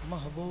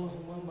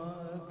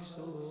مهضومة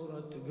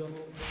مكسورة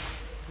قلب،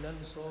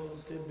 لن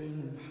صوت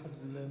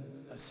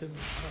بالحلم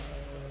أسمعها،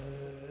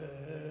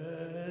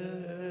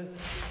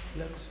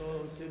 لن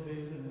صوت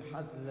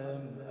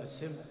بالحلم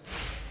أسمعها.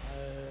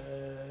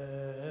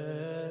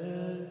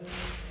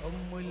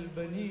 أم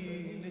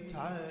البنين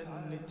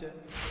تعنت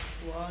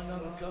وأنا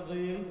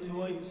ركضيت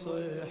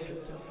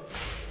ويصيحته،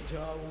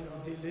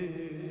 جاوب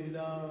دليلي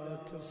لا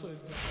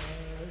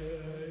تصدها،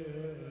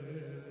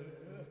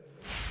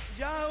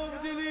 جاوب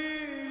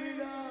دليلي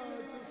لا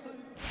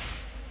تصد.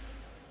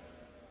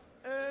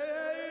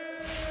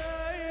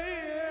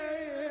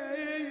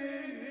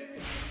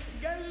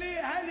 قال لي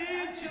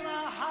هليج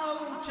راحة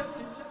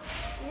وشتم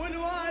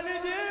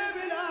والوالد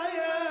بلا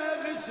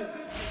يغسل،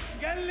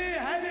 قال لي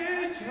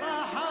هليج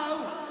راحة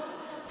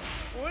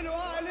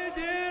والوالد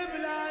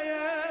بلا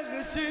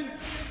يغسل،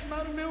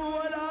 مرمي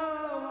ولا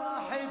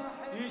واحد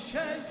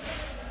يشيل،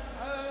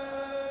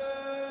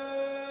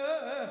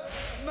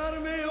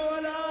 مرمي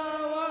ولا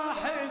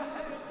واحد.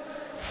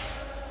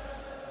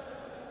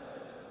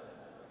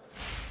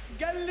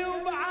 قال لي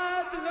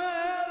وبعد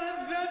غير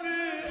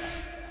الذبيح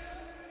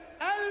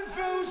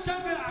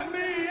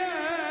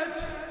 1700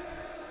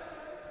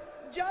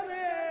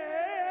 جريح،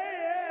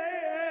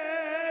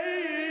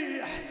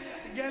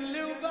 قال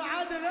لي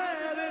وبعد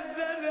غير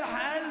الذبح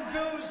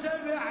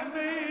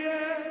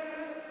 1700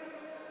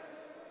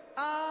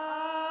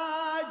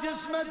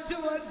 جسمه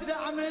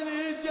توزع من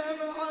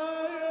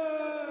الجمعة،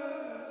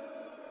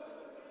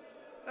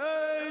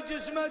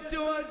 جسمه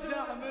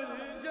توزع من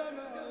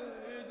الجمعة،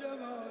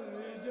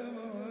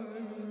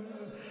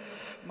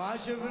 ما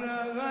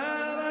شفنا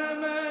غيره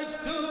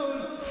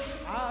مقتول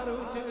عار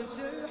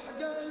وتسح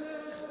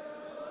قلخ،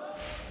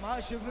 ما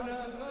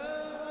شفنا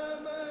غيره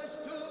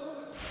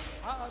مقتول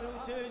عار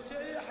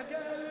وتسح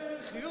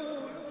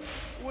قلخيول،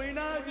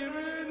 وينادي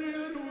من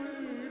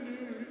يرويني،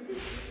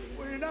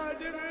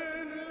 وينادي من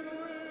يرويني.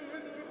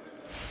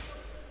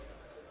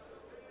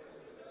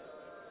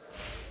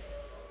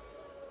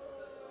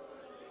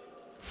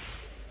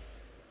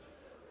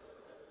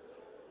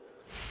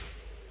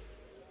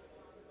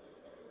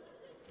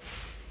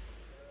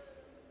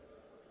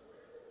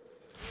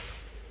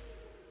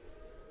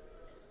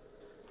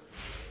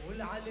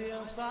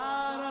 والعلي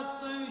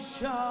صارت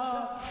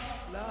طشار،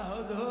 لا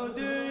هدهد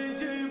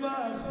يجيب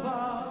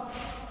اخبار،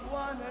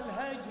 وانا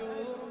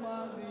الهجر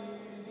ما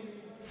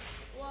ذيني،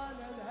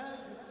 وانا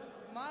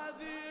الهجر ما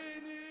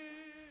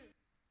ذيني.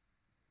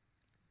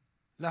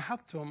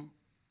 لاحظتم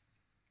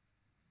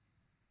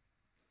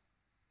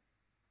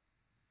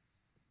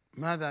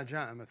ماذا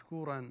جاء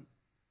مذكورا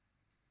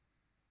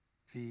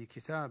في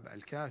كتاب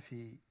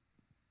الكافي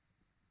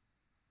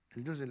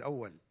الجزء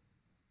الأول؟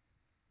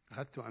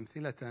 أخذت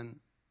أمثلة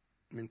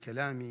من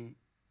كلام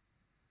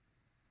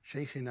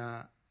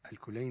شيخنا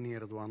الكليني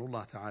رضوان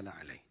الله تعالى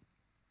عليه.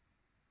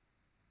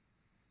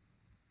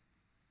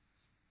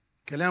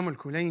 كلام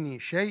الكليني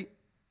شيء،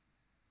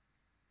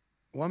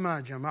 وما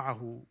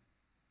جمعه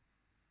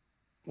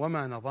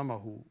وما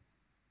نظمه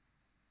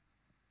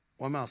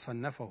وما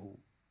صنفه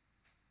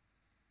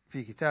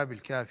في كتاب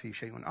الكافي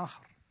شيء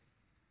آخر.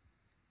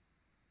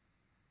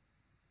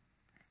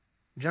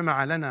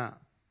 جمع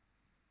لنا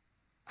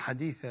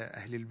حديث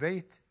أهل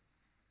البيت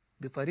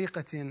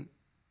بطريقة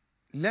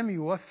لم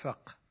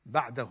يوفق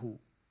بعده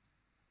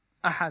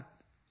أحد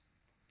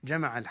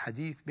جمع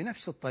الحديث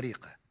بنفس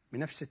الطريقة،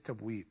 بنفس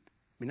التبويب،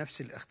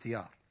 بنفس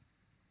الاختيار.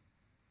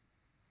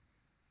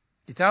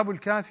 كتاب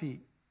الكافي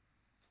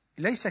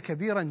ليس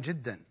كبيرا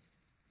جدا،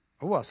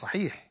 هو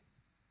صحيح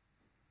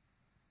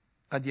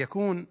قد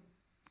يكون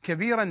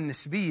كبيرا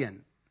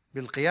نسبيا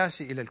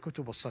بالقياس إلى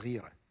الكتب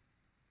الصغيرة،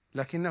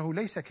 لكنه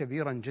ليس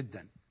كبيرا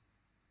جدا.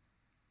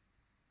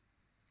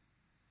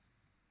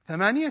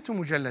 8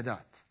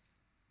 مجلدات،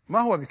 ما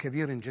هو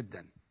بكبير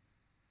جدا،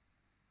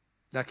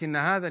 لكن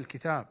هذا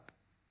الكتاب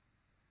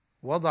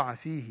وضع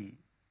فيه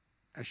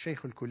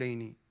الشيخ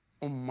الكليني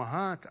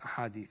أمهات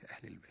أحاديث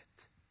أهل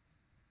البيت،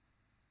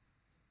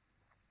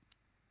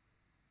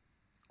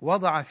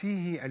 وضع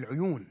فيه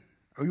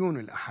عيون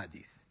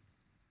الأحاديث.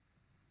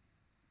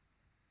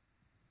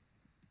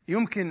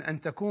 يمكن أن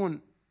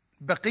تكون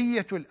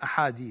بقية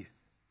الأحاديث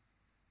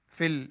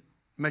في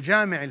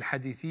المجامع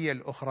الحديثية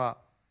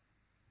الأخرى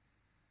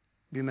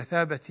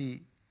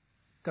بمثابة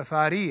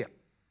تفاريع،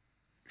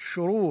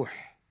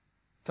 شروح،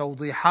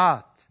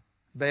 توضيحات،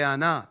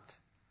 بيانات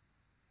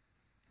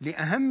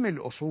لأهم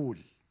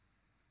الأصول،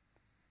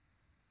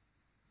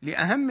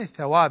 لأهم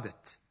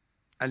الثوابت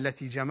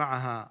التي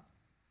جمعها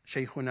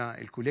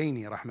شيخنا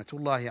الكليني رحمة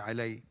الله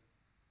عليه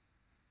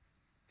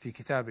في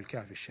كتاب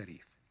الكافي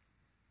الشريف.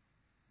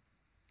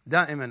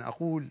 دائما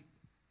أقول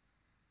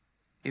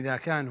إذا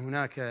كان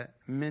هناك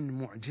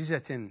من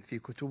معجزة في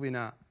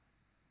كتبنا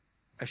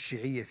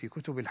الشيعية، في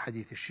كتب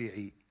الحديث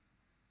الشيعي،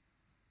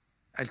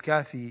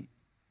 الكافي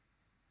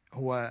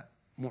هو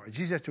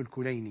معجزة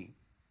الكليني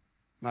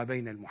ما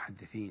بين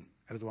المحدثين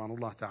رضوان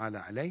الله تعالى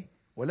عليه.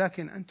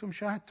 ولكن أنتم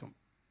شاهدتم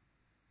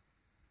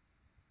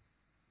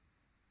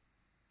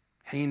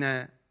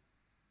حين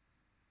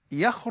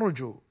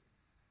يخرج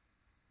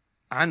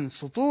عن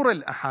سطور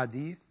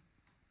الأحاديث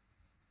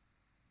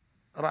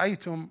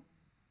رأيتم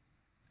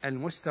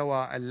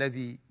المستوى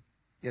الذي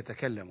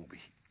يتكلم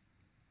به.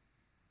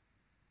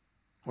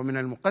 ومن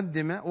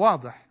المقدمة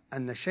واضح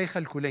أن الشيخ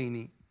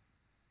الكليني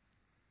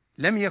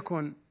لم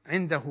يكن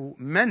عنده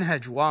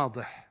منهج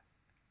واضح،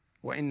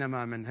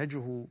 وإنما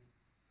منهجه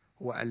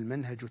هو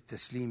المنهج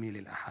التسليمي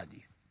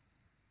للأحاديث،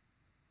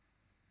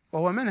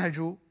 وهو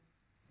منهج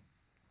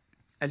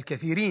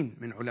الكثيرين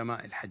من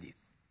علماء الحديث،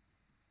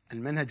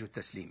 المنهج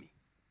التسليمي.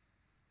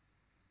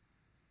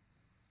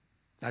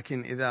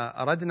 لكن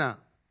إذا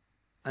أردنا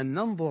أن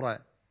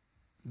ننظر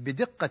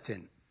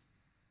بدقة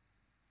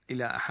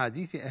إلى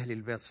أحاديث أهل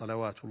البيت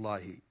صلوات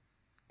الله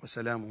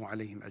وسلامه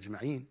عليهم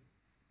أجمعين،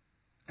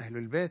 أهل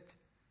البيت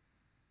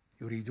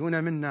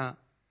يريدون منا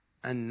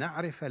أن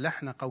نعرف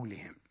لحن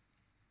قولهم،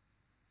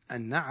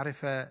 أن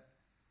نعرف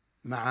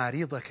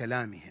معاريض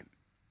كلامهم،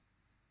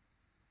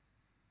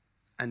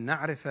 أن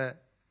نعرف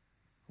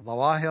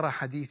ظواهر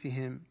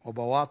حديثهم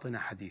وبواطن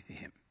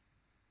حديثهم،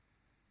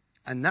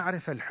 أن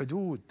نعرف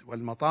الحدود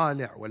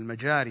والمطالع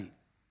والمجاري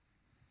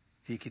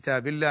في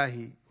كتاب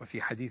الله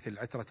وفي حديث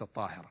العترة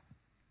الطاهرة.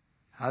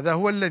 هذا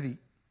هو الذي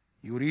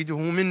يريده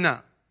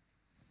منا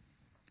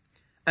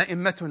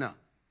أئمتنا،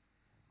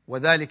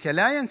 وذلك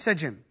لا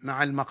ينسجم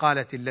مع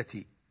المقالة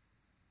التي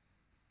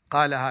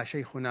قالها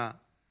شيخنا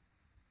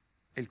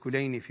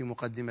الكليني في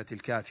مقدمة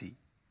الكافي،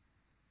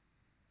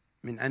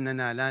 من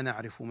أننا لا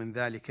نعرف من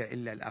ذلك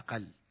إلا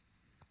الأقل.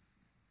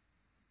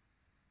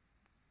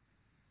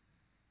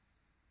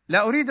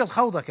 لا أريد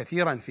الخوض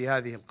كثيرا في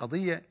هذه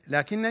القضية،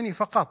 لكنني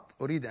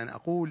فقط أريد أن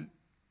أقول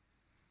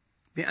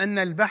بأن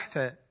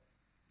البحث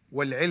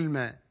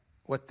والعلم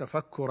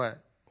والتفكر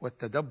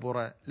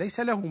والتدبر ليس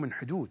له من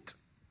حدود.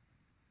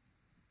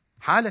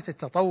 حالة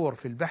التطور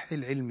في البحث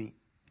العلمي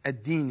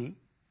الديني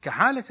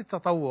كحالة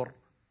التطور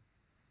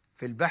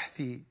في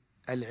البحث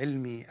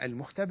العلمي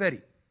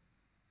المختبري.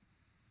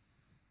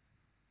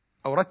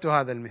 أوردت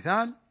هذا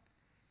المثال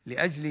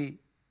لأجل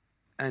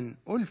أن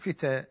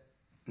ألفت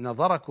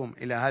نظركم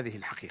إلى هذه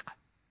الحقيقة.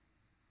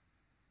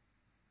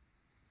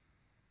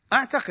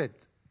 أعتقد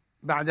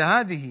بعد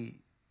هذه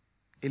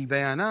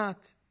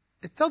البيانات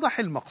اتضح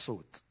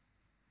المقصود.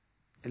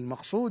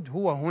 المقصود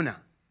هو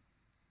هنا،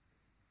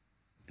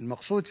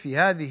 المقصود في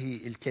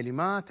هذه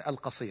الكلمات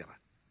القصيرة.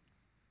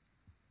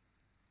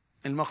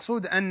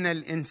 المقصود أن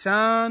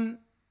الإنسان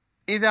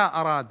إذا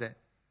أراد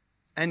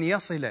أن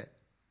يصل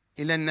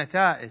إلى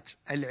النتائج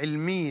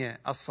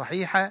العلمية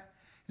الصحيحة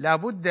لا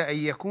بد أن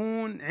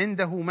يكون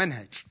عنده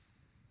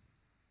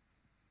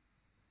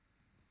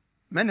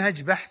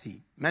منهج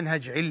بحثي،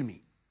 منهج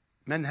علمي،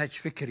 منهج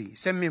فكري،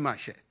 سمي ما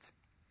شئت.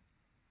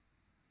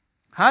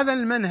 هذا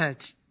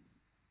المنهج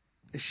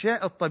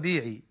الشيء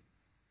الطبيعي،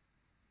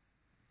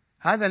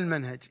 هذا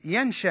المنهج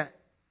ينشأ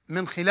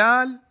من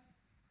خلال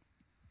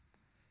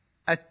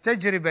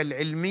التجربة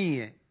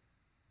العلمية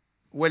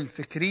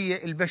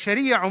والفكرية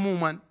البشرية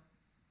عموما.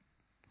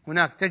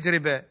 هناك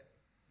تجربة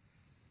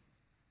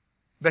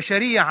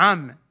بشرية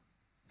عامة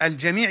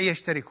الجميع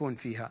يشتركون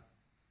فيها،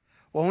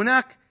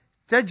 وهناك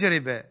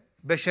تجربة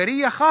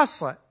بشرية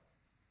خاصة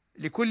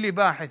لكل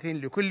باحث،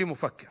 لكل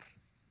مفكر.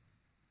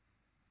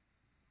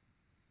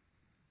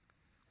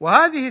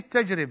 وهذه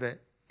التجربة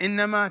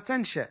إنما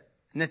تنشأ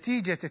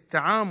نتيجة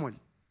التعامل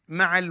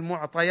مع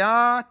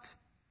المعطيات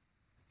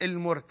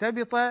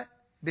المرتبطة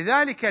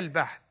بذلك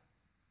البحث،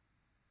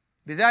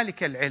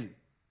 بذلك العلم.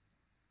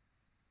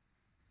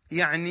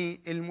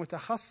 يعني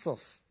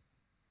المتخصص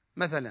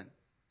مثلا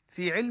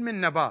في علم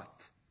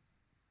النبات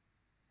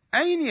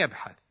أين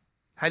يبحث؟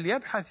 هل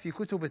يبحث في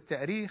كتب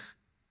التاريخ؟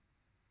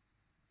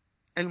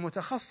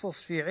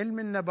 المتخصص في علم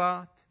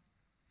النبات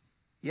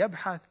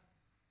يبحث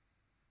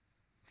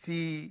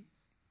في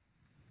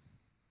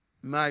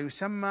ما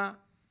يسمى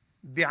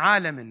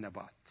بعالم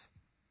النبات.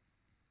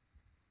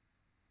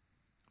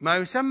 ما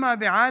يسمى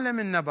بعالم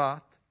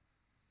النبات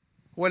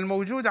هو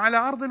الموجود على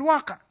أرض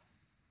الواقع،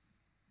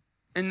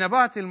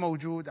 النبات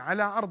الموجود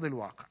على أرض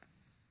الواقع.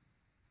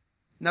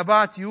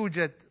 نبات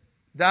يوجد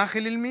داخل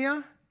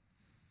المياه،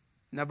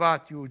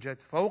 نبات يوجد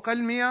فوق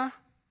المياه،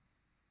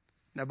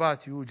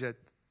 نبات يوجد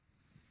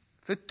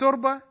في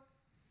التربة،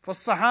 في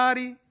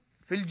الصحاري،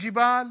 في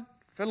الجبال،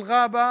 في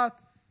الغابات،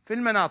 في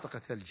المناطق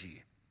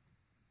الثلجية.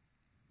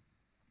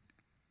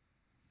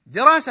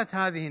 دراسة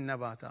هذه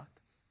النباتات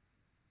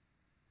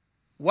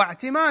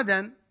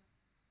واعتمادا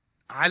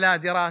على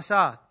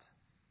دراسات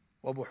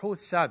وبحوث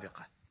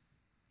سابقة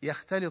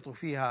يختلط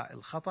فيها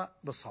الخطأ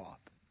بالصواب.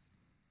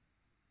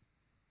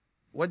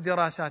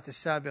 والدراسات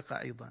السابقة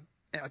أيضا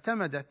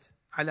اعتمدت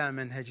على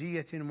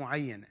منهجية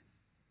معينة.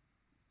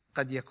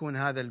 قد يكون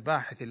هذا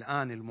الباحث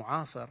الآن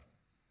المعاصر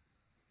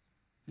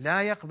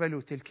لا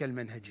يقبل تلك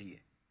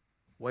المنهجية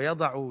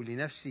ويضع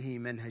لنفسه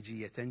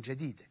منهجية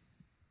جديدة.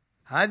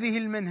 هذه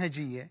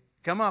المنهجية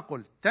كما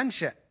قلت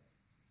تنشأ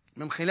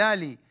من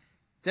خلال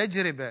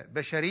تجربة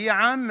بشرية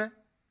عامة،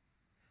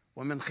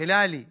 ومن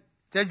خلال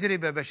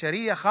تجربة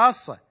بشرية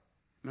خاصة،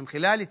 من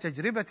خلال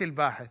تجربة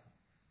الباحث،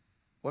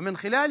 ومن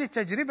خلال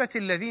تجربة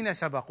الذين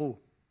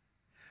سبقوه،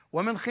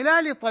 ومن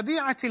خلال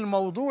طبيعة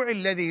الموضوع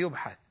الذي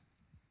يبحث.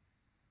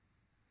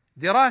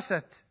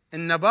 دراسة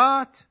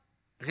النبات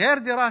غير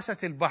دراسة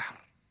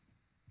البحر،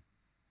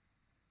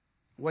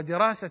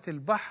 ودراسة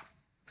البحر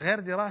غير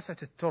دراسة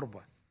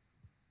التربة،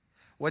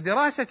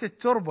 ودراسة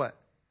التربة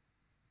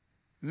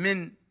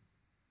من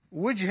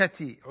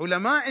وجهة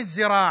علماء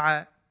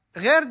الزراعة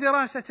غير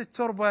دراسة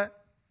التربة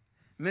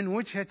من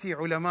وجهة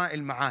علماء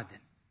المعادن،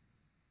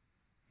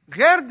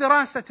 غير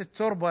دراسة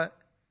التربة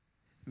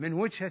من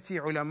وجهة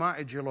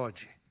علماء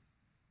الجيولوجيا.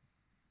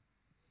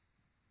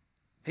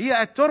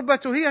 هي التربة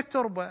هي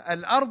التربة،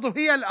 الأرض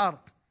هي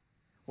الأرض،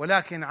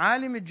 ولكن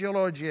عالم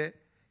الجيولوجيا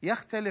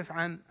يختلف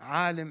عن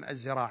عالم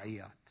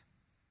الزراعيات،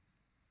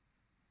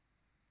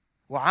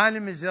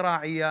 وعالم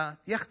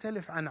الزراعيات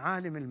يختلف عن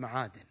عالم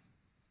المعادن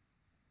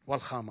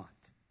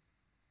والخامات.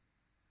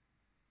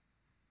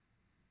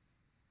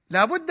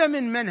 لا بد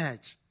من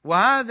منهج،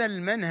 وهذا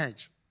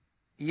المنهج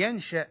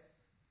ينشأ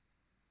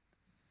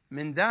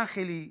من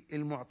داخل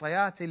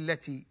المعطيات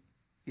التي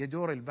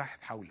يدور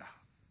البحث حولها.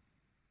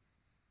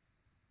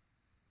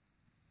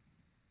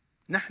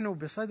 نحن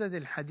بصدد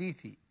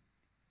الحديث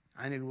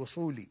عن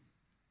الوصول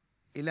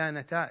إلى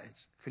نتائج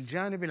في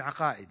الجانب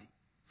العقائدي،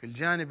 في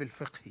الجانب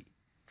الفقهي،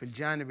 في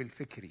الجانب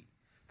الفكري،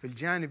 في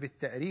الجانب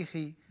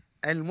التاريخي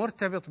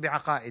المرتبط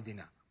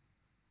بعقائدنا.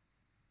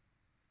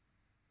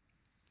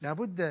 لا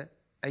بد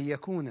أن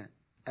يكون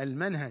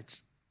المنهج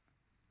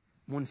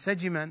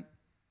منسجما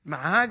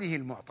مع هذه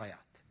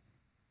المعطيات.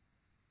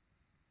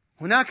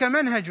 هناك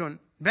منهج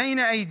بين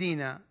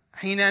أيدينا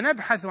حين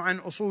نبحث عن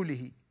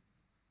أصوله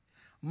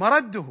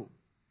مرده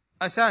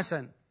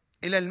أساسا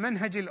إلى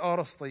المنهج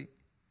الأورسطي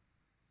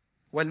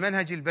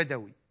والمنهج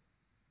البدوي،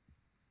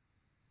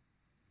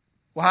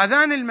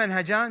 وهذان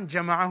المنهجان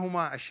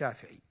جمعهما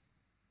الشافعي.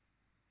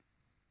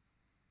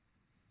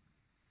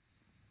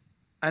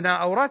 أنا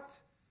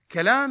أوردت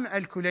كلام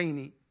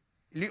الكليني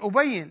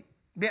لأبين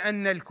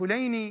بأن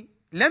الكليني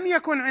لم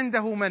يكن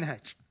عنده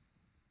منهج،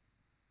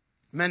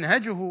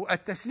 منهجه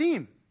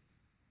التسليم.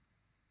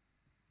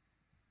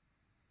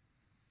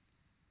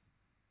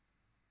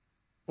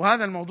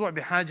 وهذا الموضوع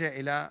بحاجة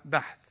إلى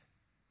بحث،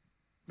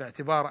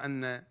 باعتبار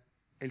أن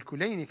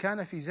الكليني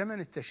كان في زمن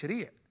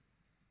التشريع،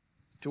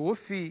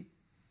 توفي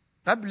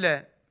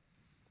قبل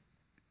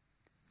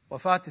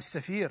وفاة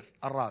السفير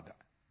الرابع.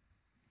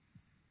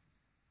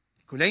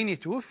 الكليني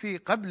توفي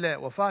قبل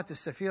وفاة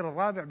السفير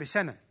الرابع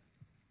بسنة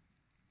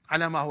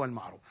على ما هو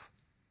المعروف.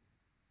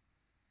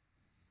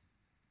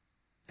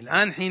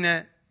 الآن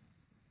حين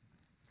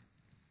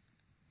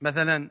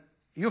مثلا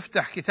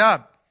يفتح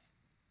كتاب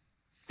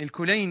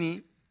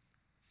الكليني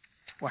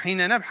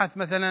وحين نبحث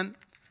مثلا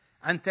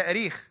عن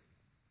تاريخ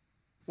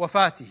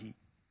وفاته،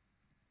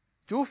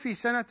 توفي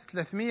سنة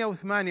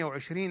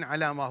 328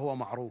 على ما هو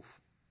معروف،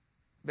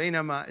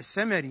 بينما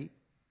السمري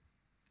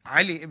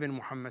علي بن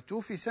محمد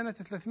توفي سنة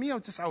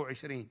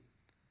 329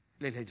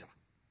 للهجرة.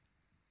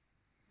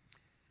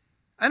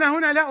 أنا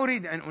هنا لا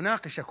أريد أن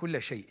أناقش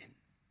كل شيء،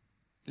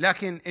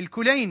 لكن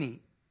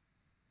الكليني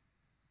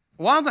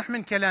واضح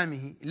من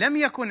كلامه لم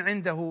يكن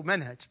عنده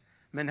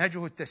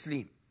منهجه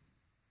التسليم.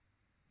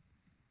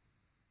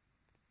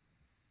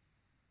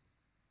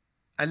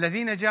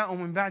 الذين جاءوا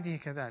من بعده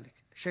كذلك،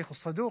 الشيخ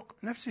الصدوق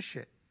نفس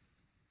الشيء،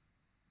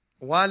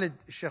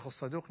 والد الشيخ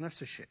الصدوق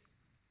نفس الشيء،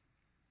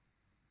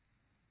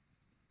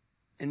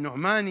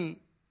 النعماني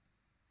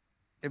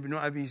ابن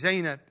أبي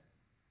زينب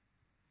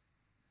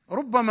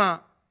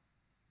ربما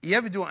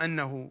يبدو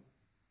أنه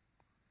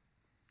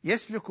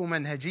يسلك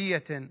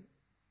منهجية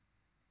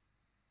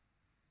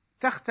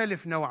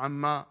تختلف نوعا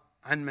ما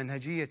عن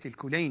منهجية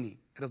الكليني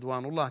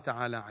رضوان الله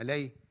تعالى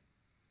عليه،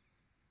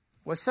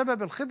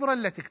 والسبب الخبرة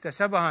التي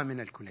اكتسبها من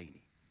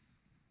الكليني.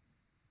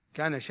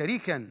 كان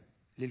شريكا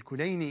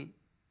للكليني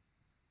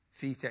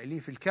في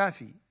تأليف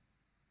الكافي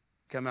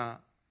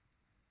كما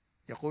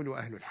يقول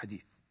أهل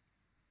الحديث.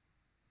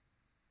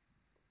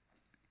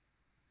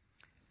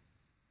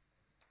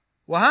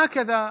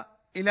 وهكذا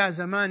إلى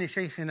زمان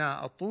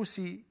شيخنا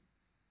الطوسي،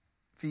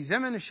 في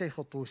زمن الشيخ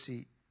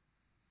الطوسي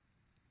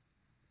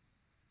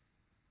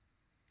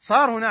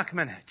صار هناك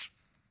منهج،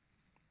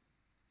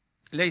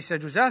 ليس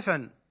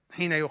جزافا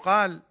حين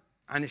يقال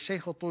عن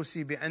الشيخ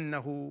الطوسي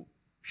بأنه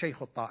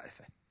شيخ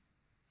الطائفة،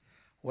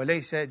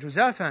 وليس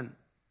جزافا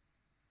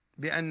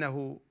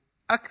بأنه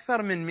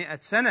أكثر من 100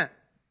 سنة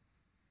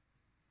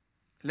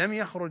لم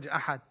يخرج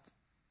أحد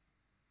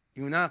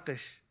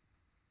يناقش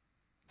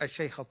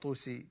الشيخ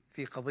الطوسي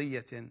في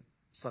قضية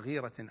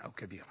صغيرة أو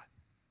كبيرة،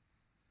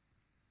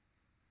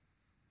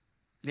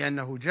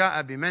 لأنه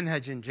جاء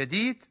بمنهج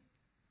جديد،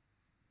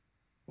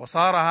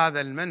 وصار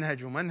هذا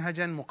المنهج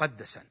منهجا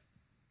مقدسا،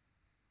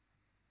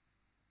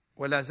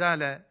 ولا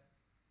زال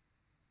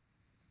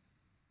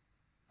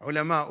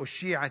علماء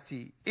الشيعة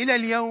إلى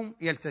اليوم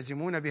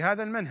يلتزمون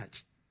بهذا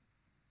المنهج.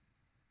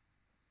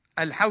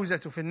 الحوزة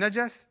في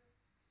النجف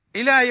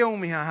إلى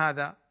يومها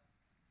هذا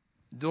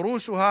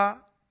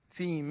دروسها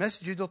في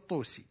مسجد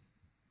الطوسي،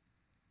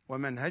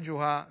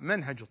 ومنهجها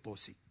منهج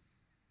الطوسي،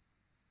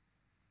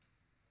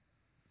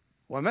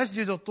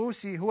 ومسجد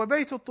الطوسي هو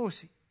بيت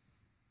الطوسي.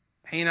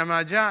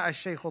 حينما جاء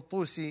الشيخ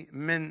الطوسي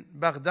من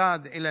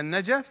بغداد إلى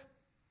النجف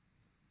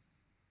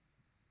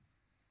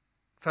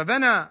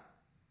فبنى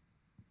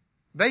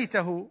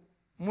بيته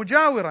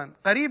مجاورا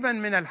قريبا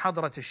من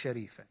الحضرة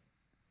الشريفة،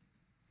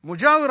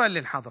 مجاورا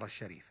للحضرة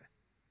الشريفة،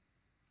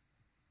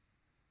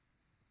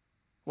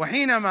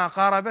 وحينما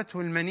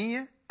قاربته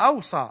المنية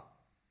أوصى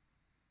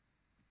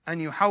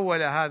أن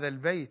يحول هذا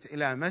البيت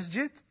إلى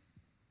مسجد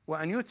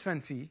وأن يدفن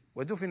فيه،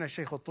 ودفن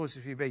الشيخ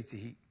الطوسي في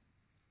بيته،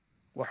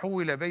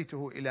 وحول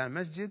بيته إلى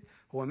مسجد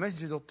هو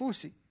مسجد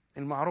الطوسي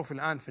المعروف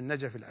الآن في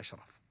النجف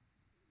الأشرف.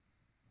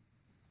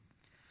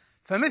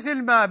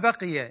 فمثل ما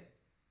بقي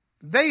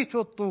بيت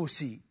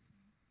الطوسي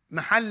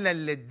محلا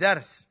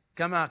للدرس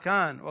كما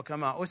كان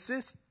وكما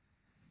أسس،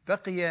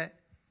 بقي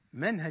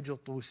منهج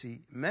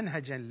الطوسي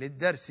منهجا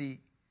للدرس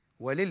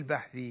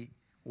وللبحث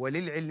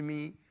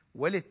وللعلم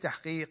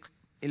وللتحقيق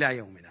إلى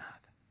يومنا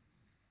هذا.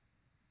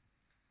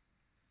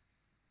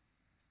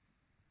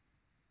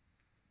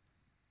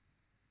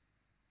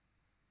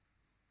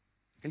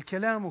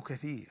 الكلام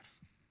كثير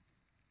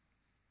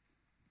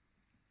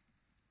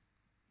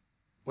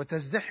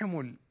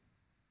وتزدحم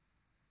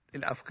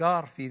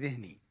الأفكار في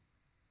ذهني،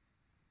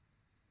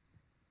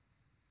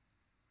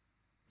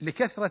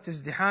 لكثرة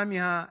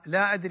ازدحامها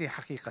لا أدري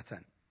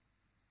حقيقة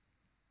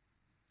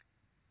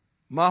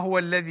ما هو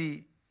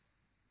الذي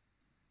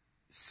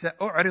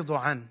سأعرض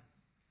عنه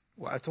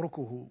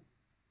وأتركه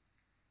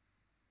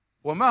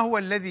وما هو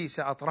الذي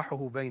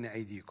سأطرحه بين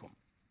أيديكم؟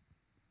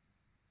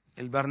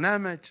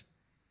 البرنامج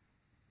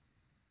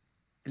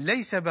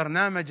ليس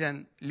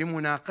برنامجا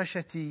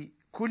لمناقشة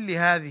كل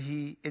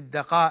هذه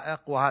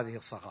الدقائق وهذه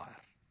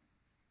الصغائر.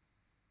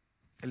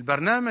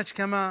 البرنامج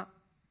كما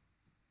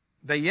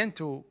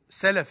بينت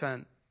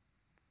سلفا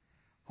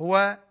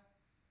هو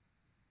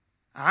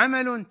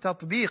عمل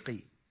تطبيقي،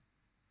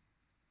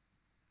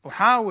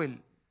 أحاول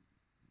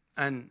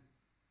أن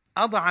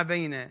أضع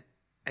بين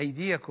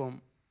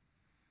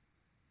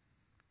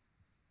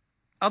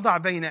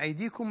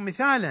أيديكم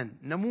مثالا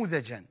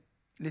نموذجا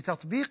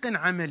لتطبيق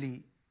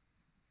عملي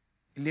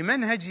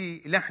لمنهج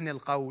لحن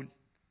القول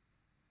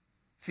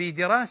في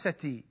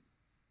دراسة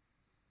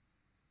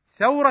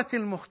ثورة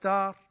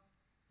المختار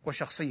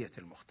وشخصية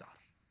المختار.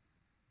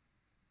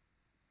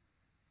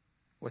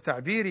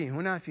 وتعبيري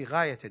هنا في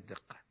غاية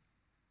الدقة: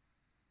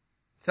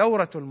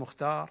 ثورة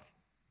المختار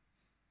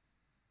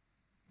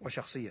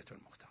وشخصية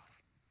المختار.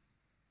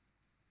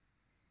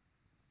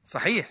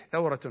 صحيح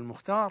ثورة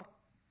المختار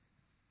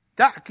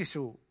تعكس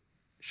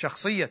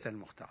شخصية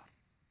المختار،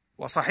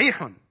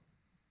 وصحيح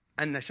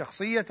أن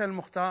شخصية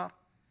المختار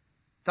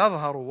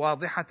تظهر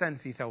واضحة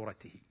في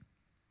ثورته،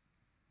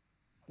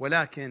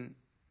 ولكن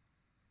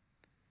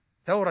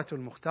ثورة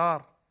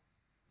المختار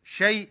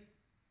شيء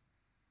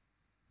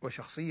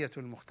وشخصية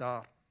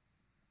المختار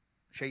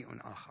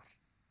شيء آخر.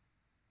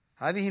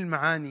 هذه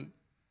المعاني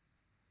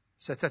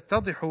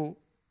ستتضح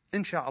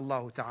إن شاء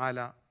الله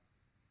تعالى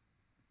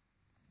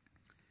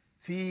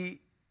في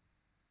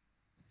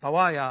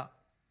طوايا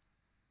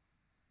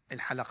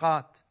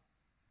الحلقات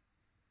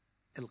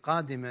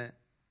القادمة،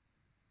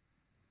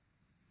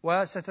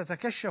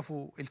 وستتكشف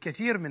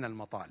الكثير من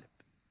المطالب.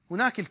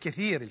 هناك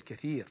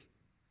الكثير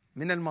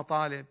من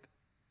المطالب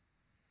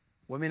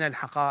ومن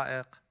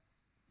الحقائق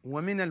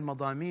ومن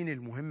المضامين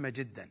المهمة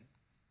جدا.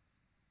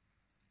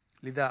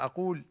 لذا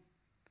أقول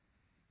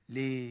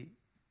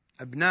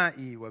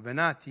لأبنائي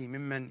وبناتي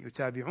ممن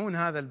يتابعون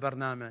هذا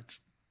البرنامج: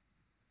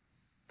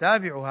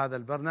 تابعوا هذا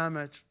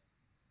البرنامج.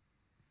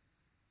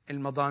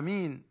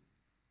 المضامين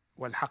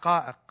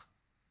والحقائق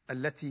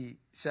التي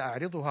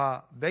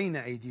سأعرضها بين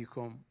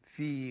أيديكم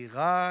في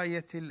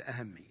غاية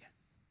الأهمية،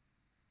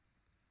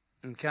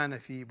 إن كان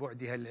في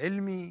بعدها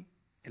العلمي،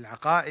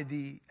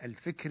 العقائدي،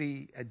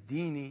 الفكري،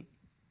 الديني،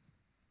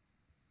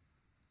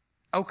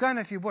 أو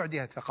كان في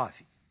بعدها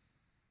الثقافي.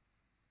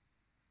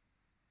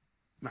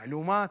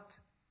 معلومات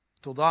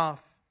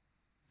تضاف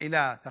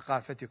إلى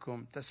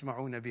ثقافتكم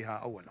تسمعون بها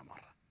أول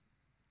مرة.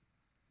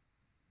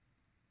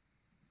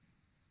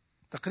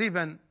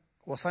 تقريبا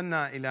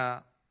وصلنا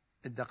إلى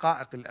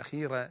الدقائق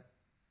الأخيرة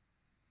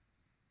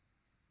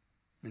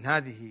من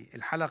هذه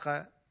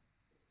الحلقة.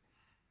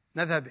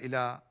 نذهب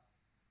إلى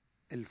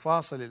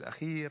الفاصل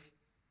الأخير،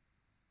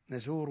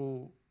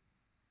 نزور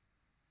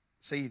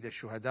سيد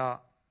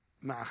الشهداء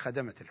مع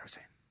خدمة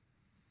الحسين.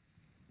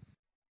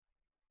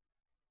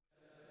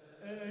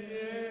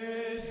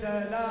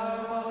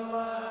 سلام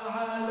الله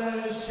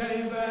على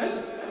الشيبة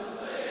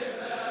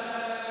الطيبة،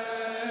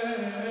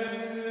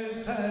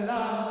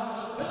 سلام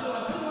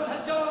فدوة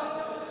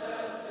الهجوات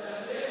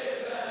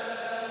السليبة،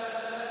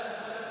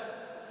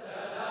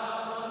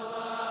 سلام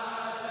الله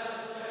على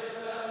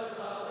الشيبة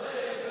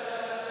الطيبة،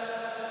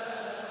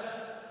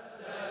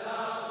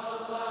 سلام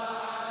الله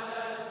على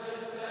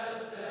الجدة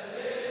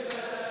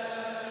السليبة،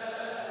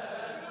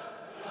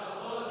 يا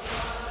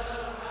بطل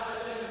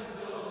الرحل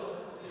نزور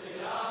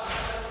زيارة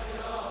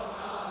يوم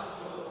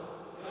عاشور،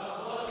 يا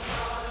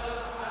بطل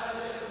الرحل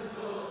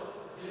نزور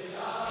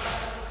زيارة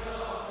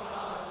يوم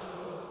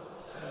عاشور،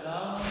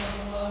 سلام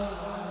الله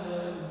على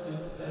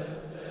الجثة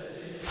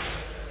السليمة.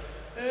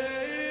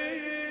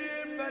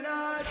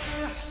 بنات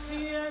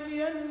حسين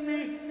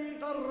يمي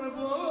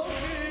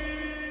قربوني،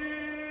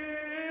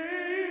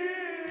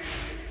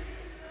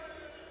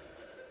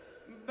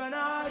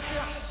 بنات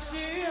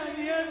حسين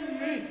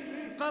يمي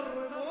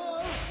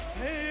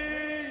قربوني،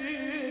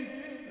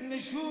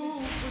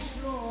 نشوف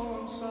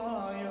شلون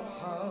صاير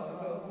حال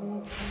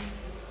ابوك.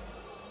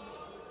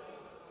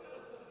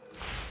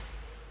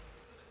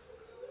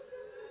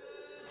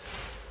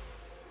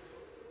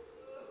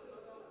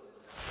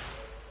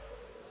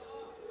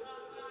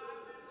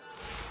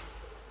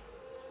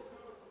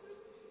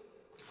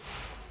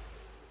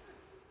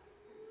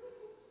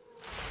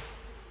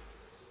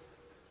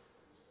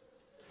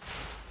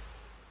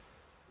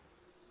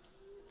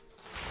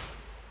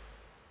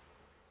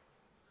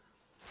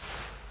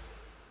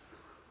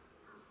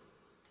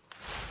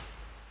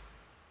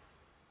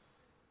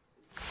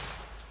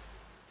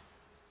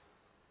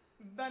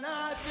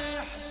 بنات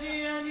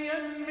حسين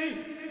يمي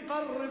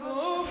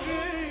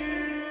قربوكي،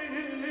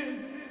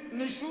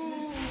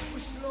 نشوف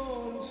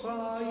شلون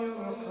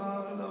صاير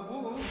حال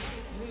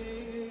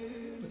ابوكي،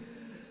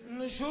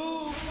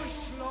 نشوف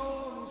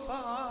شلون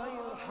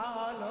صاير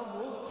حال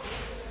ابوكي،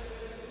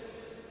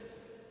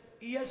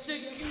 يا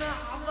سكن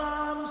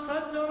عظام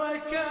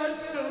صدرك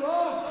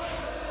اسره.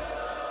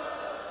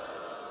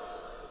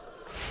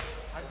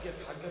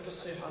 حقك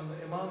الصيح عن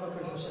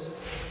امامك الحسين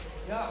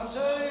يا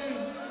حسين.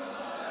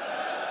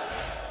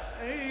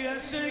 يا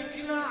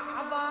سكن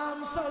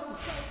عظام صدر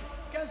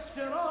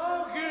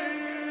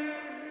كسروقي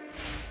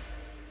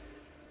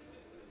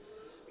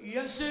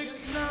يا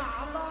سكن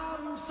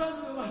عظام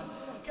صدره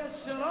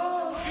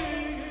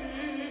كسروقي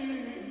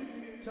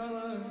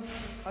ترى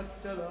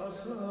حتى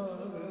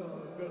الأصابع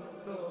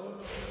قطعوا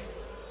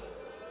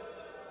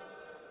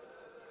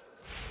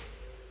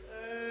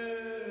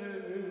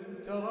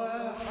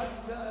ترى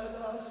حتى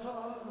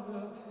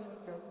الأصابع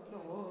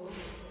قطعوا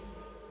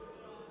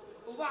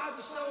وبعد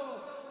سووا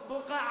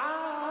بقى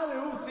عاري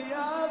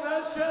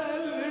وثيابه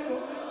سلموا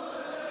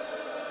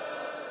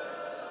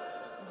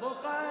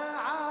بقى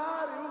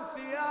عاري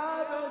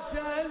وثيابه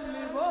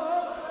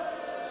سلموا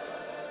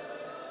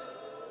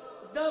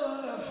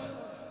درى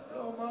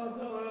لو ما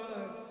درى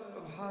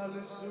بحال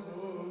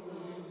السبوع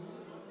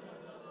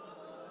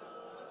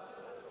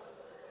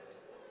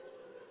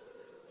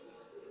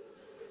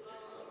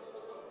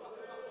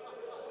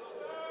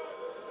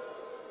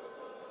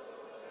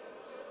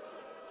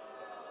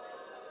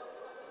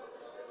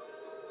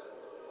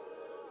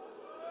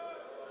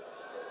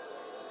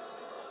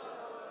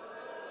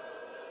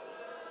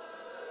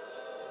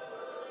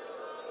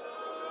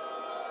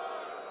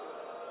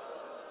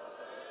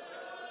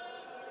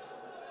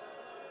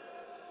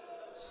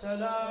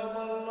سلام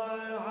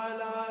الله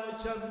على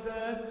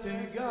كبدة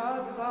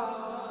تقطع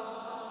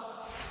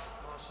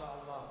ما شاء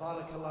الله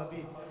بارك الله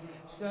بيك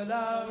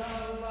سلام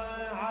الله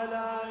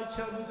على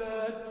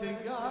كبدة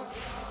تقطع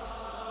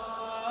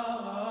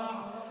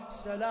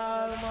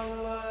سلام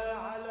الله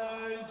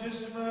على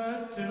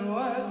جسمه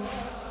توسع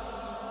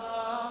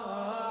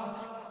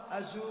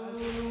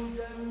أزول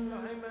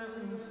دمع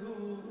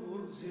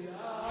منثور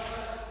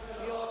زيارة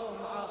يوم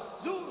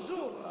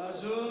زور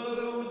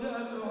أزول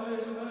دمع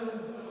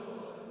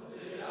منثور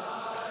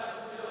زيارة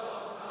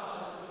يوم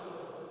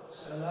عاشور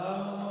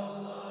سلام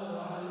الله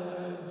على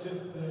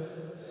الجثة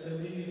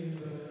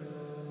السليمة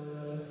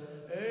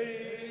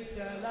اي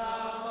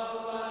سلام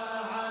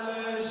الله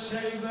على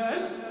الشيبة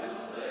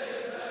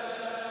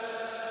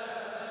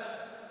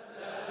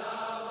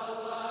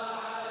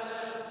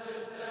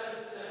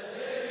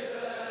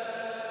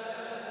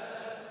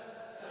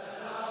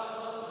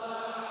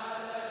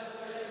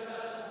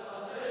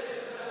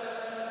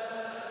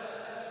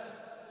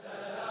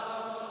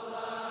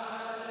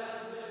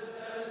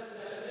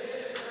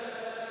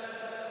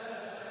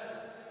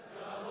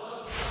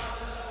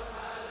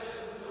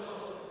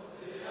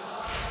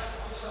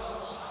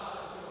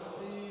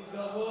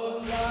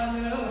قبل لا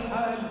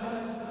نرحل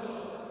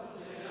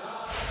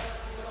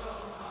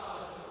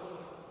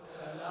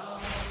سلام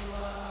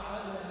الله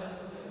على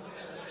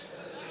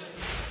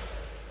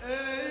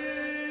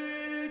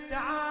اي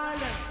تعال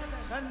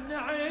خل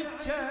نعد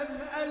كم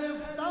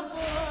ألف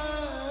طبرة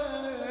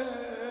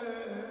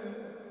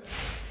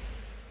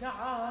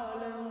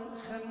تعال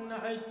خل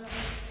نعد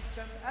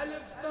كم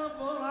ألف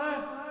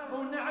طبرة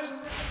ونعد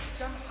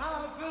كم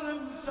حافر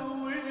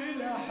مسوي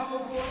له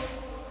حفر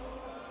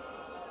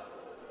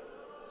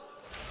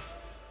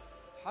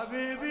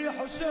حبيبي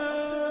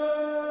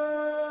حسين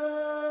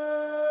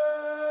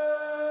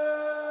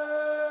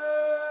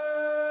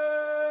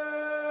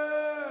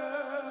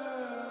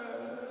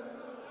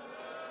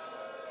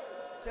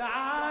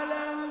تعال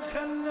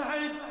خل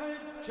نعد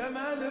كم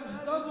ألف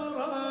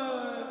طبرة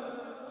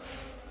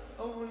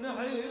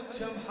ونعد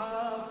كم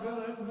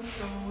حافر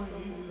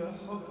مسوي له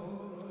حفر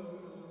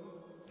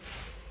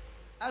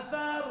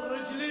أثر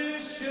رجلي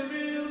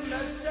الشمير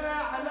لسه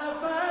على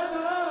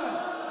صدره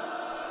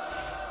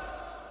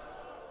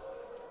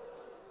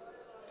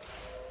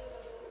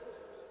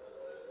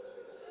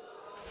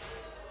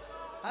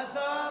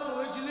أثار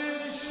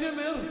رجلي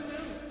الشمر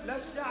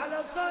لسه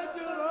على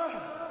صدره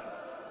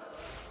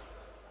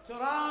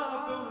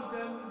تراب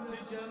ودم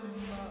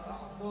تجمع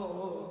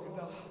فوق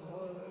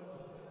نحره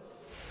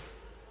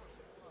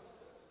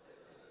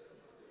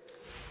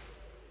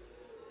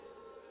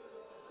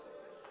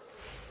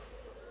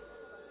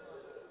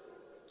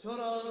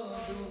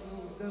تراب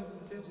ودم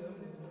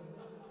تجمع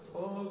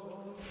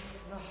فوق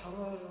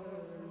نحره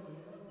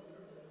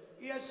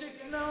يا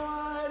سكن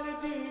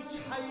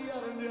والديك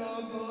حيرني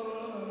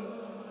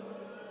أمره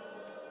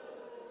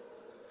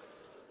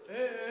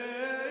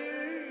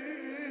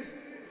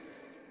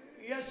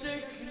يا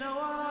سكن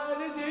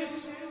والديك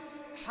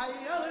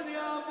حيرني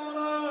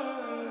أمره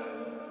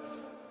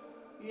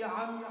يا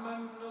عم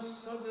من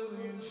الصدر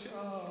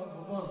ينشاف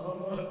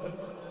ظهره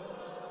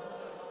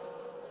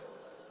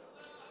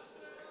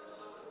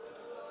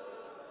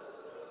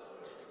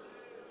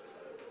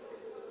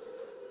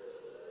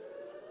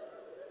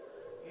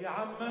يا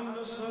عم من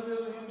الصدر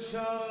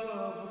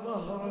ينشاف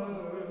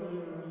ظهره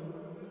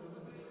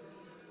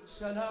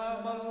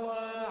سلام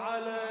الله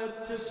على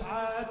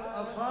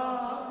التسعة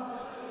أصابع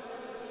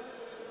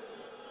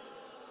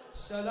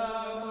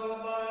سلام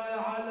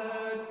الله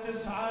على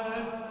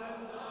التسعة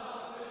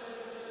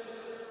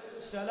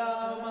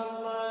سلام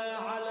الله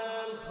على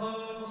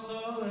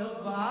الخنصر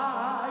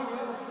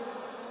الضايع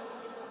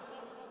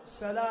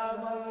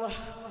سلام الله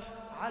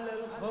على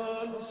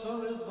الخنصر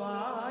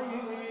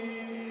الضايع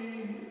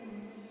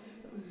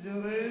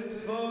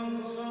زرت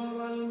خنصر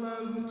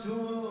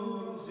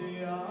المبتور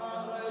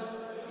زيارة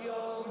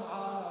يوم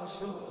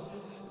عاشور،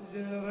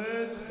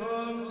 زرت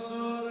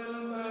خنصر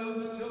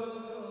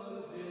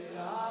المبتور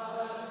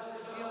زيارة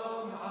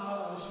يوم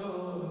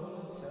عاشور،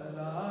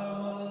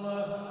 سلام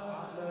الله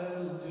على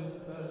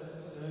الجثة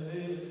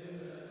السليمة،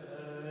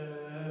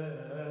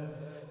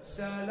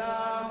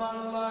 سلام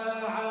الله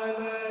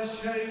على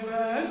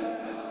الشيبة.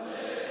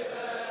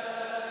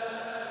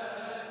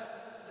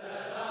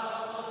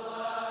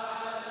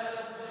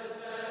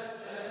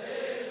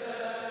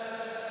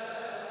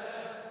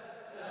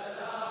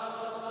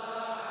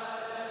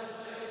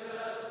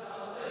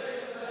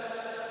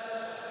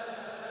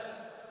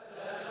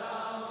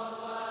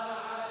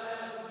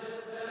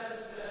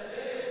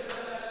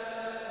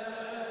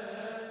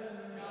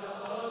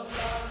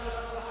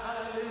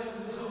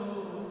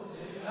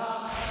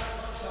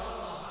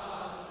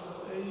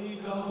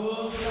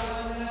 قبل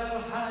كان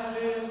يرحل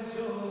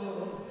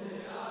نزور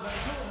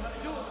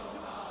مأجور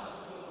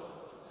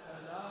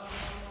سلام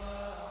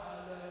الله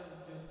على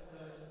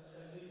الجثة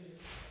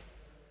السليمة.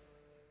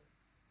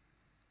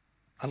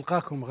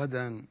 ألقاكم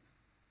غدا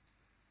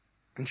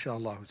إن شاء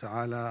الله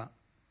تعالى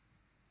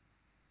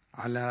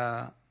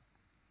على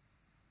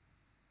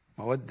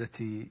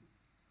مودة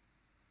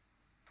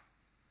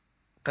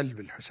قلب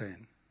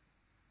الحسين،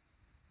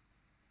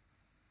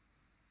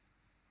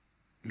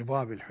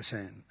 لباب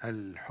الحسين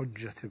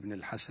الحجة بن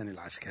الحسن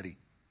العسكري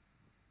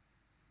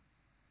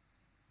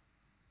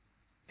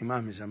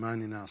إمام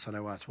زماننا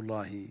صلوات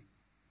الله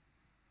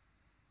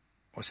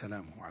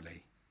وسلامه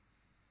عليه.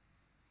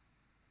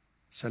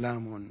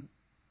 سلام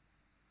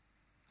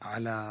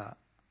على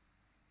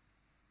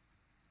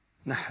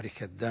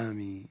نحرك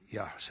الدامي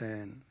يا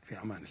حسين،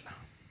 في أمان الله.